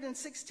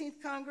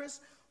 116th Congress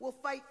will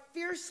fight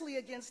fiercely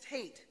against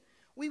hate.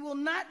 We will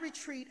not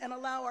retreat and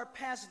allow our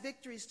past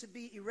victories to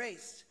be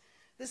erased.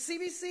 The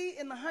CBC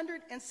in the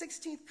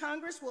 116th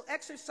Congress will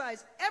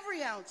exercise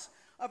every ounce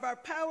of our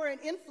power and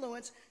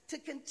influence to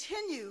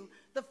continue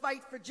the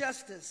fight for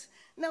justice.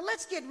 Now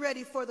let's get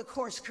ready for the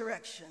course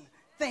correction.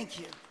 Thank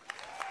you.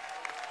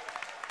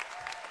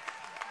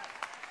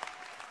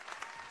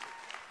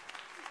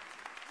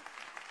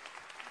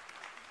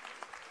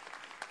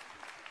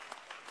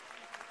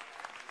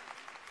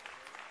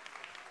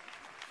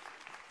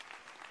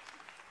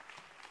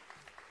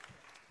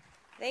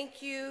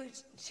 Thank you,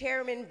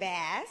 Chairman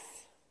Bass,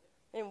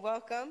 and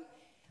welcome.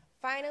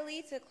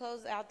 Finally, to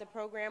close out the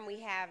program, we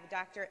have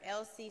Dr.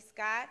 L.C.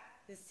 Scott,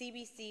 the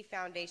CBC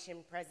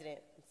Foundation President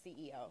and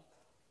CEO.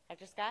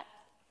 Dr. Scott?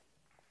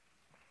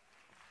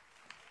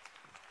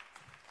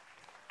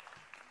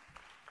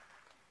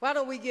 Why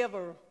don't we give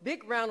a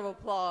big round of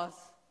applause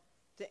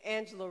to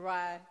Angela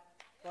Rye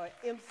for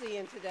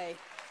emceeing today.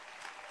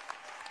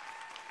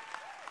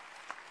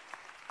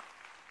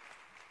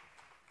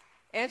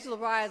 Angela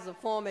Rye is a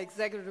former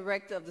executive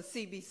director of the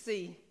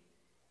CBC,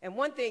 and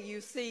one thing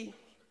you see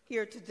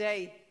here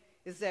today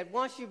is that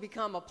once you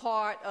become a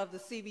part of the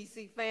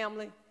CBC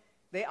family,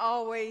 they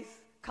always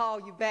call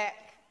you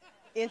back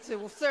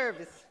into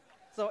service.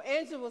 So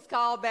Angela was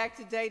called back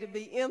today to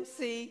be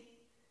MC.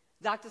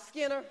 Dr.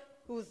 Skinner,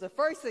 who was the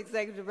first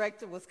executive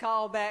director, was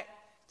called back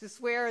to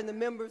swear in the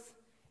members,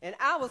 and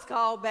I was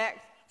called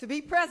back to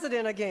be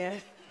president again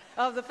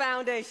of the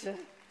foundation.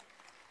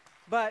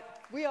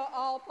 But we are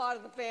all part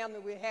of the family.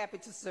 We're happy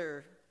to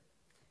serve.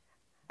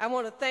 I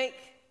want to thank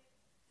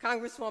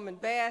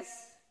Congresswoman Bass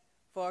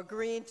for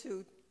agreeing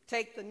to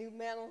take the new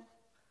mantle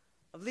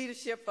of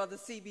leadership for the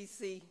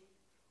CBC.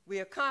 We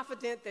are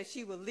confident that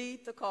she will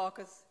lead the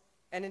caucus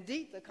and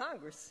indeed the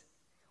Congress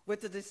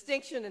with the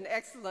distinction and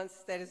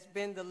excellence that has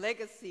been the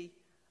legacy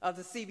of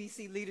the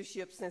CBC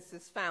leadership since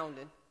its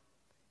founding.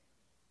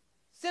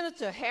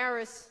 Senator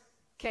Harris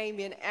came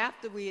in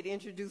after we had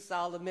introduced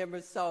all the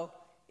members, so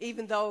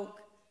even though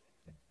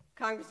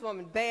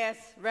Congresswoman Bass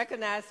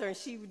recognized her and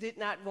she did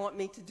not want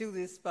me to do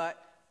this,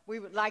 but we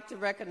would like to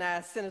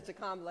recognize Senator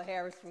Kamala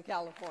Harris from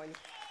California.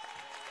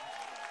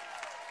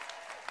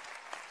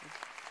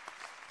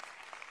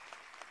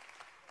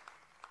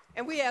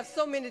 And we have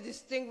so many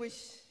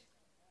distinguished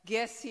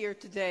guests here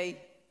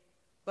today,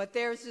 but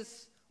there's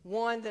just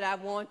one that I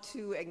want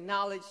to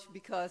acknowledge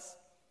because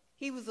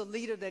he was a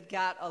leader that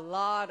got a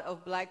lot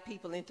of black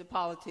people into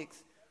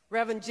politics,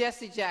 Reverend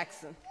Jesse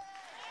Jackson.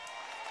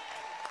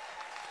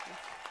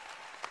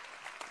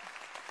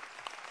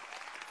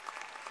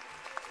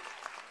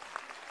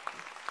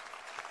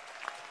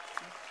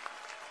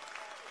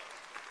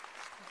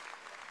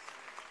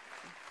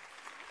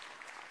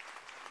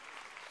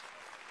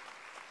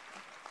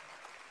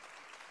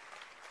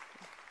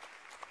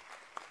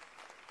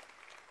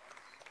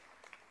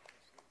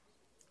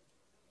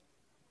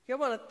 I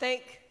want to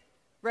thank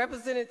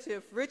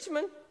Representative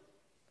Richmond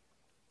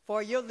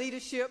for your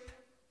leadership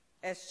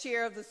as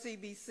chair of the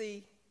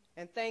CBC,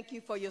 and thank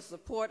you for your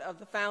support of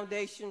the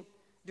foundation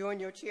during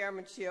your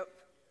chairmanship.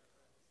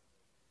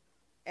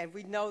 And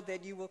we know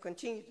that you will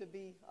continue to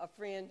be a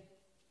friend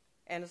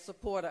and a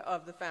supporter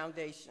of the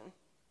foundation.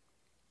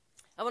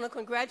 I want to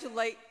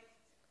congratulate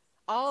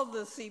all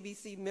the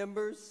CBC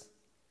members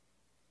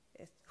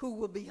who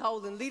will be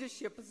holding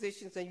leadership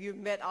positions, and you've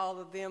met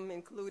all of them,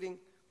 including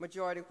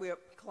Majority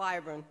Whip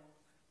Clyburn.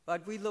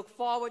 But we look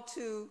forward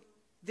to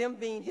them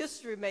being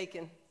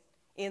history-making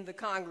in the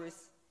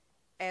Congress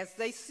as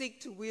they seek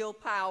to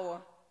wield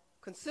power,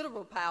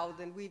 considerable power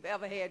than we've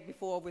ever had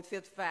before with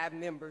 55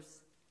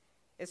 members,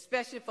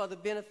 especially for the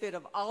benefit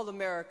of all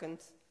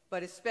Americans,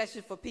 but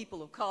especially for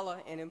people of color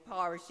and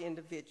impoverished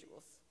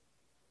individuals.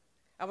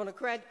 I want to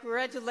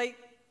congratulate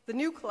the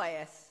new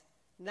class,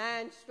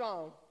 9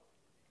 strong,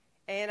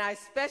 and I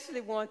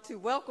especially want to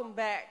welcome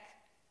back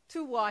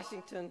to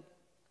Washington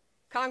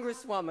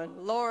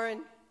Congresswoman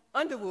Lauren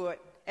Underwood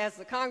as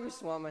a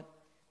Congresswoman,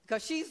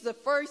 because she's the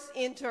first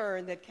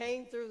intern that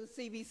came through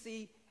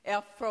the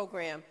CBCF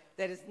program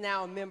that is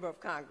now a member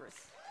of Congress.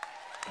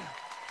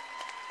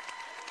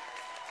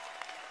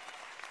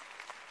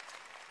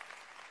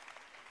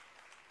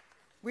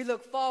 We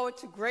look forward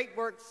to great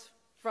works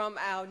from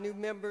our new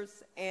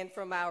members and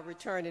from our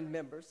returning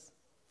members.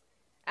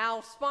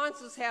 Our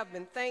sponsors have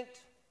been thanked,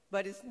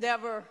 but it's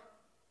never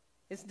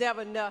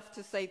enough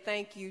to say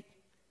thank you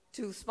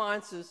to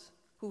sponsors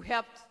who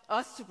helped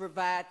us to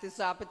provide this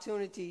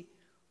opportunity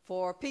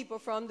for people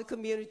from the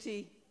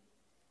community,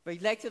 for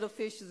elected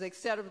officials, et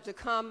cetera, to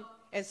come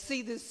and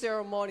see this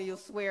ceremonial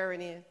swearing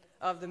in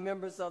of the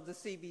members of the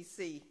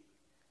CBC.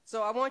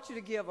 So I want you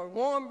to give a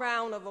warm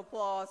round of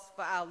applause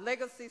for our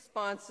legacy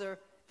sponsor,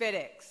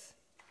 FedEx.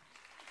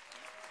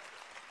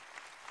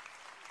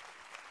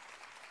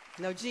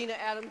 Now, Gina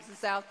Adams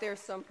is out there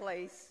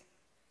someplace.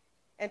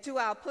 And to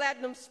our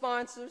platinum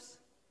sponsors,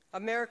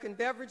 American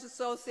Beverage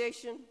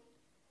Association,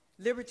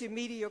 Liberty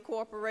Media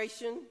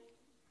Corporation,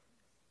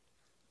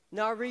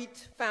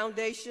 Narit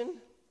Foundation,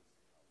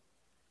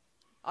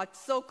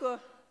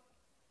 Otsuka,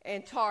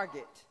 and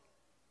Target,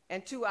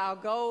 and to our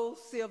gold,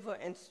 silver,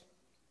 and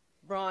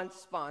bronze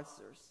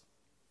sponsors.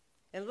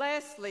 And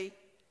lastly,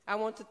 I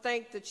want to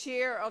thank the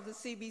chair of the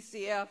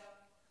CBCF,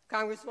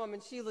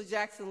 Congresswoman Sheila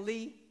Jackson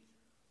Lee,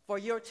 for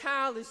your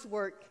tireless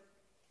work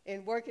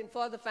in working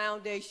for the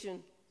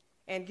foundation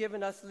and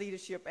giving us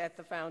leadership at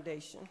the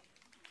foundation.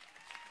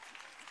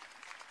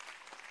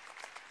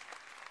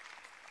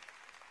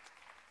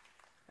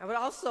 I would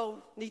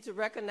also need to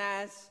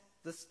recognize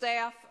the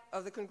staff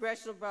of the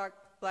Congressional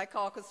Black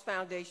Caucus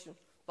Foundation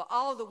for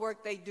all the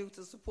work they do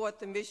to support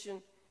the mission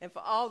and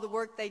for all the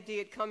work they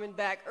did coming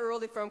back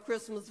early from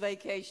Christmas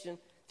vacation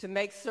to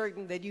make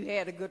certain that you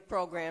had a good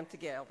program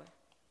together.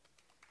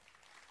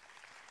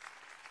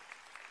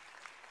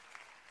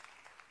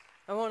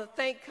 I want to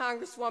thank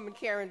Congresswoman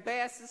Karen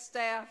Bass's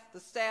staff, the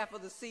staff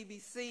of the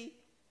CBC,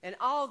 and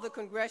all the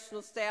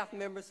congressional staff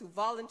members who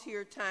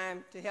volunteered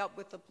time to help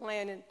with the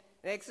planning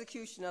and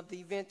execution of the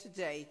event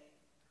today.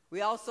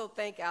 We also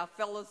thank our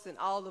fellows and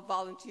all the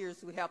volunteers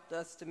who helped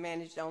us to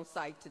manage on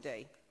site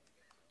today.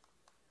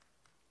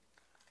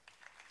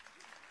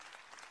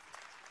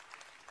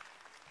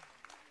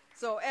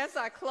 So as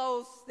I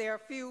close, there are a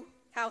few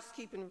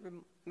housekeeping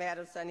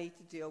matters I need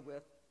to deal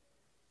with.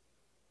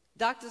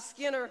 Dr.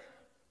 Skinner,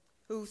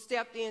 who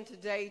stepped in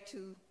today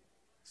to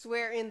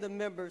swear in the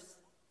members,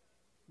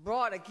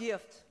 brought a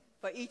gift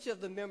for each of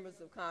the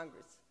members of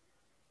Congress.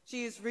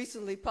 She has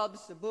recently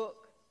published a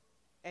book,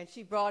 and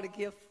she brought a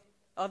gift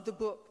of the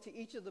book to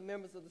each of the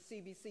members of the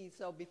CBC.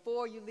 So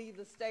before you leave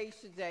the stage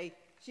today,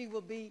 she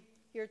will be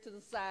here to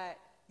the side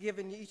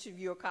giving each of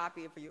you a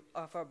copy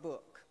of her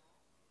book.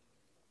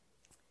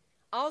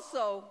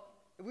 Also,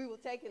 we will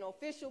take an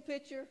official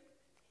picture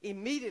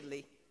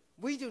immediately.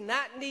 We do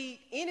not need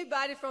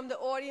anybody from the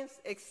audience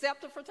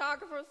except the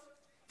photographers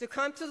to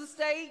come to the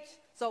stage,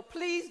 so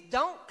please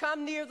don't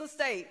come near the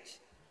stage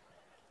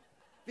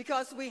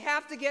because we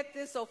have to get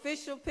this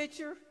official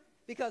picture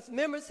because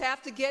members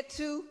have to get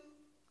to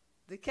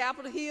the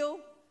Capitol Hill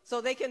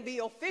so they can be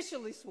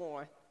officially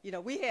sworn. You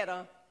know, we had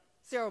a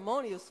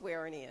ceremonial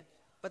swearing in,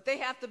 but they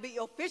have to be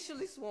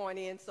officially sworn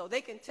in so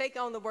they can take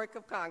on the work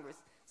of Congress.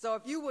 So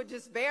if you would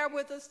just bear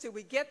with us till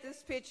we get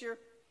this picture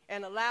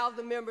and allow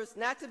the members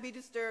not to be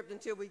disturbed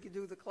until we can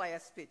do the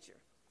class picture.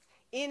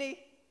 Any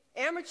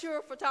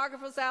amateur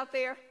photographers out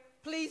there,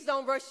 please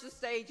don't rush the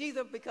stage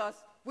either because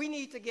we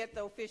need to get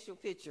the official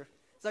picture.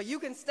 So you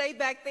can stay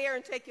back there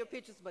and take your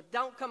pictures, but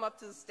don't come up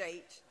to the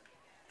stage.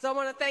 So I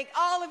want to thank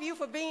all of you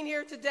for being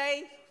here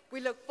today. We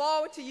look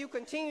forward to you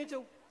continue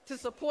to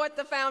support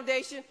the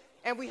foundation,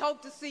 and we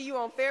hope to see you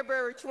on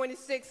February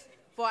 26th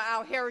for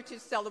our Heritage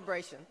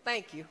Celebration.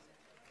 Thank you.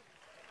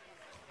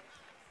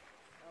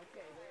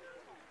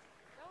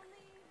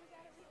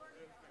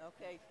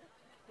 Okay,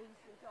 who's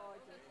in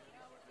charge of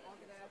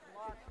organizing?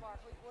 Mark.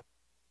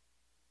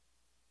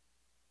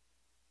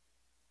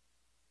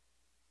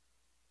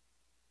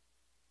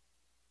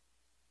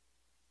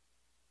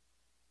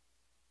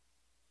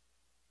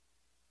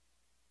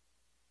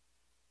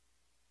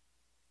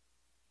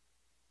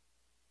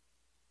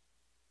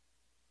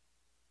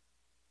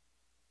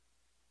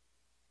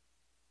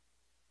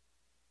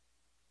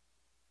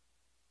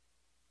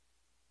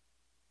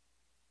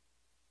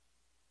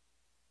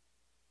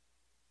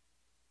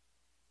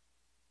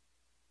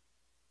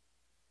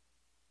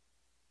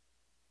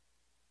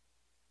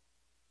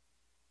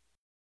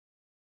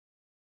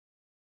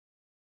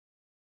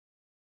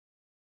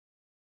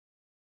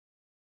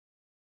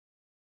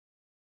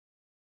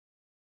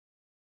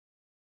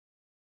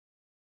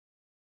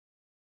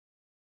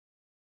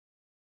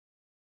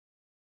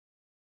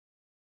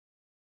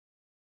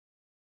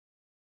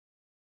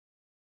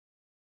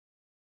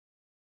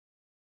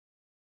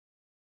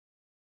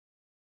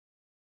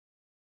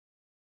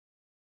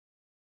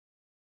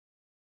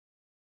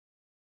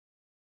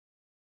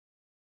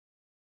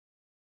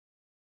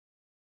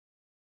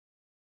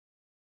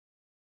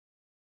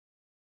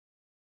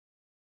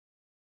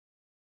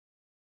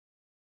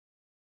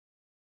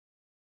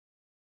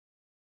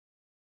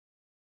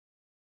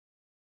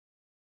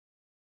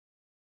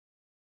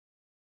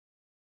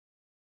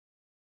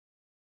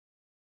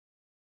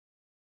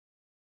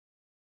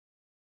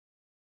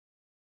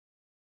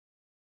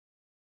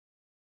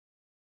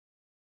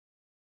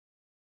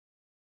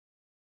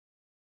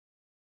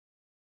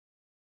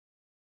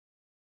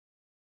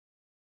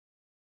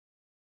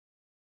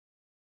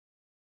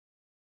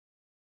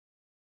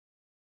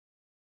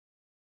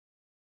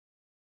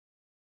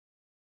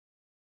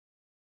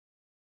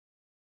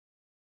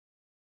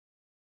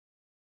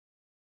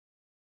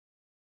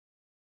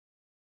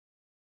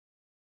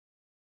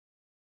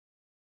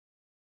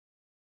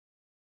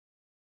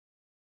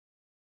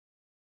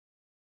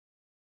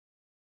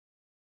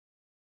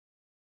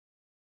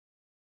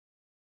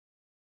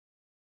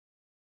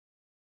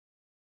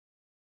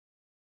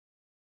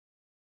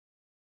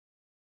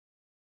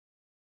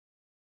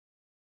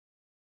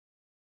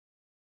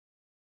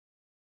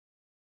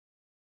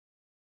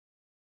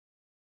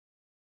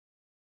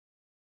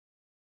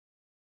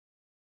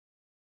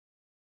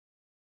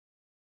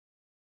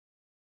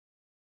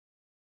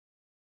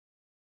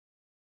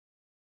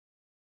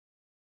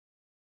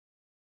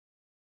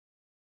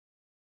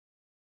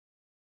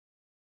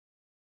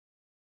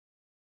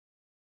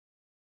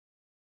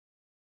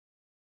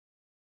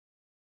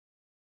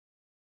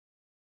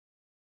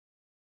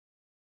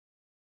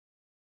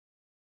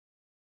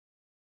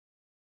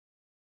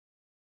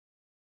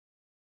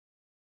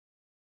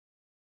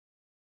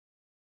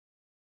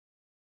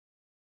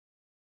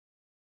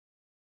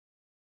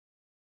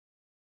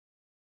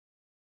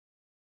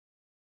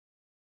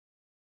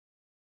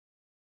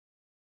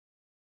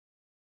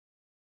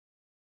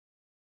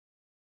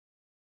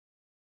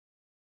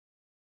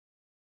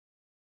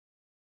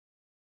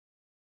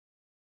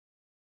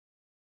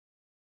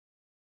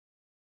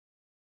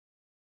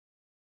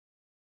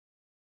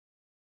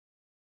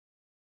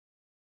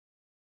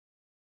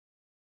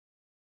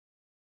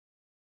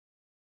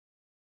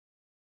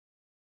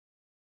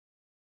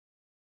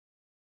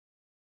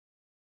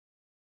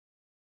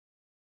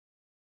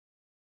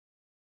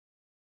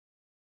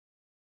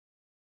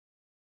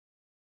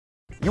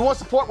 You want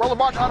to support Roland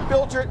Martin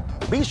Unfiltered?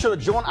 Be sure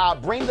to join our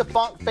Bring the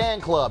Funk fan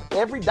club.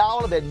 Every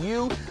dollar that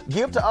you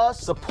give to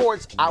us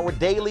supports our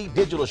daily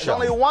digital show.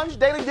 There's only one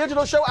daily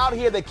digital show out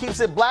here that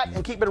keeps it black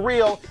and keep it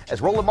real.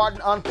 As Roland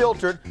Martin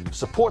Unfiltered.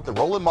 Support the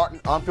Roland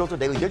Martin Unfiltered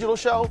daily digital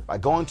show by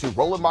going to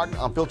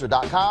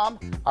RolandMartinUnfiltered.com.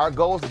 Our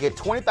goal is to get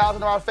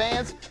 20,000 of our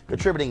fans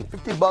contributing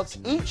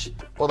 $50 each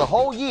for the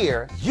whole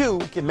year. You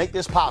can make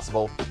this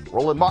possible.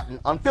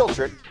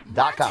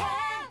 RolandMartinUnfiltered.com.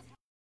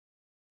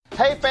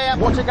 Hey fam,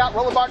 want to check out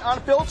Roland Martin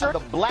Unfiltered, the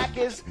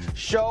blackest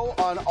show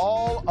on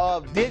all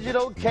of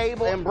digital,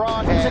 cable, and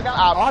broadcast. Check out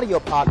our audio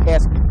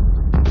podcast.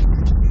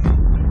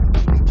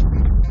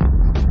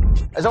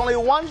 There's only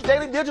one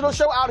daily digital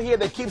show out here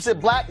that keeps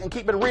it black and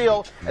keep it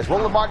real. As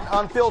Roland Martin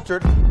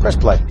Unfiltered. Press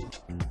play.